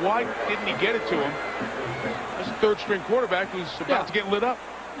looks like, why didn't he get it to him? That's a third-string quarterback who's about to get lit up.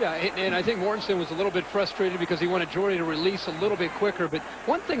 Yeah, and I think Mortensen was a little bit frustrated because he wanted Jory to release a little bit quicker. But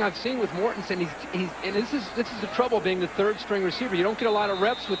one thing I've seen with Mortensen, and this is the trouble being the third-string receiver. You don't get a lot of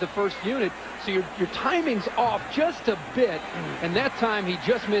reps with the first unit, so your timing's off just a bit. And that time he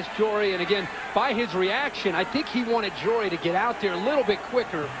just missed Jory. And again, by his reaction, I think he wanted Jory to get out there a little bit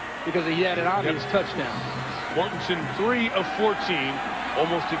quicker because he had an obvious touchdown. Mortensen 3 of 14,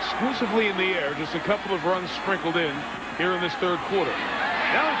 almost exclusively in the air. Just a couple of runs sprinkled in here in this third quarter.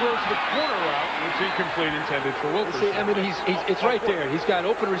 Now he throws the corner route, and it's incomplete, intended for Wilkerson. See, I mean, it's right there. He's got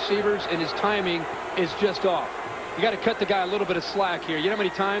open receivers, and his timing is just off. You got to cut the guy a little bit of slack here. You know how many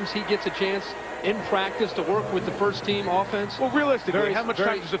times he gets a chance in practice to work with the first-team offense? Well, realistically, how much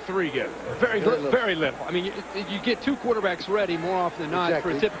time does a 3 get? Very little. I mean, you get 2 quarterbacks ready more often than not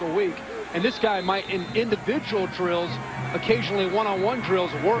for a typical week. And this guy might, in individual drills, occasionally one-on-one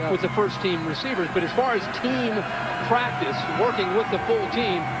drills, work with the first-team receivers. But as far as team practice, working with the full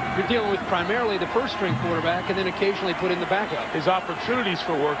team, you're dealing with primarily the first-string quarterback and then occasionally put in the backup. His opportunities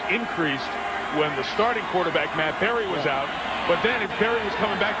for work increased when the starting quarterback, Matt Berry, was out. But then if Berry was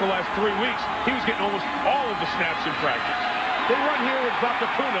coming back the last 3 weeks, he was getting almost all of the snaps in practice. They run here with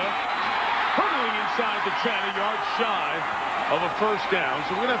Vakapuna, hurtling inside the 10, a yard shy of a first down.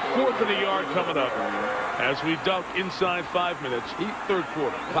 So we're going to have 4th and a yard coming up as we duck inside 5 minutes, third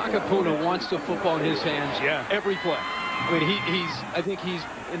quarter. Vakapuna wants the football in his hands every play. I mean, I think he's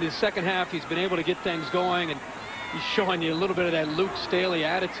in the second half, he's been able to get things going, and he's showing you a little bit of that Luke Staley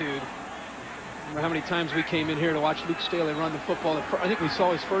attitude. Remember how many times we came in here to watch Luke Staley run the football? I think we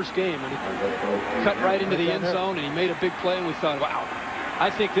saw his first game, and he cut right into the end zone, and he made a big play, and we thought, wow, I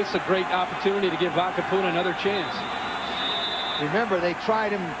think this is a great opportunity to give Vakapuna another chance. Remember, they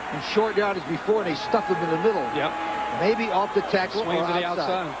tried him in short yardage before, and they stuffed him in the middle. Yep. Maybe off the tackle Swing or to the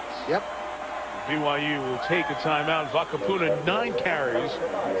outside. Yep. BYU will take a timeout. Vakapuna 9 carries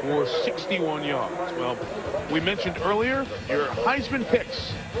for 61 yards. Well, we mentioned earlier your Heisman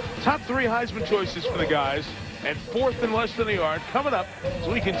picks. Top 3 Heisman choices for the guys, and 4th and less than a yard coming up as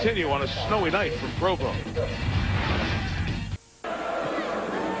we continue on a snowy night from Provo.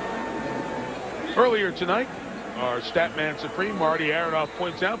 Earlier tonight, our Statman Supreme, Marty Aronoff,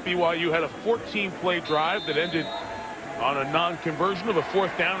 points out BYU had a 14-play drive that ended on a non-conversion of a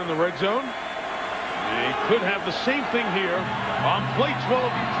 4th down in the red zone. They could have the same thing here on play 12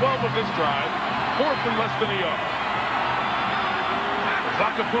 of this drive, 4th and less than a yard.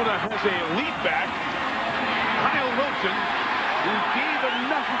 Vakapuna has a lead back, Kyle Wilson, who gave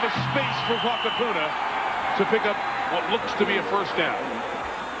enough of a space for Vakapuna to pick up what looks to be a first down.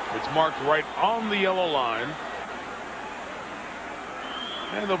 It's marked right on the yellow line.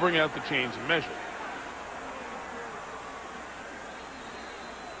 And they'll bring out the chains and measure.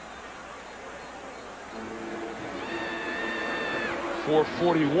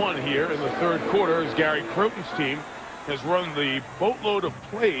 .441 here in the third quarter as Gary Croton's team has run the boatload of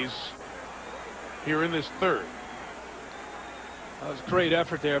plays here in this third. That was a great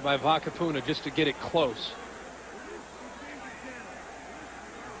effort there by Vakapuna just to get it close.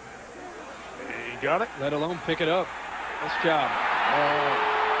 He got it. Let alone pick it up. Nice job.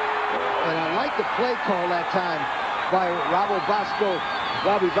 And I like the play call that time by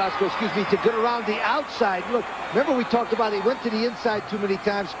Robbie Bosco, excuse me, to get around the outside. Look, remember we talked about he went to the inside too many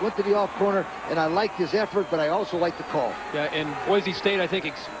times, went to the off corner, and I liked his effort, but I also liked the call. Yeah, and Boise State, I think,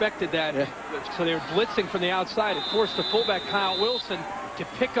 expected that. Yeah. So they were blitzing from the outside. It forced the fullback, Kyle Wilson, to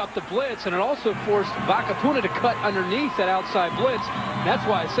pick up the blitz, and it also forced Vakapuna to cut underneath that outside blitz. That's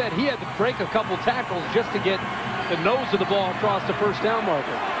why I said he had to break a couple tackles just to get the nose of the ball across the first down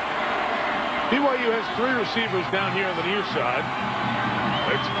marker. BYU has 3 receivers down here on the near side.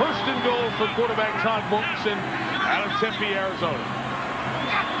 It's first and goal for quarterback Todd Mortensen out of Tempe, Arizona.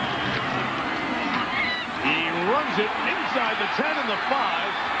 He runs it inside the 10 and the 5.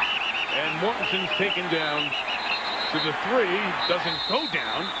 And Mortensen's taken down to the 3. Doesn't go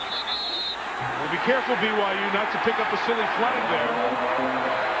down. Well, be careful, BYU, not to pick up a silly flag there.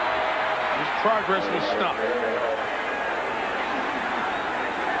 His progress was stopped.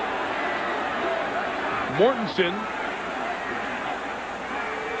 Mortensen,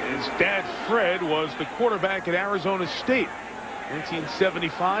 his dad Fred was the quarterback at Arizona State,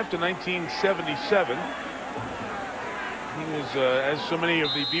 1975 to 1977. He was, as so many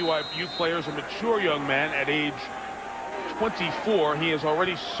of the BYU players, a mature young man at age 24. He has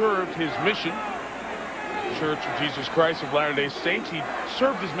already served his mission. Church of Jesus Christ of Latter-day Saints. He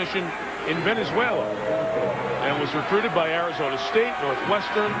served his mission in Venezuela and was recruited by Arizona State,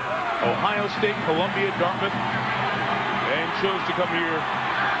 Northwestern, Ohio State, Columbia, Dartmouth, and chose to come here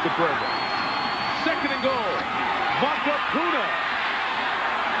to Pueblo. Second and goal. Vakapuna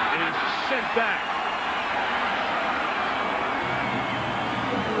is sent back.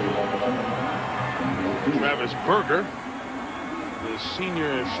 Travis Berger, the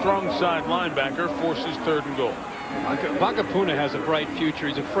senior strong side linebacker, forces third and goal. Vakapuna has a bright future.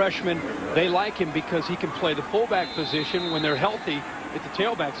 He's a freshman. They like him because he can play the fullback position when they're healthy at the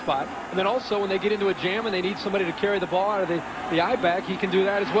tailback spot. And then also when they get into a jam and they need somebody to carry the ball out of the I-back, he can do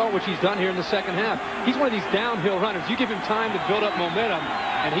that as well, which he's done here in the second half. He's one of these downhill runners. You give him time to build up momentum,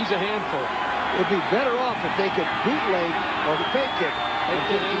 and he's a handful. It'd be better off if they could bootleg or the fake kick and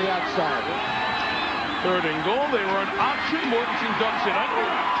get to the outside. Third and goal. They run option. Mortensen ducks it under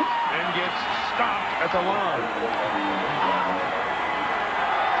and gets stopped at the line.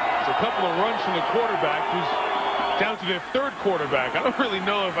 It's a couple of runs from the quarterback, who's down to their third quarterback. I don't really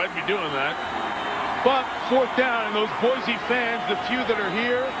know if I'd be doing that. But fourth down, and those Boise fans, the few that are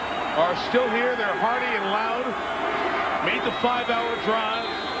here, are still here. They're hearty and loud. Made the 5-hour drive.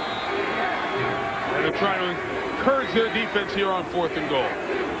 And they're trying to encourage their defense here on fourth and goal.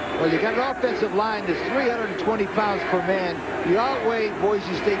 Well, you got an offensive line that's 320 pounds per man. You outweigh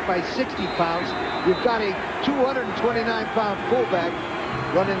Boise State by 60 pounds. You've got a 229-pound fullback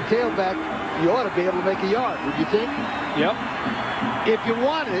running tailback. You ought to be able to make a yard, would you think? Yep. If you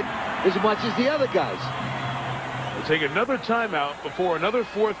want it as much as the other guys. We'll take another timeout before another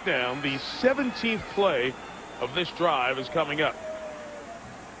fourth down. The 17th play of this drive is coming up.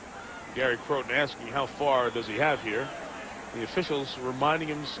 Gary Croton asking how far does he have here. The officials reminding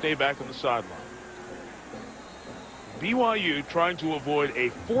him to stay back on the sideline. BYU trying to avoid a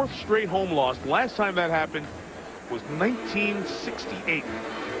fourth straight home loss. Last time that happened was 1968.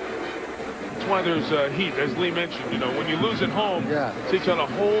 That's why there's heat, as Lee mentioned. You know, when you lose at home, it takes on a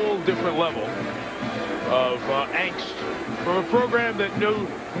whole different level of angst from a program that knew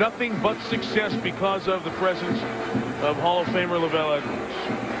nothing but success because of the presence of Hall of Famer Lavelle Edwards.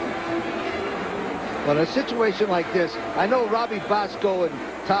 Well, in a situation like this, I know Robbie Bosco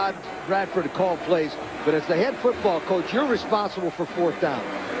and Todd Bradford call plays, but as the head football coach, you're responsible for fourth down.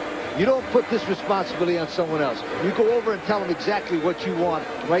 You don't put this responsibility on someone else. You go over and tell them exactly what you want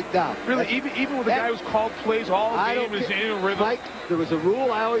right down. Really, even with the guy who's called plays all game is in a rhythm. Mike, there was a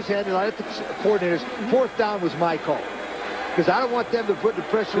rule I always had, and I had the coordinators. Fourth down was my call. Because I don't want them to put the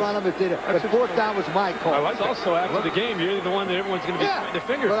pressure on them if they don't. But fourth down was my call. It's also after the game, you're the one that everyone's going to be pointing the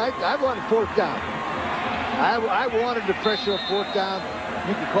finger. But I wanted fourth down. I wanted the pressure of fourth down.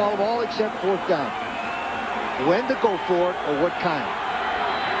 You can call them all except fourth down. When to go for it or what kind.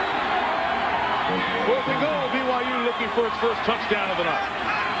 Fourth and goal. BYU looking for its first touchdown of the night.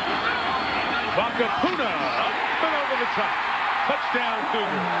 Vakapuna up and over the top. Touchdown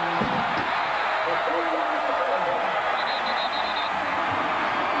Cougars.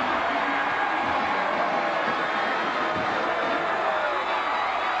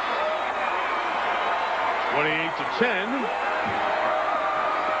 To 10.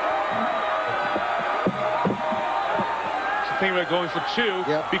 So think about going for two,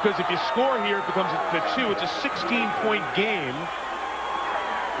 because if you score here, it becomes the 2. It's a 16-point game.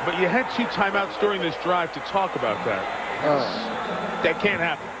 But you had 2 timeouts during this drive to talk about that. That can't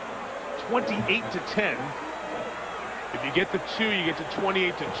happen. 28 to 10. If you get the 2, you get to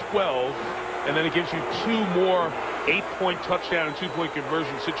 28 to 12, and then it gives you 2 more 8-point touchdown and 2-point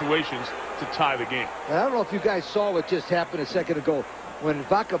conversion situations to tie the game. And I don't know if you guys saw what just happened a second ago. When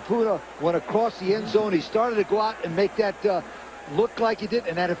Vakapuna went across the end zone, he started to go out and make that look like he did,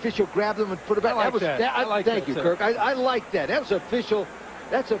 and that official grabbed him and put it back. I like thank you, Kirk. I like that. That was official.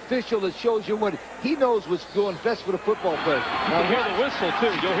 That's official that shows you what he knows what's doing best for the football player. You can hear the whistle, too.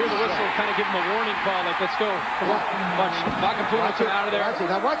 You'll hear the whistle kind of give him a warning call, like, let's go. Come on. Watch Vakapuna come out of there.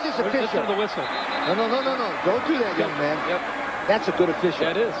 Now watch this official. Listen to the whistle. No. Don't do that, young man. That's a good official.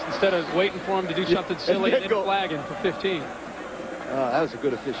 That is. Instead of waiting for him to do something silly and then flagging for 15. That was a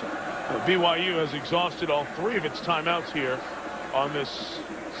good official. BYU has exhausted all 3 of its timeouts here on this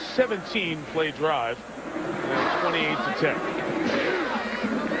 17-play drive.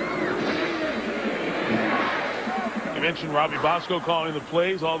 28-10. You mentioned Robbie Bosco calling the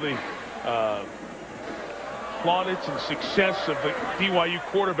plays, all the plaudits and success of the BYU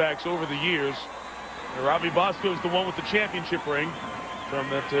quarterbacks over the years. And Robbie Bosco is the one with the championship ring from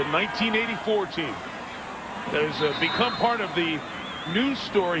that 1984 team. That has become part of the news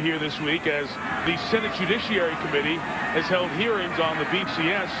story here this week, as the Senate Judiciary Committee has held hearings on the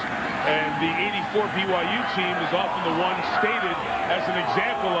BCS, and the 84 BYU team is often the one stated as an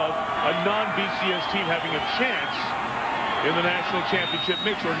example of a non-BCS team having a chance in the national championship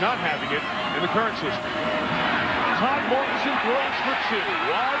mix, or not having it in the current system. Todd Mortensen throws for 2.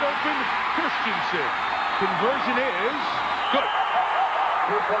 Wide open, Christensen. Conversion is good.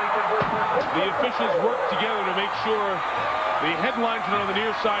 The officials worked together to make sure the headlinesman on the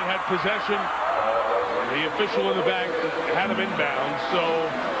near side had possession. The official in the back had him inbound. So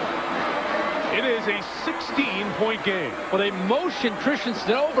it is a 16-point game. Well, they motioned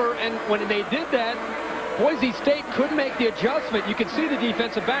Christensen over, and when they did that, Boise State couldn't make the adjustment. You could see the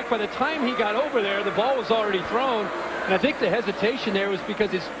defensive back. By the time he got over there, the ball was already thrown. And I think the hesitation there was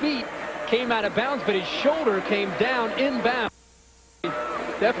because his feet came out of bounds, but his shoulder came down inbound.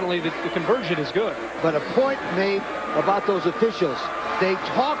 Definitely the conversion is good. But a point made about those officials. They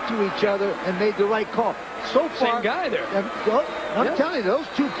talked to each other and made the right call. So far, same guy there. I'm telling you, those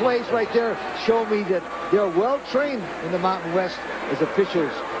 2 plays right there show me that they're well trained in the Mountain West as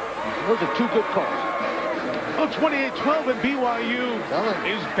officials. Those are 2 good calls. Oh, 28-12, and BYU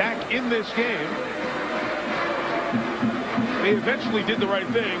is back in this game. They eventually did the right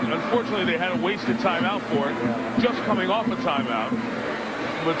thing. Unfortunately, they had a wasted timeout for it, just coming off a timeout.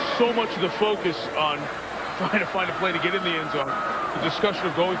 But so much of the focus on trying to find a play to get in the end zone, the discussion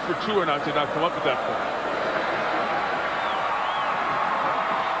of going for 2 or not did not come up at that point.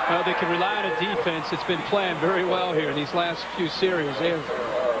 Well, they can rely on a defense that's been playing very well here in these last few series. They have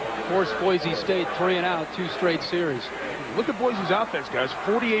forced Boise State 3 and out 2 straight series. Look at Boise's offense, guys.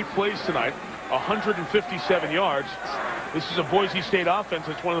 48 plays tonight, 157 yards. This is a Boise State offense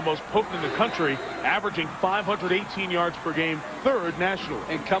that's one of the most potent in the country, averaging 518 yards per game, 3rd nationally.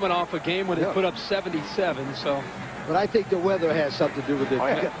 And coming off a game when they put up 77, so. But I think the weather has something to do with it.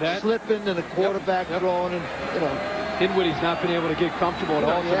 Slipping and the quarterback throwing, and Dinwiddie's not been able to get comfortable at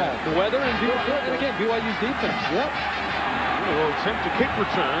all tonight. The weather and again, BYU's defense. A little attempt to kick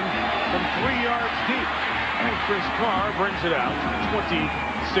return from 3 yards deep. And Chris Carr brings it out to the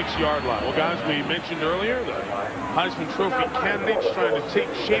 26-yard line. Well, guys, we mentioned earlier the Heisman Trophy candidates trying to take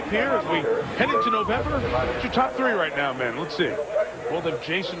shape here as we head into November. What's your top 3 right now, man? Let's see. Well, then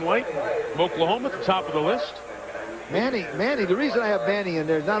Jason White from Oklahoma at the top of the list. Manny, the reason I have Manny in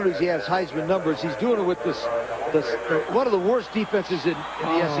there, not only does he have Heisman numbers, he's doing it with this one of the worst defenses in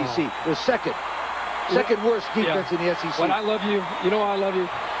the SEC. The second worst defense in the SEC. But I love you. You know I love you.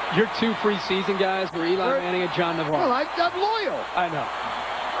 Your 2 preseason guys were Eli Manning and John Navarre. Well, I'm loyal. I know.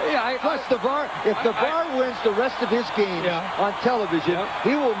 Yeah, plus if Navarre wins the rest of his games on television,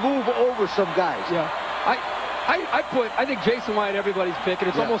 he will move over some guys. Yeah. I think Jason White, everybody's pick, and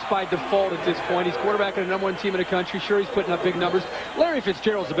it's almost by default at this point. He's quarterback of the #1 team in the country. Sure, he's putting up big numbers. Larry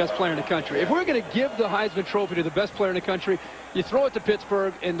Fitzgerald's the best player in the country. If we're going to give the Heisman Trophy to the best player in the country, you throw it to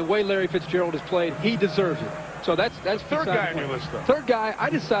Pittsburgh, and the way Larry Fitzgerald has played, he deserves it. So that's 3rd guy on your list, though. 3rd guy, I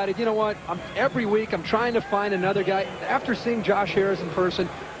decided, you know what, every week I'm trying to find another guy. After seeing Josh Harris in person,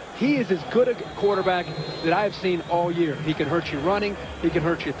 he is as good a quarterback that I have seen all year. He can hurt you running. He can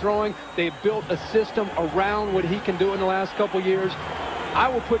hurt you throwing. They've built a system around what he can do in the last couple years. I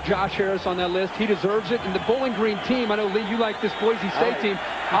will put Josh Harris on that list. He deserves it. And the Bowling Green team, I know, Lee, you like this Boise State team.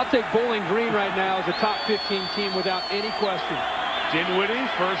 I'll take Bowling Green right now as a top 15 team without any question. Dinwiddie,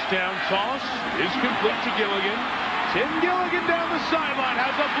 first down toss, is complete to Gilligan. Tim Gilligan down the sideline,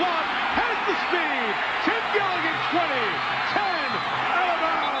 has a block, has the speed. Tim Gilligan, 20, 10, out of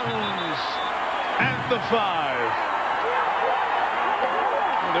bounds at the 5.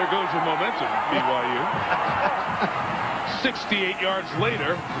 Well, there goes your momentum, BYU. 68 yards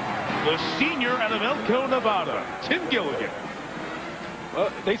later, the senior out of Elko, Nevada, Tim Gilligan.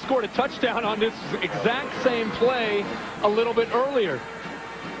 They scored a touchdown on this exact same play a little bit earlier.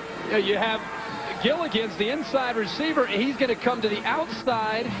 You have Gilligan's the inside receiver, and he's going to come to the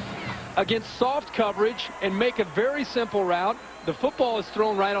outside against soft coverage and make a very simple route. The football is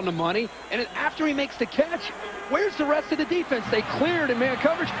thrown right on the money, and after he makes the catch, where's the rest of the defense? They cleared in man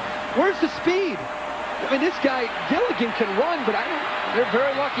coverage. Where's the speed? I mean, this guy, Gilligan, can run, but they're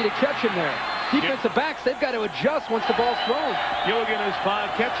very lucky to catch him there. Defensive backs, they've got to adjust once the ball's thrown. Gilligan has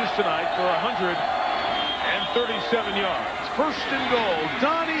 5 catches tonight for 137 yards. First and goal,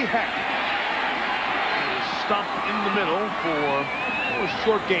 Donnie Heck. Stopped in the middle for a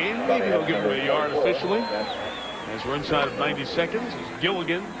short gain. Maybe they'll give him a yard officially. As we're inside of 90 seconds, as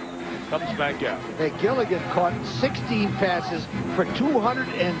Gilligan comes back out. Hey, Gilligan caught 16 passes for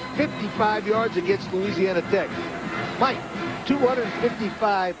 255 yards against Louisiana Tech. Mike,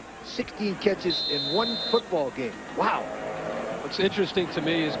 255, 16 catches in one football game. Wow. What's interesting to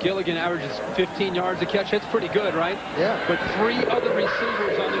me is Gilligan averages 15 yards a catch. That's pretty good, right? Yeah. But 3 other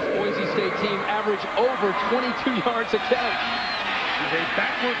receivers on this Boise State team average over 22 yards a catch. A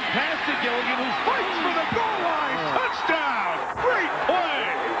backward pass to Gilligan, who fights for the goal line. Touchdown! Great play!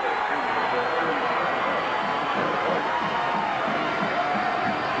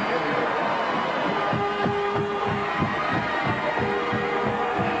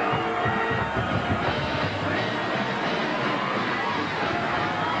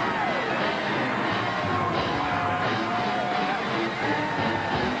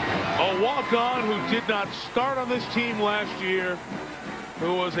 A walk-on who did not start on this team last year,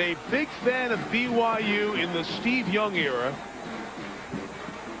 who was a big fan of BYU in the Steve Young era,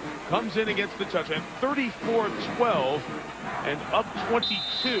 comes in against the touchdown, 34-12 and up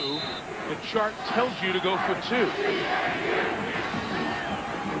 22. The chart tells you to go for 2.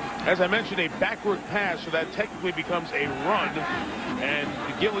 As I mentioned, a backward pass, so that technically becomes a run, and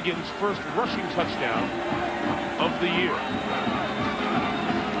Gilligan's first rushing touchdown of the year.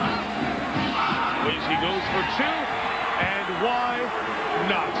 He goes for 2, and why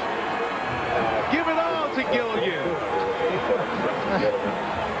not? Give it all to Gilligan.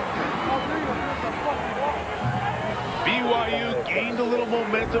 BYU gained a little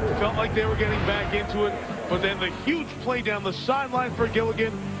momentum, felt like they were getting back into it, but then the huge play down the sideline for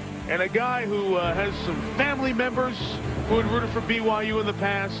Gilligan, and a guy who has some family members who had rooted for BYU in the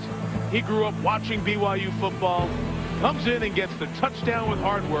past. He grew up watching BYU football, comes in and gets the touchdown with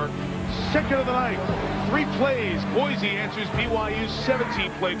hard work. Second of the night, 3 plays. Boise answers BYU's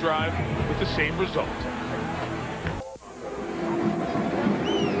 17-play drive with the same result.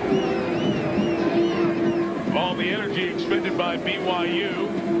 All the energy expended by BYU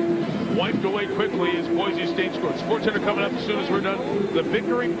wiped away quickly as Boise State scored. SportsCenter coming up as soon as we're done. The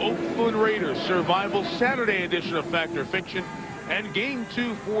bickering Oakland Raiders Survival Saturday edition of Fact or Fiction, and Game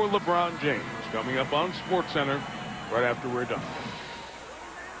 2 for LeBron James coming up on SportsCenter right after we're done.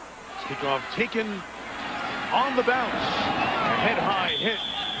 Kickoff taken on the bounce. A head-high hit.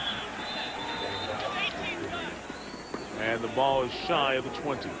 And the ball is shy of the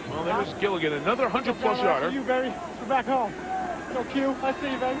 20. Well, there's Gilligan, another 100-plus yarder. You, baby. We're back home. No Q. I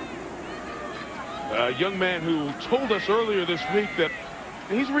see you, baby. A young man who told us earlier this week that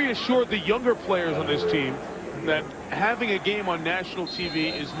he's reassured the younger players on this team that having a game on national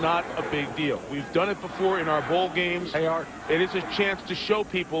TV is not a big deal. We've done it before in our bowl games. It is a chance to show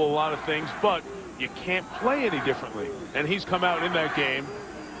people a lot of things, but you can't play any differently. And he's come out in that game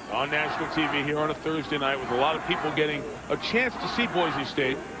on national TV here on a Thursday night with a lot of people getting a chance to see Boise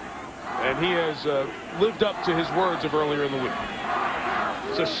State. And he has lived up to his words of earlier in the week.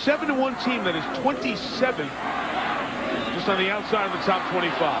 It's a 7-1 team that is 27th, just on the outside of the top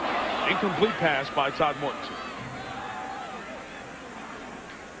 25. Incomplete pass by Todd Mortensen.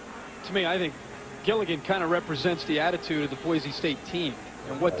 To me, I think Gilligan kind of represents the attitude of the Boise State team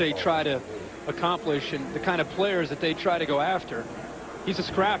and what they try to accomplish and the kind of players that they try to go after. He's a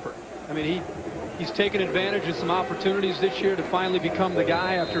scrapper. I mean, he's taken advantage of some opportunities this year to finally become the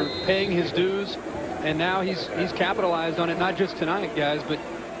guy after paying his dues, and now he's capitalized on it, not just tonight, guys, but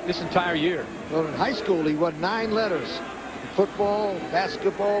this entire year. Well, in high school, he won 9 letters. Football,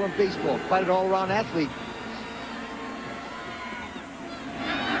 basketball, and baseball. Quite an all-around athlete.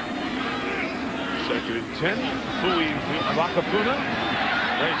 Second and 10. Bakapuna.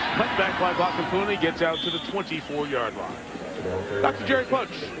 Nice cut back by Bakapuna. Gets out to the 24-yard line. Dr. Jerry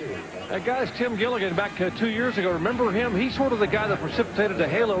Clutch. Guys, Tim Gilligan back 2 years ago. Remember him? He's sort of the guy that precipitated the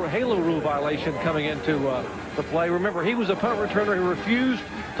halo rule violation coming into the play. Remember, he was a punt returner who refused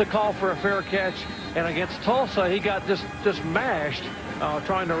to call for a fair catch. And against Tulsa, he got just mashed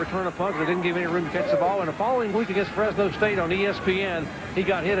trying to return a punt. They didn't give any room to catch the ball. And the following week against Fresno State on ESPN, he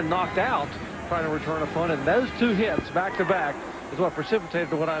got hit and knocked out trying to return a punt. And those 2 hits back-to-back is what precipitated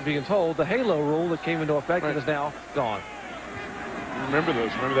to what I'm being told. The halo rule that came into effect and is now gone. Remember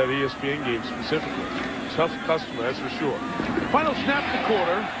those. Remember that ESPN game specifically. Tough customer, that's for sure. Final snap of the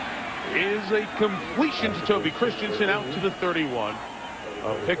quarter is a completion to Toby Christensen out to the 31.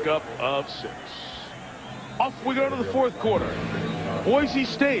 A pickup of 6. Off we go to the fourth quarter. Boise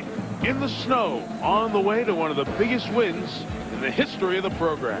State in the snow on the way to one of the biggest wins in the history of the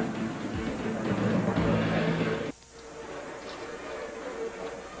program.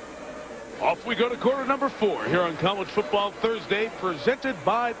 Off we go to quarter number 4 here on College Football Thursday, presented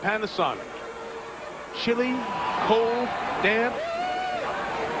by Panasonic. Chilly, cold, damp.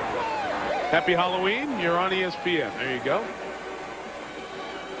 Happy Halloween. You're on ESPN. There you go.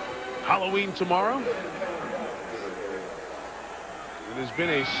 Halloween tomorrow. It has been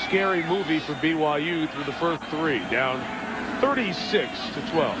a scary movie for BYU through the first 3, down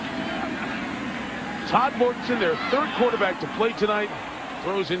 36-12. Todd Mortensen, their third quarterback to play tonight,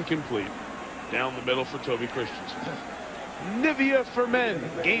 throws incomplete. Down the middle for Toby Christensen. Nivea for Men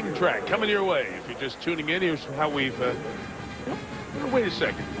game track coming your way. If you're just tuning in, here's how we've wait a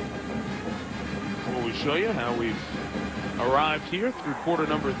second. Will we show you how we've arrived here through quarter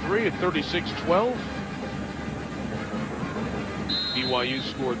number 3 at 36-12. BYU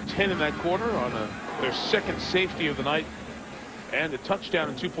scored 10 in that quarter on their second safety of the night and a touchdown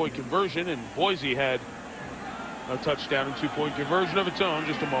and 2-point conversion, and Boise had a touchdown and 2-point conversion of its own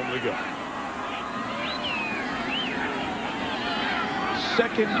just a moment ago.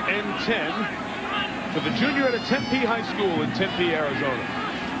 2nd and 10 for the junior at a Tempe High School in Tempe, Arizona.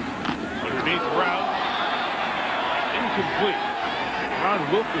 Underneath route, incomplete. Ron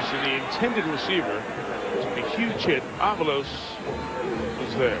Wilkerson, the intended receiver, took a huge hit. Avalos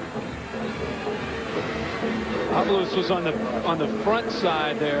was there. Avalos was on the front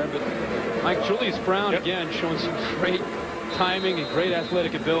side there, but Mike Julius Brown again showing some great timing and great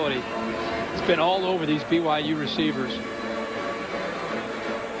athletic ability. It's been all over these BYU receivers.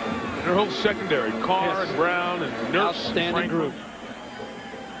 Their whole secondary, Carr and Brown and Nurse. Outstanding group.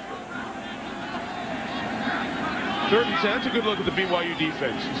 3rd and 10. That's a good look at the BYU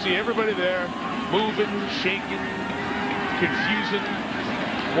defense. You see everybody there moving, shaking, confusing.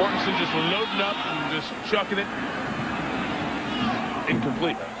 Mortensen just loading up and just chucking it.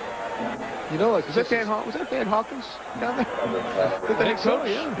 Incomplete. You know, was that Dan Hawkins down there? I think so,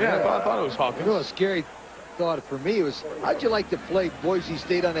 yeah. I thought it was Hawkins. You know, a scary thought for me was, how'd you like to play Boise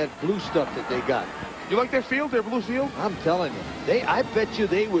State on that blue stuff that they got? You like their field, their blue field? I'm telling you, I bet you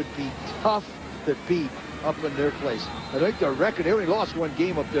they would be tough to beat up in their place. I think their record, they only lost 1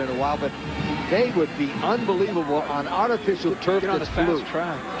 game up there in a while, but they would be unbelievable on artificial turf on that's the fast blue.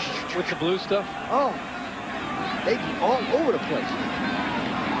 track with the blue stuff. Oh, they'd be all over the place.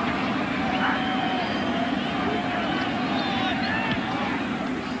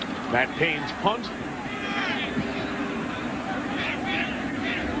 Matt Payne's punt.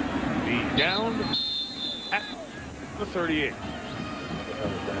 Be down at the 38.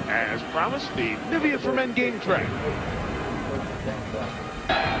 As promised, the Nivea for Men game track.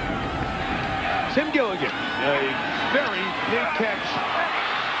 Tim Gilligan, a very big catch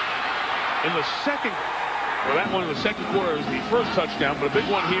in the second. Well, that one in the second quarter was the first touchdown, but a big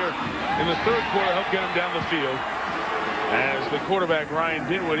one here in the third quarter helped get him down the field. As the quarterback, Ryan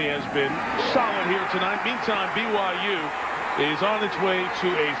Dinwiddie, has been solid here tonight. Meantime, BYU is on its way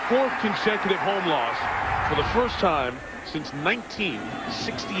to a 4th consecutive home loss for the first time since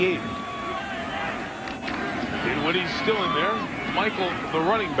 1968. Dinwiddie's still in there. Mikell, the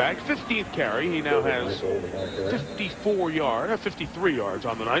running back, 15th carry. He now has 53 yards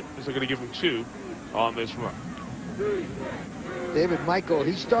on the night. They're going to give him 2 on this run. David Mikell,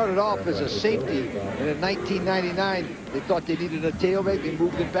 he started off as a safety, and in 1999 they thought they needed a tailback. They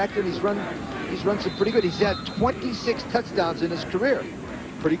moved him back there, and he's run some pretty good. He's had 26 touchdowns in his career.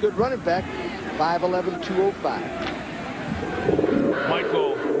 Pretty good running back. 5'11", 205.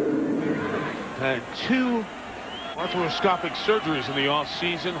 Mikell had 2 arthroscopic surgeries in the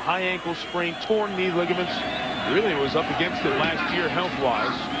offseason. High ankle sprain, torn knee ligaments. Really was up against it last year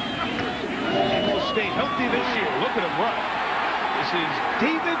health-wise. He will stay healthy this year. Look at him run. This is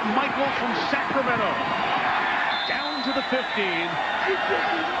David Mikell from Sacramento. Down to the 15.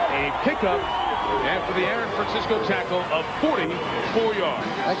 A pickup after the Aaron Francisco tackle of 44 yards.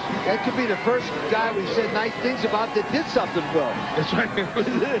 That could be the first guy we said nice things about that did something well. That's right.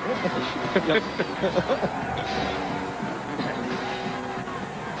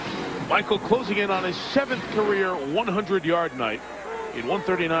 Mikell closing in on his 7th career 100-yard night in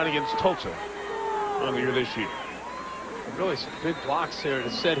 139 against Tulsa earlier this year. Really some big blocks there to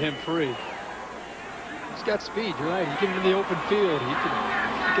set him free. He's got speed, you're right. You get him in the open field, he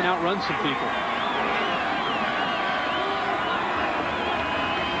can outrun some people.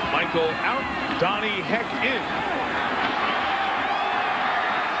 Mikell out, Donnie Heck in.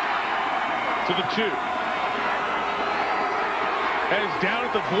 To the 2. As down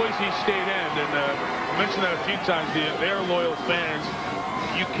at the Boise State end, and I mentioned that a few times, their loyal fans,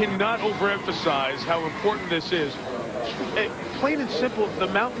 you cannot overemphasize how important this is. Plain and simple, the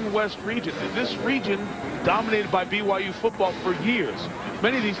Mountain West region. This region dominated by BYU football for years.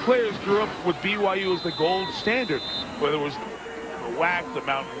 Many of these players grew up with BYU as the gold standard, whether it was the WAC, the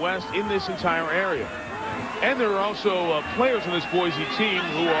Mountain West, in this entire area. And there are also players on this Boise team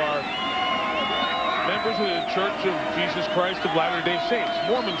who are members of the Church of Jesus Christ of Latter-day Saints,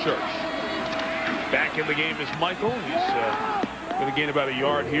 Mormon Church. Back in the game is Mikell. He's going to gain about a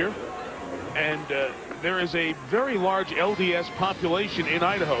yard here. And there is a very large LDS population in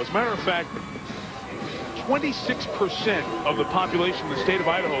Idaho. As a matter of fact, 26% of the population in the state of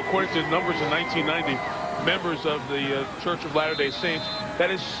Idaho, according to numbers in 1990, members of the Church of Latter-day Saints.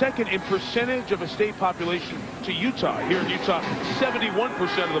 That is second in percentage of a state population to Utah. Here in Utah, 71%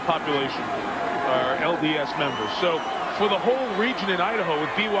 of the population are LDS members. So for the whole region in Idaho, with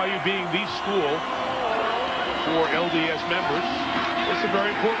BYU being the school for LDS members, it's a very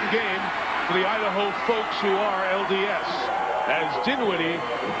important game for the Idaho folks who are LDS. As Dinwiddie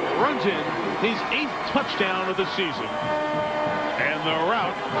runs in his 8th touchdown of the season. And the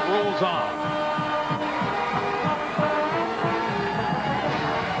route rolls on.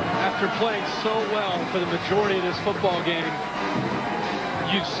 After playing so well for the majority of this football game,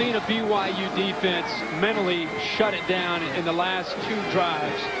 you've seen a BYU defense mentally shut it down in the last 2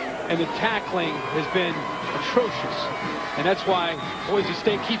 drives, and the tackling has been atrocious. And that's why Boise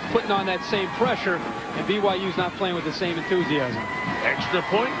State keeps putting on that same pressure, and BYU's not playing with the same enthusiasm. Extra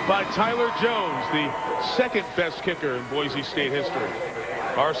point by Tyler Jones, the 2nd best kicker in Boise State history.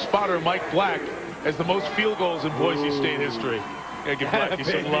 Our spotter, Mike Black, has the most field goals in Boise State history. Gotta give Blackie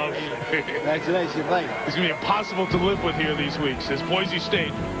some love. Congratulations, Blake. It's going to be impossible to live with here these weeks as Boise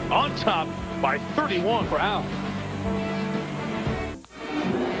State on top by 31. Wow.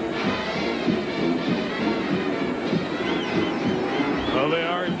 Well, they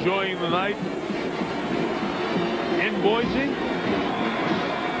are enjoying the night in Boise.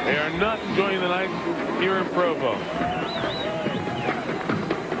 They are not enjoying the night here in Provo.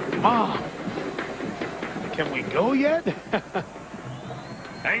 Can we go yet?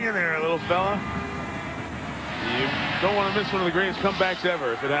 Hang in there, little fella. You don't want to miss one of the greatest comebacks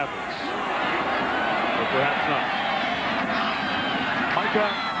ever if it happens. Or perhaps not.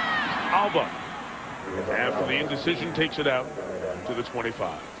 Micah Alba, after the indecision, takes it out to the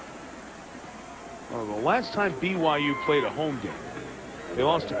 25. Well, the last time BYU played a home game, they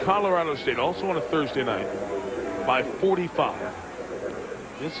lost to Colorado State, also on a Thursday night, by 45.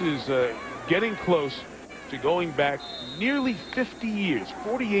 This is getting close to going back nearly 50 years,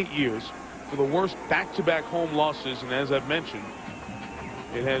 48 years, for the worst back-to-back home losses. And as I've mentioned,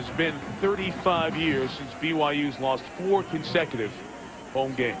 it has been 35 years since BYU's lost 4 consecutive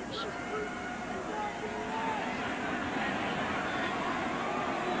home games.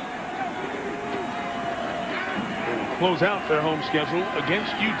 Close out their home schedule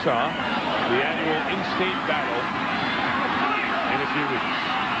against Utah, the annual in-state battle in a few weeks.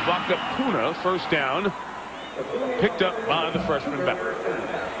 Vakapuna, first down, picked up by the freshman back.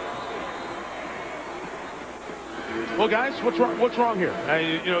 Well, guys, what's wrong here?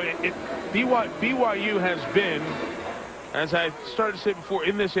 You know, BYU has been, as I started to say before,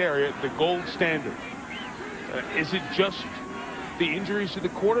 in this area, the gold standard. Is it just the injuries to the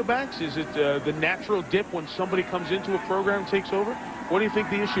quarterbacks? Is it the natural dip when somebody comes into a program and takes over? What do you think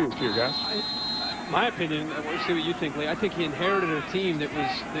the issue is here, guys? My opinion, I want to see what you think, Lee. I think he inherited a team that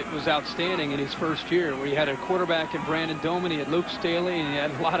was outstanding in his first year, where he had a quarterback in Brandon Doman, he had Luke Staley, and he had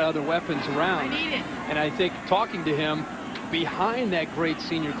a lot of other weapons around. And I think talking to him behind that great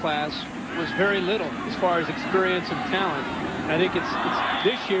senior class was very little as far as experience and talent. And I think it's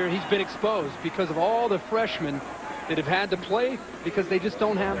this year he's been exposed because of all the freshmen that have had to play, because they just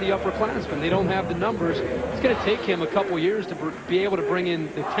don't have the upperclassmen. They don't have the numbers. It's going to take him a couple years to be able to bring in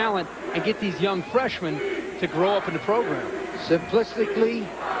the talent and get these young freshmen to grow up in the program. Simplistically,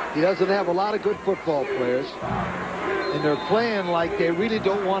 he doesn't have a lot of good football players, and they're playing like they really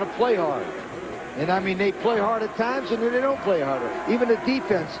don't want to play hard. And I mean, they play hard at times, and then they don't play harder. Even the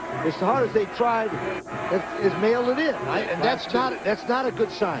defense, as hard as they tried, has mailed it in. And that's not a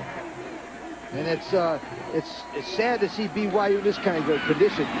good sign. And it's sad to see BYU in this kind of good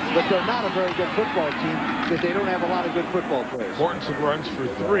condition, but they're not a very good football team because they don't have a lot of good football players. Importance of runs for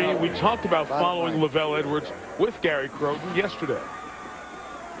 3. We talked about following Lavelle Edwards with Gary Croton yesterday.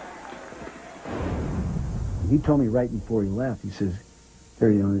 He told me right before he left, he says,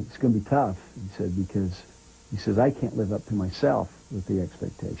 "Gary, you know, it's going to be tough." He said, because he says, "I can't live up to myself with the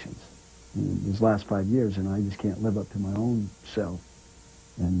expectations." in these last 5 years, and I just can't live up to my own self.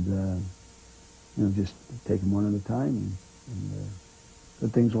 And, you know, just take them one at a time, and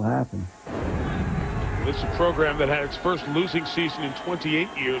good things will happen. This is a program that had its first losing season in 28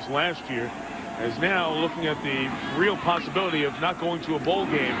 years last year, is now looking at the real possibility of not going to a bowl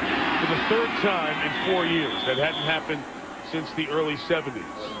game for the 3rd time in 4 years. That hadn't happened since the early 70s.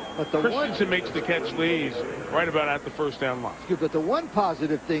 But the Christensen makes the catch, Lee's right about at the first down line. But the one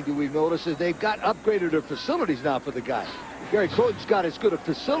positive thing that we've noticed is they've got upgraded their facilities now for the guys. Gary Crowton's got as good of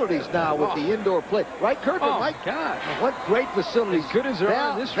facilities now with the indoor play. Right, Kirk? Oh, Mike? God. What great facilities. As good as there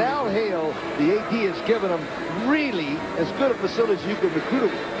are in this Val Hale, the AD, has given them really as good of facilities as you could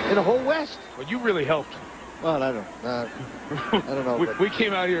recruit in the whole West. Well, you really helped. Well, I don't know. we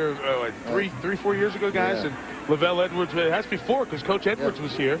came out here like 4 years ago, guys, and Lavelle Edwards, it has before because Coach Edwards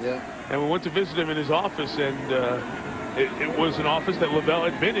was here, and we went to visit him in his office, and it was an office that Lavelle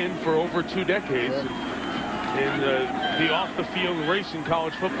had been in for over 2 decades. In the off-the-field race in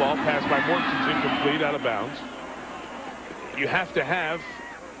college football, passed by Morton's incomplete, out of bounds. You have to have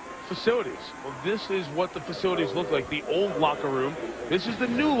facilities. Well, this is what the facilities look like. The old locker room. This is the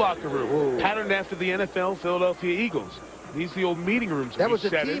new locker room, patterned after the NFL Philadelphia Eagles. These are the old meeting rooms. That was a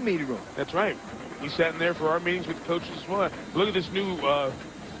team meeting room. That's right. We sat in there for our meetings with coaches as well. Look at this new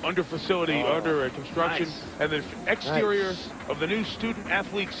under facility, under construction, and the exterior of the new Student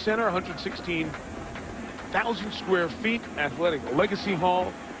Athlete Center, 116,000 square feet, athletic legacy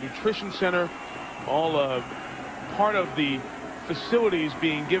hall, nutrition center, all part of the facilities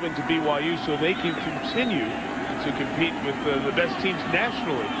being given to BYU so they can continue to compete with the best teams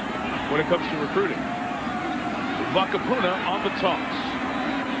nationally when it comes to recruiting. Vakapuna on the toss.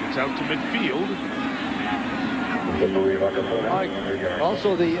 It's out to midfield.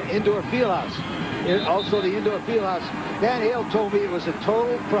 Also the indoor field house. Dan Hale told me it was a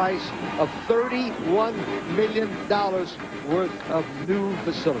total price of $31 million worth of new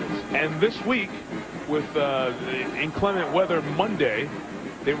facilities. And this week, with the inclement weather Monday,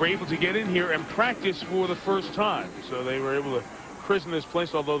 they were able to get in here and practice for the first time. So they were able to christen this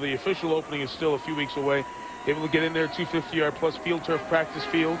place, although the official opening is still a few weeks away. Able to get in there, 250-yard plus field turf practice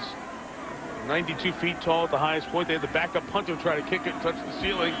fields. 92 feet tall at the highest point. They had the backup punter try to kick it and touch the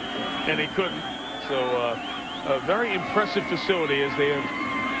ceiling, and they couldn't. So a very impressive facility as they have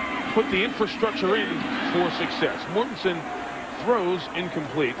put the infrastructure in for success. Mortensen throws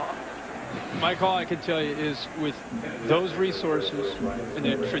incomplete. Mike, all I can tell you is with those resources and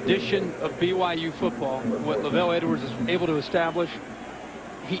the tradition of BYU football, what Lavelle Edwards is able to establish,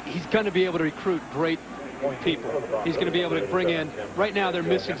 he's going to be able to recruit great people. He's going to be able to bring in, right now they're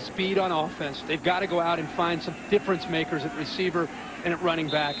missing speed on offense. They've got to go out and find some difference makers at receiver and at running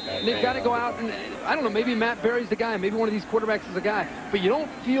back. And they've got to go out and, I don't know, maybe Matt Berry's the guy, maybe one of these quarterbacks is the guy, but you don't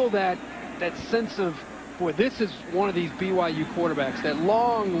feel that sense of, boy, this is one of these BYU quarterbacks, that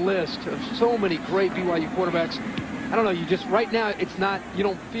long list of so many great BYU quarterbacks. I don't know, you just, right now, it's not, you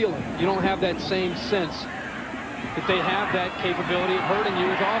don't feel it. You don't have that same sense that they have that capability of hurting you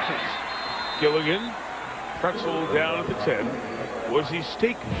with offense. Gilligan, pretzel down at the 10. Boise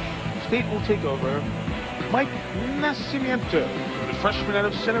State will take over. Mike Nascimento, the freshman out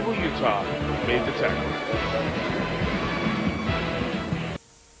of Centerville, Utah, made the tackle.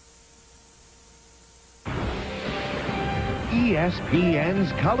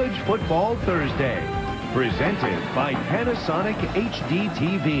 ESPN's College Football Thursday, presented by Panasonic HD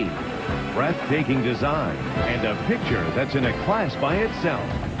TV. Breathtaking design and a picture that's in a class by itself.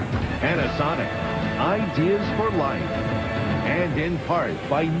 Panasonic, ideas for life. And in part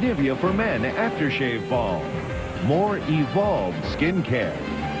by Nivea for Men Aftershave Balm. More evolved skincare.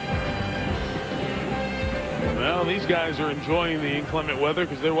 Well, these guys are enjoying the inclement weather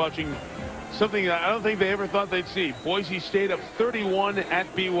because they're watching something I don't think they ever thought they'd see. Boise State up 31 at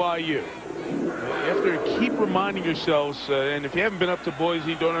BYU. You have to keep reminding yourselves, and if you haven't been up to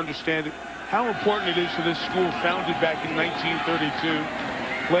Boise, don't understand it, how important it is for this school, founded back in 1932,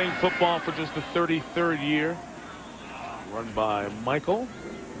 playing football for just the 33rd year. Run by Mikell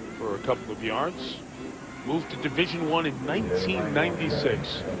for a couple of yards. Moved to Division I in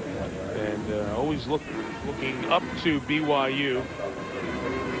 1996, and always looking up to BYU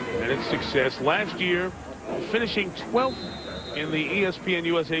and its success. Last year, finishing 12th in the ESPN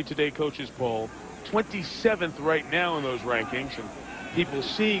USA Today Coaches Poll, 27th right now in those rankings, and people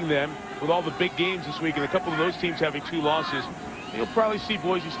seeing them with all the big games this week, and a couple of those teams having 2 losses. You'll probably see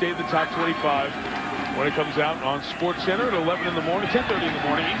Boise State in the top 25 when it comes out on SportsCenter at 11 in the morning, 10:30 in the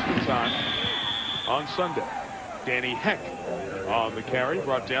morning Eastern Time on Sunday. Danny Heck on the carry,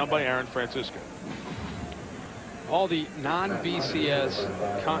 brought down by Aaron Francisco. all the non-BCS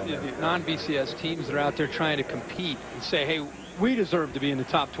teams that are out there trying to compete and say, hey, we deserve to be in the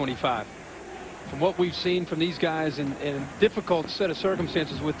top 25. From what we've seen from these guys in a difficult set of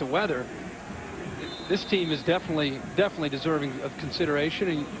circumstances with the weather, this team is definitely deserving of consideration.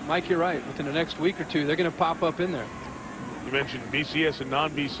 And Mike, you're right. Within the next week or two, they're going to pop up in there. You mentioned BCS and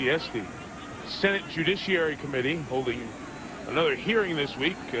non-BCS. The Senate Judiciary Committee holding another hearing this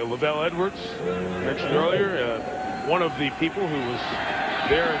week. Lavelle Edwards, mentioned earlier, one of the people who was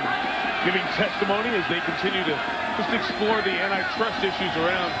there and giving testimony as they continue to just explore the antitrust issues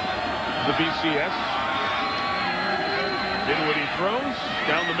around the BCS. Dinwiddie throws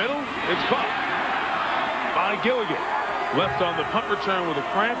down the middle. It's caught by Gilligan. Left on the punt return with a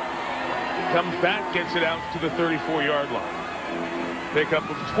cramp. Comes back, gets it out to the 34-yard line. Pickup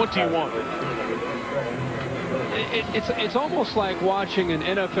of 21. It's almost like watching an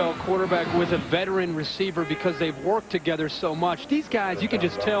NFL quarterback with a veteran receiver because they've worked together so much. These guys, you can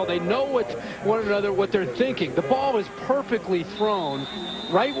just tell they know what one another, what they're thinking. The ball is perfectly thrown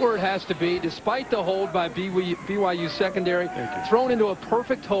right where it has to be, despite the hold by BYU secondary. Thrown into a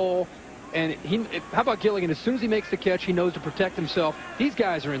perfect hole. And how about Gilligan? As soon as he makes the catch, he knows to protect himself. These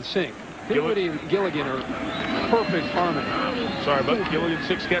guys are in sync. Dinwiddie and Gilligan are perfect harmony. Sorry about Gilligan,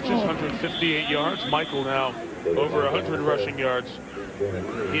 6 catches, 158 yards. Mikell now over 100 rushing yards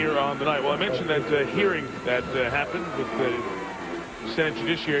here on the night. Well, I mentioned that hearing that happened with the Senate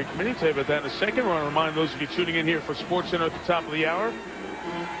Judiciary Committee. I'll tell you about that in a second. I want to remind those of you tuning in here for SportsCenter at the top of the hour.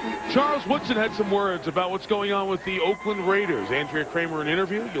 Charles Woodson had some words about what's going on with the Oakland Raiders. Andrea Kramer, an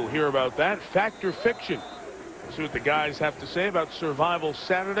interview. You'll hear about that. Fact or fiction? We'll see what the guys have to say about Survival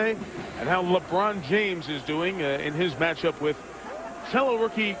Saturday and how LeBron James is doing in his matchup with fellow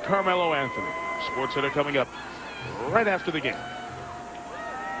rookie Carmelo Anthony. SportsCenter coming up right after the game.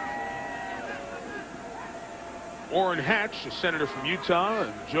 Orrin Hatch, a senator from Utah,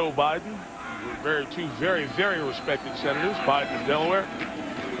 and Joe Biden, two very, very respected senators, Biden of Delaware,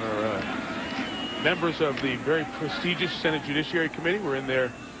 are members of the very prestigious Senate Judiciary Committee. We're in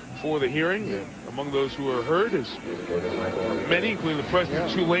there for the hearing. Among those who are heard is many, including the president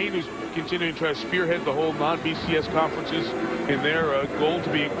of Tulane, who's continuing to try to spearhead the whole non-BCS conferences in their goal to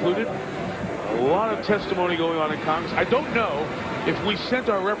be included. A lot of testimony going on in Congress. I don't know if we sent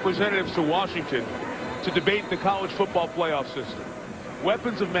our representatives to Washington to debate the college football playoff system.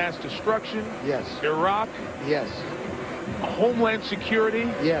 Weapons of mass destruction. Yes. Iraq. Yes. Homeland security.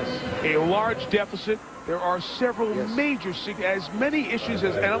 Yes. A large deficit. There are several major, as many issues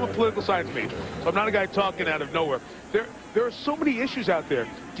as, and I'm a political science major, so I'm not a guy talking out of nowhere. There are so many issues out there.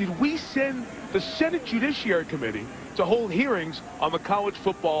 Did we send the Senate Judiciary Committee to hold hearings on the college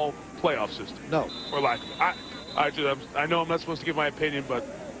football playoff system? No. Or lack of it. I know I'm not supposed to give my opinion, but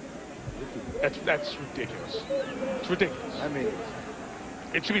that's ridiculous. It's ridiculous. I mean,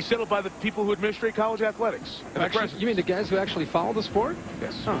 it should be settled by the people who administrate college athletics. And actually, you mean the guys who actually follow the sport?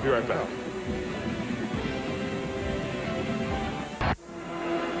 Yes. We'll be right back.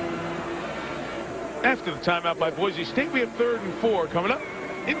 After the timeout by Boise State, we have 3rd and 4 coming up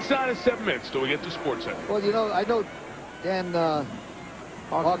inside of 7 minutes till we get to SportsCenter. Well, you know, I know Dan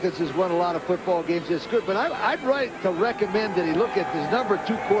Hawkins has won a lot of football games. It's good, but I'd like to recommend that he look at his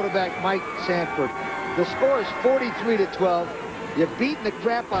 #2 quarterback, Mike Sanford. The score is 43-12. You're beating the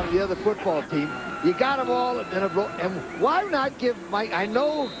crap out of the other football team. You got them all in a row. And why not give Mike? I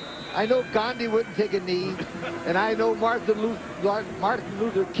know Gandhi wouldn't take a knee, and I know Martin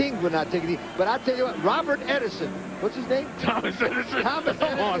Luther King would not take a knee. But I'll tell you what, Robert Edison, what's his name? Thomas Edison. Thomas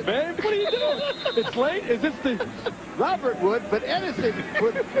Edison. Come on, man. What are you doing? It's late. Is this the... Robert would, but Edison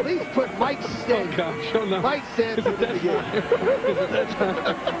would at least put Mike Stanford. Oh, gosh. Oh, no. Mike Stanford in the game.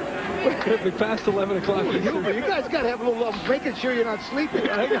 It'll be past 11 o'clock. You guys got to have a little making sure you're not sleeping.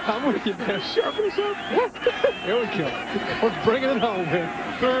 I'm with you, man. Sharpen us up. Here we go. We're bringing it home, man.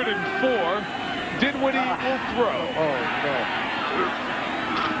 3rd and 4. Dinwiddie will throw. Oh, no.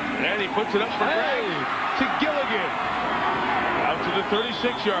 And he puts it up for grabs to Gilligan. Out to the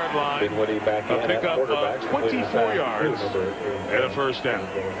 36-yard line. Dinwiddie back in. A pickup of 24 yards and a first down.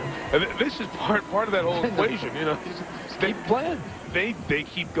 And this is part of that whole equation, you know. Keep playing. They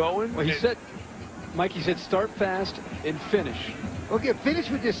keep going. Well, Mikey said start fast and finish. Okay, finish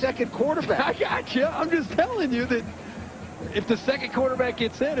with your second quarterback. I got you. I'm just telling you that if the second quarterback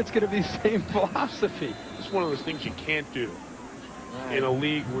gets in, it's going to be the same philosophy. It's one of those things you can't do in a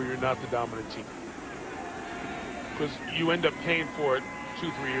league where you're not the dominant team. Because you end up paying for it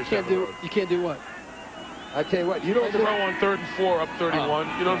 2-3 years down the road. You can't do what? I tell you what, you don't throw on 3rd and 4 up 31.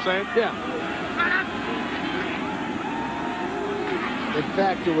 You know what I'm saying? Yeah. In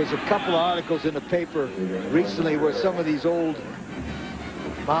fact, there was a couple of articles in the paper recently where some of these old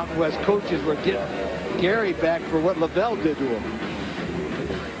Mountain West coaches were getting Gary back for what Lavelle did to him.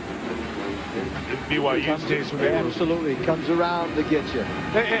 BYU's days when they absolutely comes around to get you.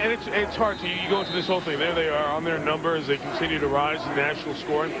 And it's hard. So you go into this whole thing. There they are on their numbers. They continue to rise in national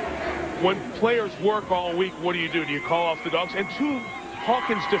scoring. When players work all week, what do? Do you call off the dogs? And to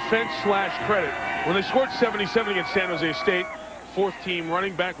Hawkins' defense/credit, when they scored 77 against San Jose State, fourth team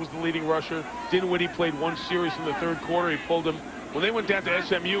running back was the leading rusher. Dinwiddie played one series in the third quarter. He pulled him. When they went down to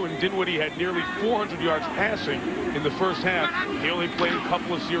SMU and Dinwiddie had nearly 400 yards passing in the first half, he only played a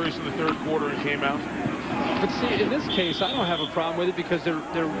couple of series in the third quarter and came out. But see, in this case, I don't have a problem with it because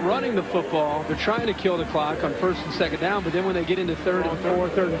they're running the football. They're trying to kill the clock on first and second down, but then when they get into third and four,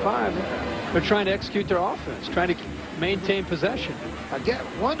 third and five, they're trying to execute their offense, trying to maintain possession. I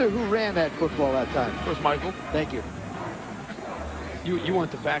wonder who ran that football that time. It was Mikell. Thank you. You want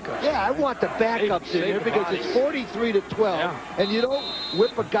the backups. Yeah, I want the backups in there because it's 43-12, and you don't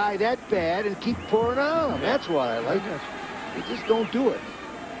whip a guy that bad and keep pouring on him. That's why I like it. You just don't do it.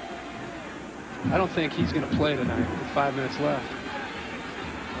 I don't think he's going to play tonight with 5 minutes left.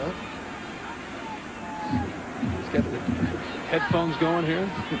 Huh? He's got the headphones going here.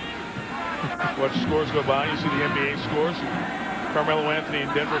 Watch scores go by. You see the NBA scores. Carmelo Anthony in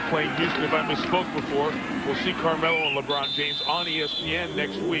Denver playing Houston. If I misspoke before, we'll see Carmelo and LeBron James on ESPN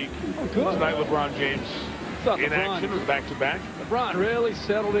next week. Oh, good. Tonight, LeBron James in action with back-to-back. LeBron really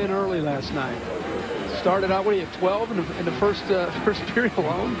settled in early last night. Started out, what do you have, 12 in the first period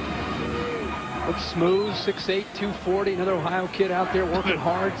alone? Looks smooth, 6'8", 240. Another Ohio kid out there working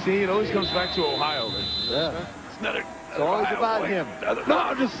hard. See, it always comes back to Ohio. Yeah. It's always about him. No,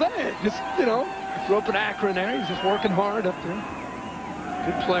 I'm just saying. Just, you know, grew up in Akron there. He's just working hard up there.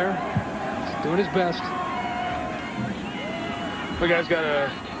 Good player. He's doing his best. The guy's got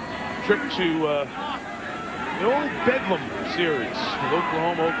a trip to the old Bedlam series with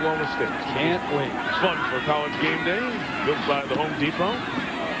Oklahoma State. Can't wait. It's fun for college game day. Built by the Home Depot.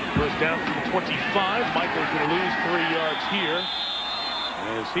 First down from 25. Mikell's going to lose 3 yards here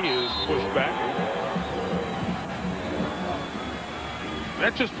as he is pushed back.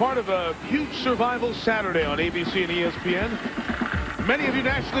 That's just part of a huge survival Saturday on ABC and ESPN. Many of you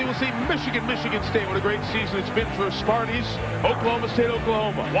nationally will see Michigan State. What a great season it's been for Sparties. Oklahoma State,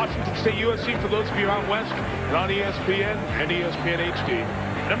 Oklahoma. Washington State, USC for those of you out west. And on ESPN and ESPN HD.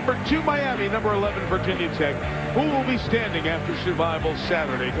 Number 2, Miami. Number 11, Virginia Tech. Who will be standing after Survival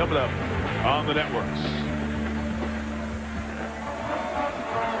Saturday? Coming up on the networks.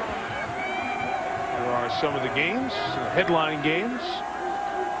 There are some of the games, headline games.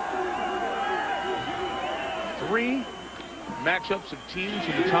 3 matchups of teams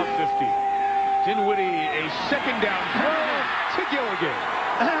in the top 50. Dinwiddie, a second down throw to Gilligan.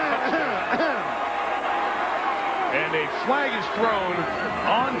 And a flag is thrown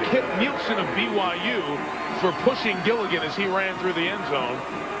on Kip Nielsen of BYU for pushing Gilligan as he ran through the end zone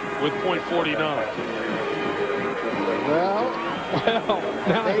with .49.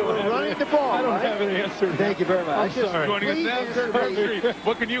 Now they were running the ball. I don't have an answer. Thank you very much. I'm sorry. What can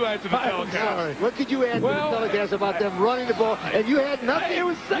you add to the telecast? What could you add to the telecast about them running the ball? And you had nothing. It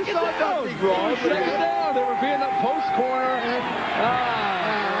was second down. Nothing wrong. Second down. They were being up post corner.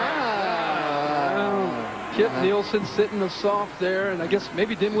 Kip Nielsen sitting soft there, and I guess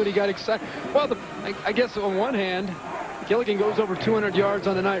maybe Dinwiddie got excited. Well, I guess on one hand, Gilligan goes over 200 yards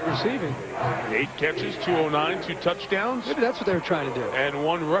on the night receiving. 8 catches, 209, 2 touchdowns. Maybe that's what they were trying to do. And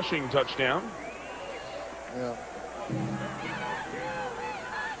 1 rushing touchdown. Yeah.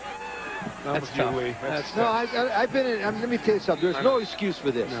 That's tough. No, I've been in. Let me tell you something. There's no excuse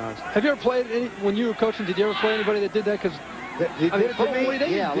for this. No. Have you ever played when you were coaching? Did you ever play anybody that did that? Because they did it to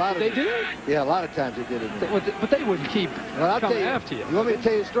me. Yeah, a lot of they did it. Yeah, a lot of times they did it. But they wouldn't keep coming after you. You want me to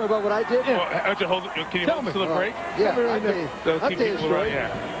tell you a story about what I did? Yeah. Can you hold it to the break? Yeah, I'll tell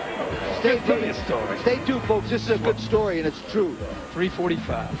you a story. Stay tuned, folks. This is a good story, and it's true.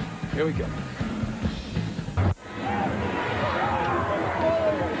 3:45. Here we go.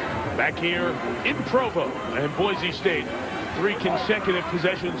 Back here in Provo and Boise State. 3 consecutive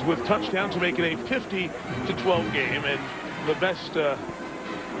possessions with touchdowns to make it a 50-12 game. And the best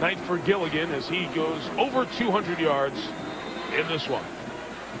night for Gilligan as he goes over 200 yards in this one.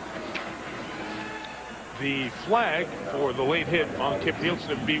 The flag for the late hit on Kip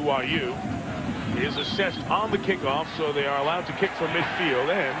Nielsen of BYU is assessed on the kickoff, so they are allowed to kick from midfield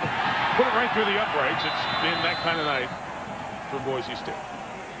and put it right through the uprights. It's been that kind of night for Boise State.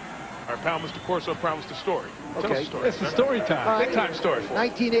 Our pal, Mr. Corso, promised a story. Tell us a story. It's a story time. Big time story.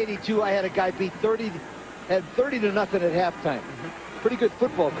 1982, I had a guy beat 30 to nothing at halftime. pretty good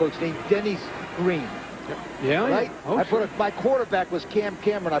football coach named Dennis Green. Yeah, right? Oh, I sure. put my quarterback was Cam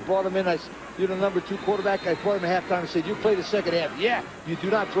Cameron. I brought him in. You're the number 2 quarterback. I brought him at halftime and said, you play the second half. Yeah, you do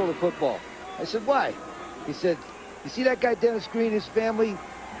not throw the football. I said, why? He said, you see that guy Dennis Green, his family?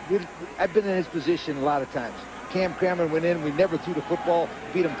 I've been in his position a lot of times. Cam Cameron went in. We never threw the football.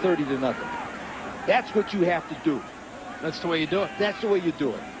 Beat him 30-0. That's what you have to do. That's the way you do it. That's the way you do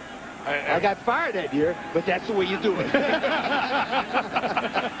it. I got fired that year, but that's the way you do it. But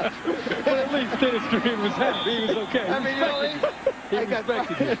at least Dennis Green was happy. He was okay. I mean, you know, he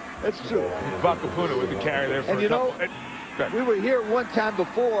respected you. That's true. Vakapuna with the carry there for and a you know, couple. we were here one time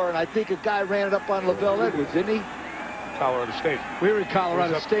before, and I think a guy ran it up on Lavelle Edwards, didn't he? Colorado State. We were in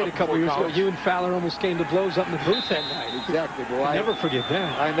Colorado State a couple years ago. You and Fowler almost came to blows up in the booth that night. Exactly. Boy, I never forget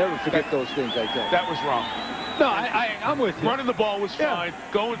that. I never forget those things like that. That was wrong. No, I'm with you. Running the ball was fine.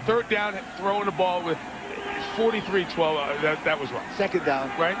 Going third down, throwing the ball with 43-12, that was wrong. Second down.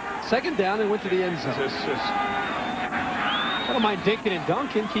 Right? Second down, they went to the end zone. I don't mind dinking and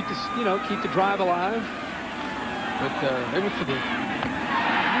dunking, keep the drive alive. But they went for the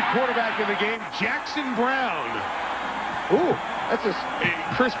new quarterback in the game, Jackson Brown. Ooh,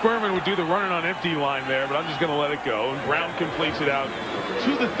 Chris Berman would do the running on empty line there, but I'm just going to let it go. And Brown completes it out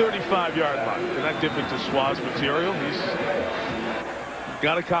to the 35-yard line. They're not dipping to Swaz material. He's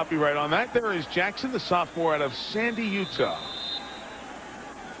got a copyright on that. There is Jackson, the sophomore out of Sandy, Utah.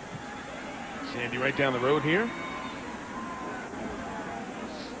 Sandy right down the road here.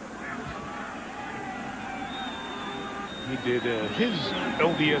 He did his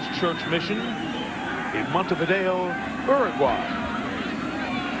LDS church mission in Montevideo, Uruguay.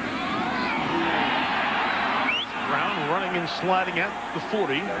 Brown running and sliding at the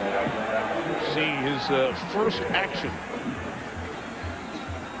 40. See his first action.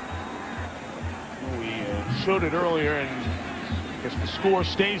 We showed it earlier, and if the score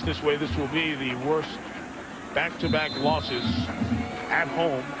stays this way, this will be the worst back-to-back losses at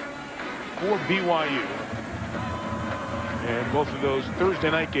home for BYU. And both of those Thursday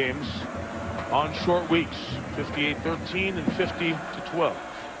night games on short weeks, 58-13 and 50-12.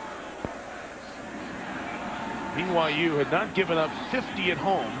 BYU had not given up 50 at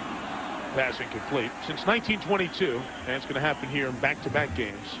home, passing complete, since 1922, and it's going to happen here in back-to-back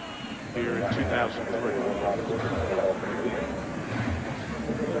games here in 2003.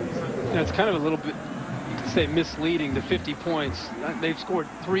 It's kind of a little bit, you could say, misleading, the 50 points. They've scored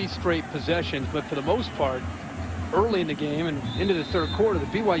 3 straight possessions, but for the most part, early in the game and into the third quarter, the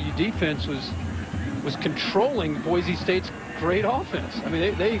BYU defense was controlling Boise State's great offense. I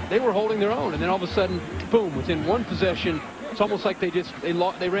mean, they were holding their own, and then all of a sudden, boom, within one possession, it's almost like they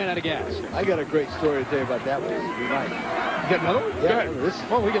ran out of gas. I got a great story to tell you about that one. You got another one? Yeah.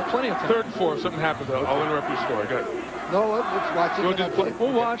 Well, we got plenty of time. Third and fourth, something happened though. I'll interrupt your story. Go ahead. No, let's watch it.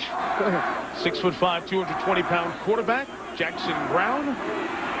 We'll watch. Go ahead. 6'5", 220-pound quarterback Jackson Brown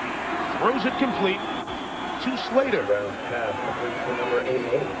throws it complete to Slater.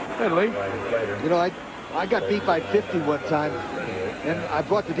 Hey, Lee. You know, I got beat by 50 one time, and I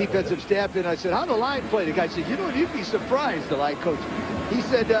brought the defensive staff in. I said, how'd the line play? The guy said, you know, you'd be surprised, the line coach. He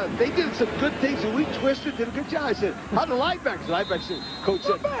said, they did some good things, and we twisted, did a good job. I said, how'd the linebackers? The linebackers, coach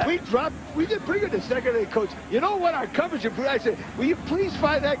said, we did pretty good the second day, coach. You know what, our coverage improved. I said, will you please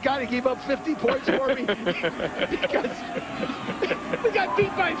find that guy that gave up 50 points for me? Because we got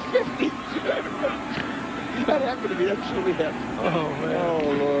beat by 50. That happened to me. That truly happened. Oh, man. Oh,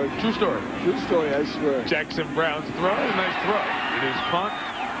 Lord. True story. True story, I swear. Jackson Brown's throw. Nice throw. It is punt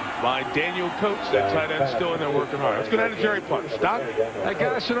by Daniel Coates. That tight end still in there working hard. Let's go down to Jerry Punch. Doc? Hey,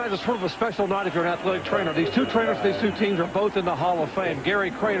 guys, tonight is sort of a special night if you're an athletic trainer. These two trainers, these two teams are both in the Hall of Fame.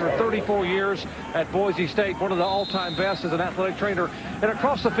 Gary Craner, 34 years at Boise State, one of the all-time best as an athletic trainer. And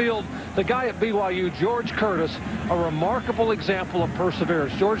across the field, the guy at BYU, George Curtis, a remarkable example of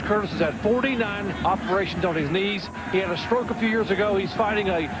perseverance. George Curtis has had 49 operations on his knees. He had a stroke a few years ago. He's fighting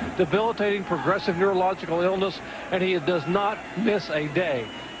a debilitating progressive neurological illness, and he does not miss a day.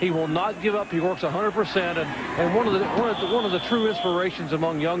 He will not give up. He works 100%, and one of the true inspirations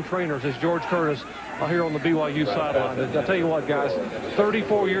among young trainers is George Curtis here on the BYU sideline. I'll tell you what, guys,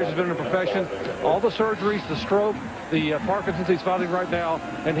 34 years he's been in the profession, all the surgeries, the stroke, the Parkinson's he's fighting right now,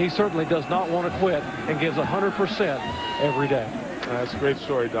 and he certainly does not want to quit and gives 100% every day. That's a great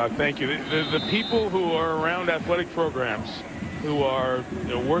story, Doc. Thank you. The people who are around athletic programs who are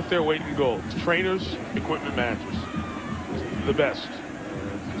worth their weight in gold, trainers, equipment managers, the best.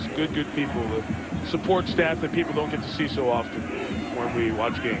 Good people, the support staff that people don't get to see so often when we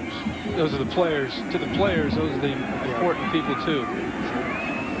watch games. Those are the players. To the players, those are the important people, too.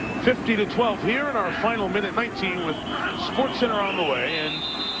 50-12 here in our final minute 19 with SportsCenter on the way, and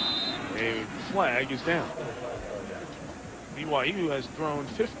a flag is down. BYU has thrown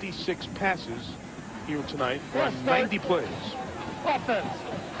 56 passes here tonight, run 90 plays. Offense.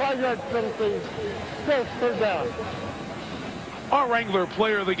 5-yard penalties. Still third down. Our Wrangler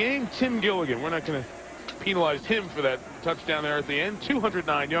player of the game, Tim Gilligan. We're not going to penalize him for that touchdown there at the end.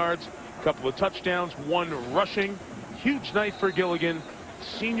 209 yards, a couple of touchdowns, 1 rushing. Huge night for Gilligan.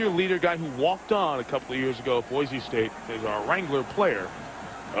 Senior leader, guy who walked on a couple of years ago at Boise State, is our Wrangler player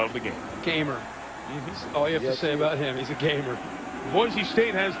of the game. Gamer. All you have to say about him. He's a gamer. Boise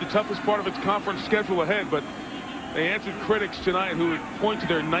State has the toughest part of its conference schedule ahead, but they answered critics tonight who would point to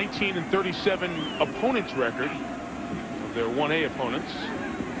their 19-37 opponents record of their 1A opponents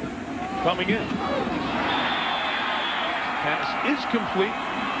coming in. Pass is complete.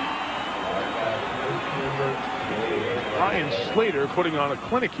 Ryan Slater putting on a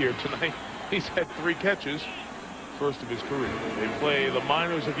clinic here tonight. He's had 3 catches, first of his career. They play the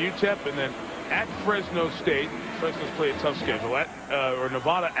Miners of UTEP and then at Fresno State. Fresno's play a tough schedule. Or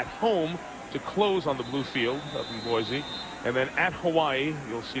Nevada at home to close on the blue field up in Boise. And then at Hawaii,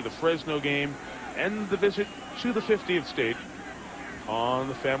 you'll see the Fresno game and the visit to the 50th state on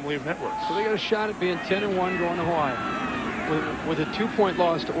the family of networks. So they got a shot at being 10-1 going to Hawaii with a 2-point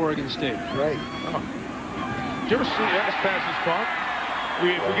loss to Oregon State. Right. Oh. Did you ever see that passes caught? We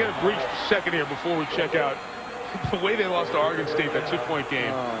get a brief second here before we check out. The way they lost to Oregon State, that 2-point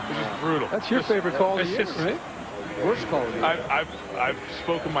game, was just brutal. That's your favorite call of the year, right? Worst call of the year. I've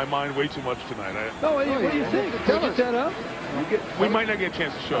spoken my mind way too much tonight. What do you think? Tell us that up. We might not get a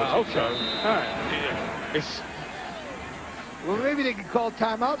chance to show it. Okay. All right. Well, maybe they can call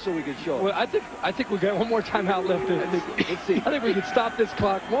timeout so we can show it. Well, I think we got one more timeout left. Let's see. I think we can stop this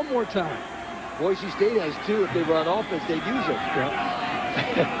clock one more time. Boise State has 2. If they run offense, they'd use them.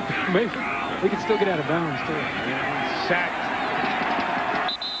 Yeah. Maybe we can still get out of bounds too. Sacked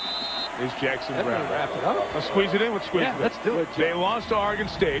is Jackson Brown. Wrap it up. Let's squeeze it in. Let's squeeze it in. Let's do it. They lost to Oregon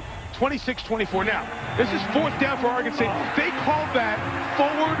State 26-24. Now, this is 4th down for Oregon State. They called that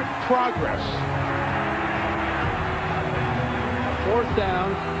forward progress. 4th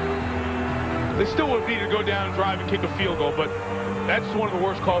down. They still would need to go down and drive and kick a field goal, but that's one of the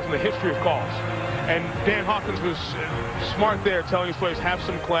worst calls in the history of calls. And Dan Hawkins was smart there, telling his players, have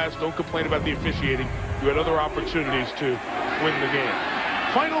some class, don't complain about the officiating. You had other opportunities to win the game.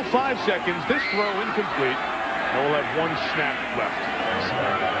 Final 5 seconds, this throw incomplete, and we'll have 1 snap left.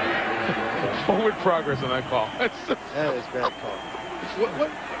 Forward progress on that call. That is bad call.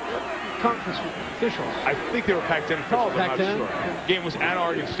 What conference officials? I think they were Pac-10 officials. Pac-10? I'm not sure. Game was at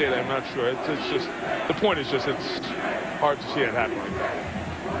Oregon State. I'm not sure. It's just the point is just it's hard to see it happen like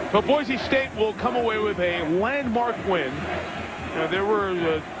that. But Boise State will come away with a landmark win. You know, there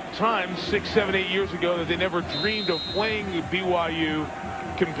were times 6, 7, 8 years ago that they never dreamed of playing BYU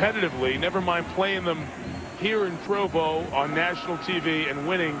competitively. Never mind playing them here in Provo on national TV and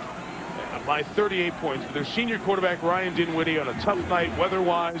winning by 38 points. But their senior quarterback, Ryan Dinwiddie, on a tough night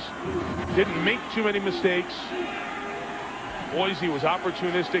weather-wise, didn't make too many mistakes. Boise was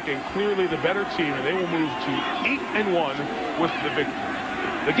opportunistic and clearly the better team, and they will move to 8-1 with the victory.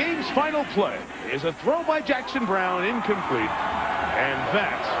 The game's final play is a throw by Jackson Brown, incomplete. And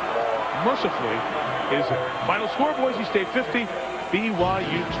that, mercifully, is final score: Boise State 50,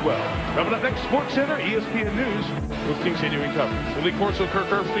 BYU 12. Coming up next, SportsCenter, ESPN News, with continuing coverage. Lee Corso, Kirk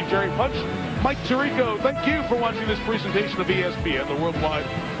Herbstreit, Jerry Punch, Mike Tirico. Thank you for watching this presentation of ESPN, the worldwide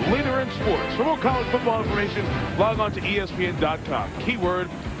leader in sports. For more college football information, log on to ESPN.com. Keyword,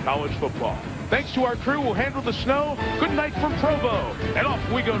 college football. Thanks to our crew who handled the snow. Good night from Provo. And off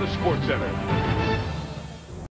we go to SportsCenter.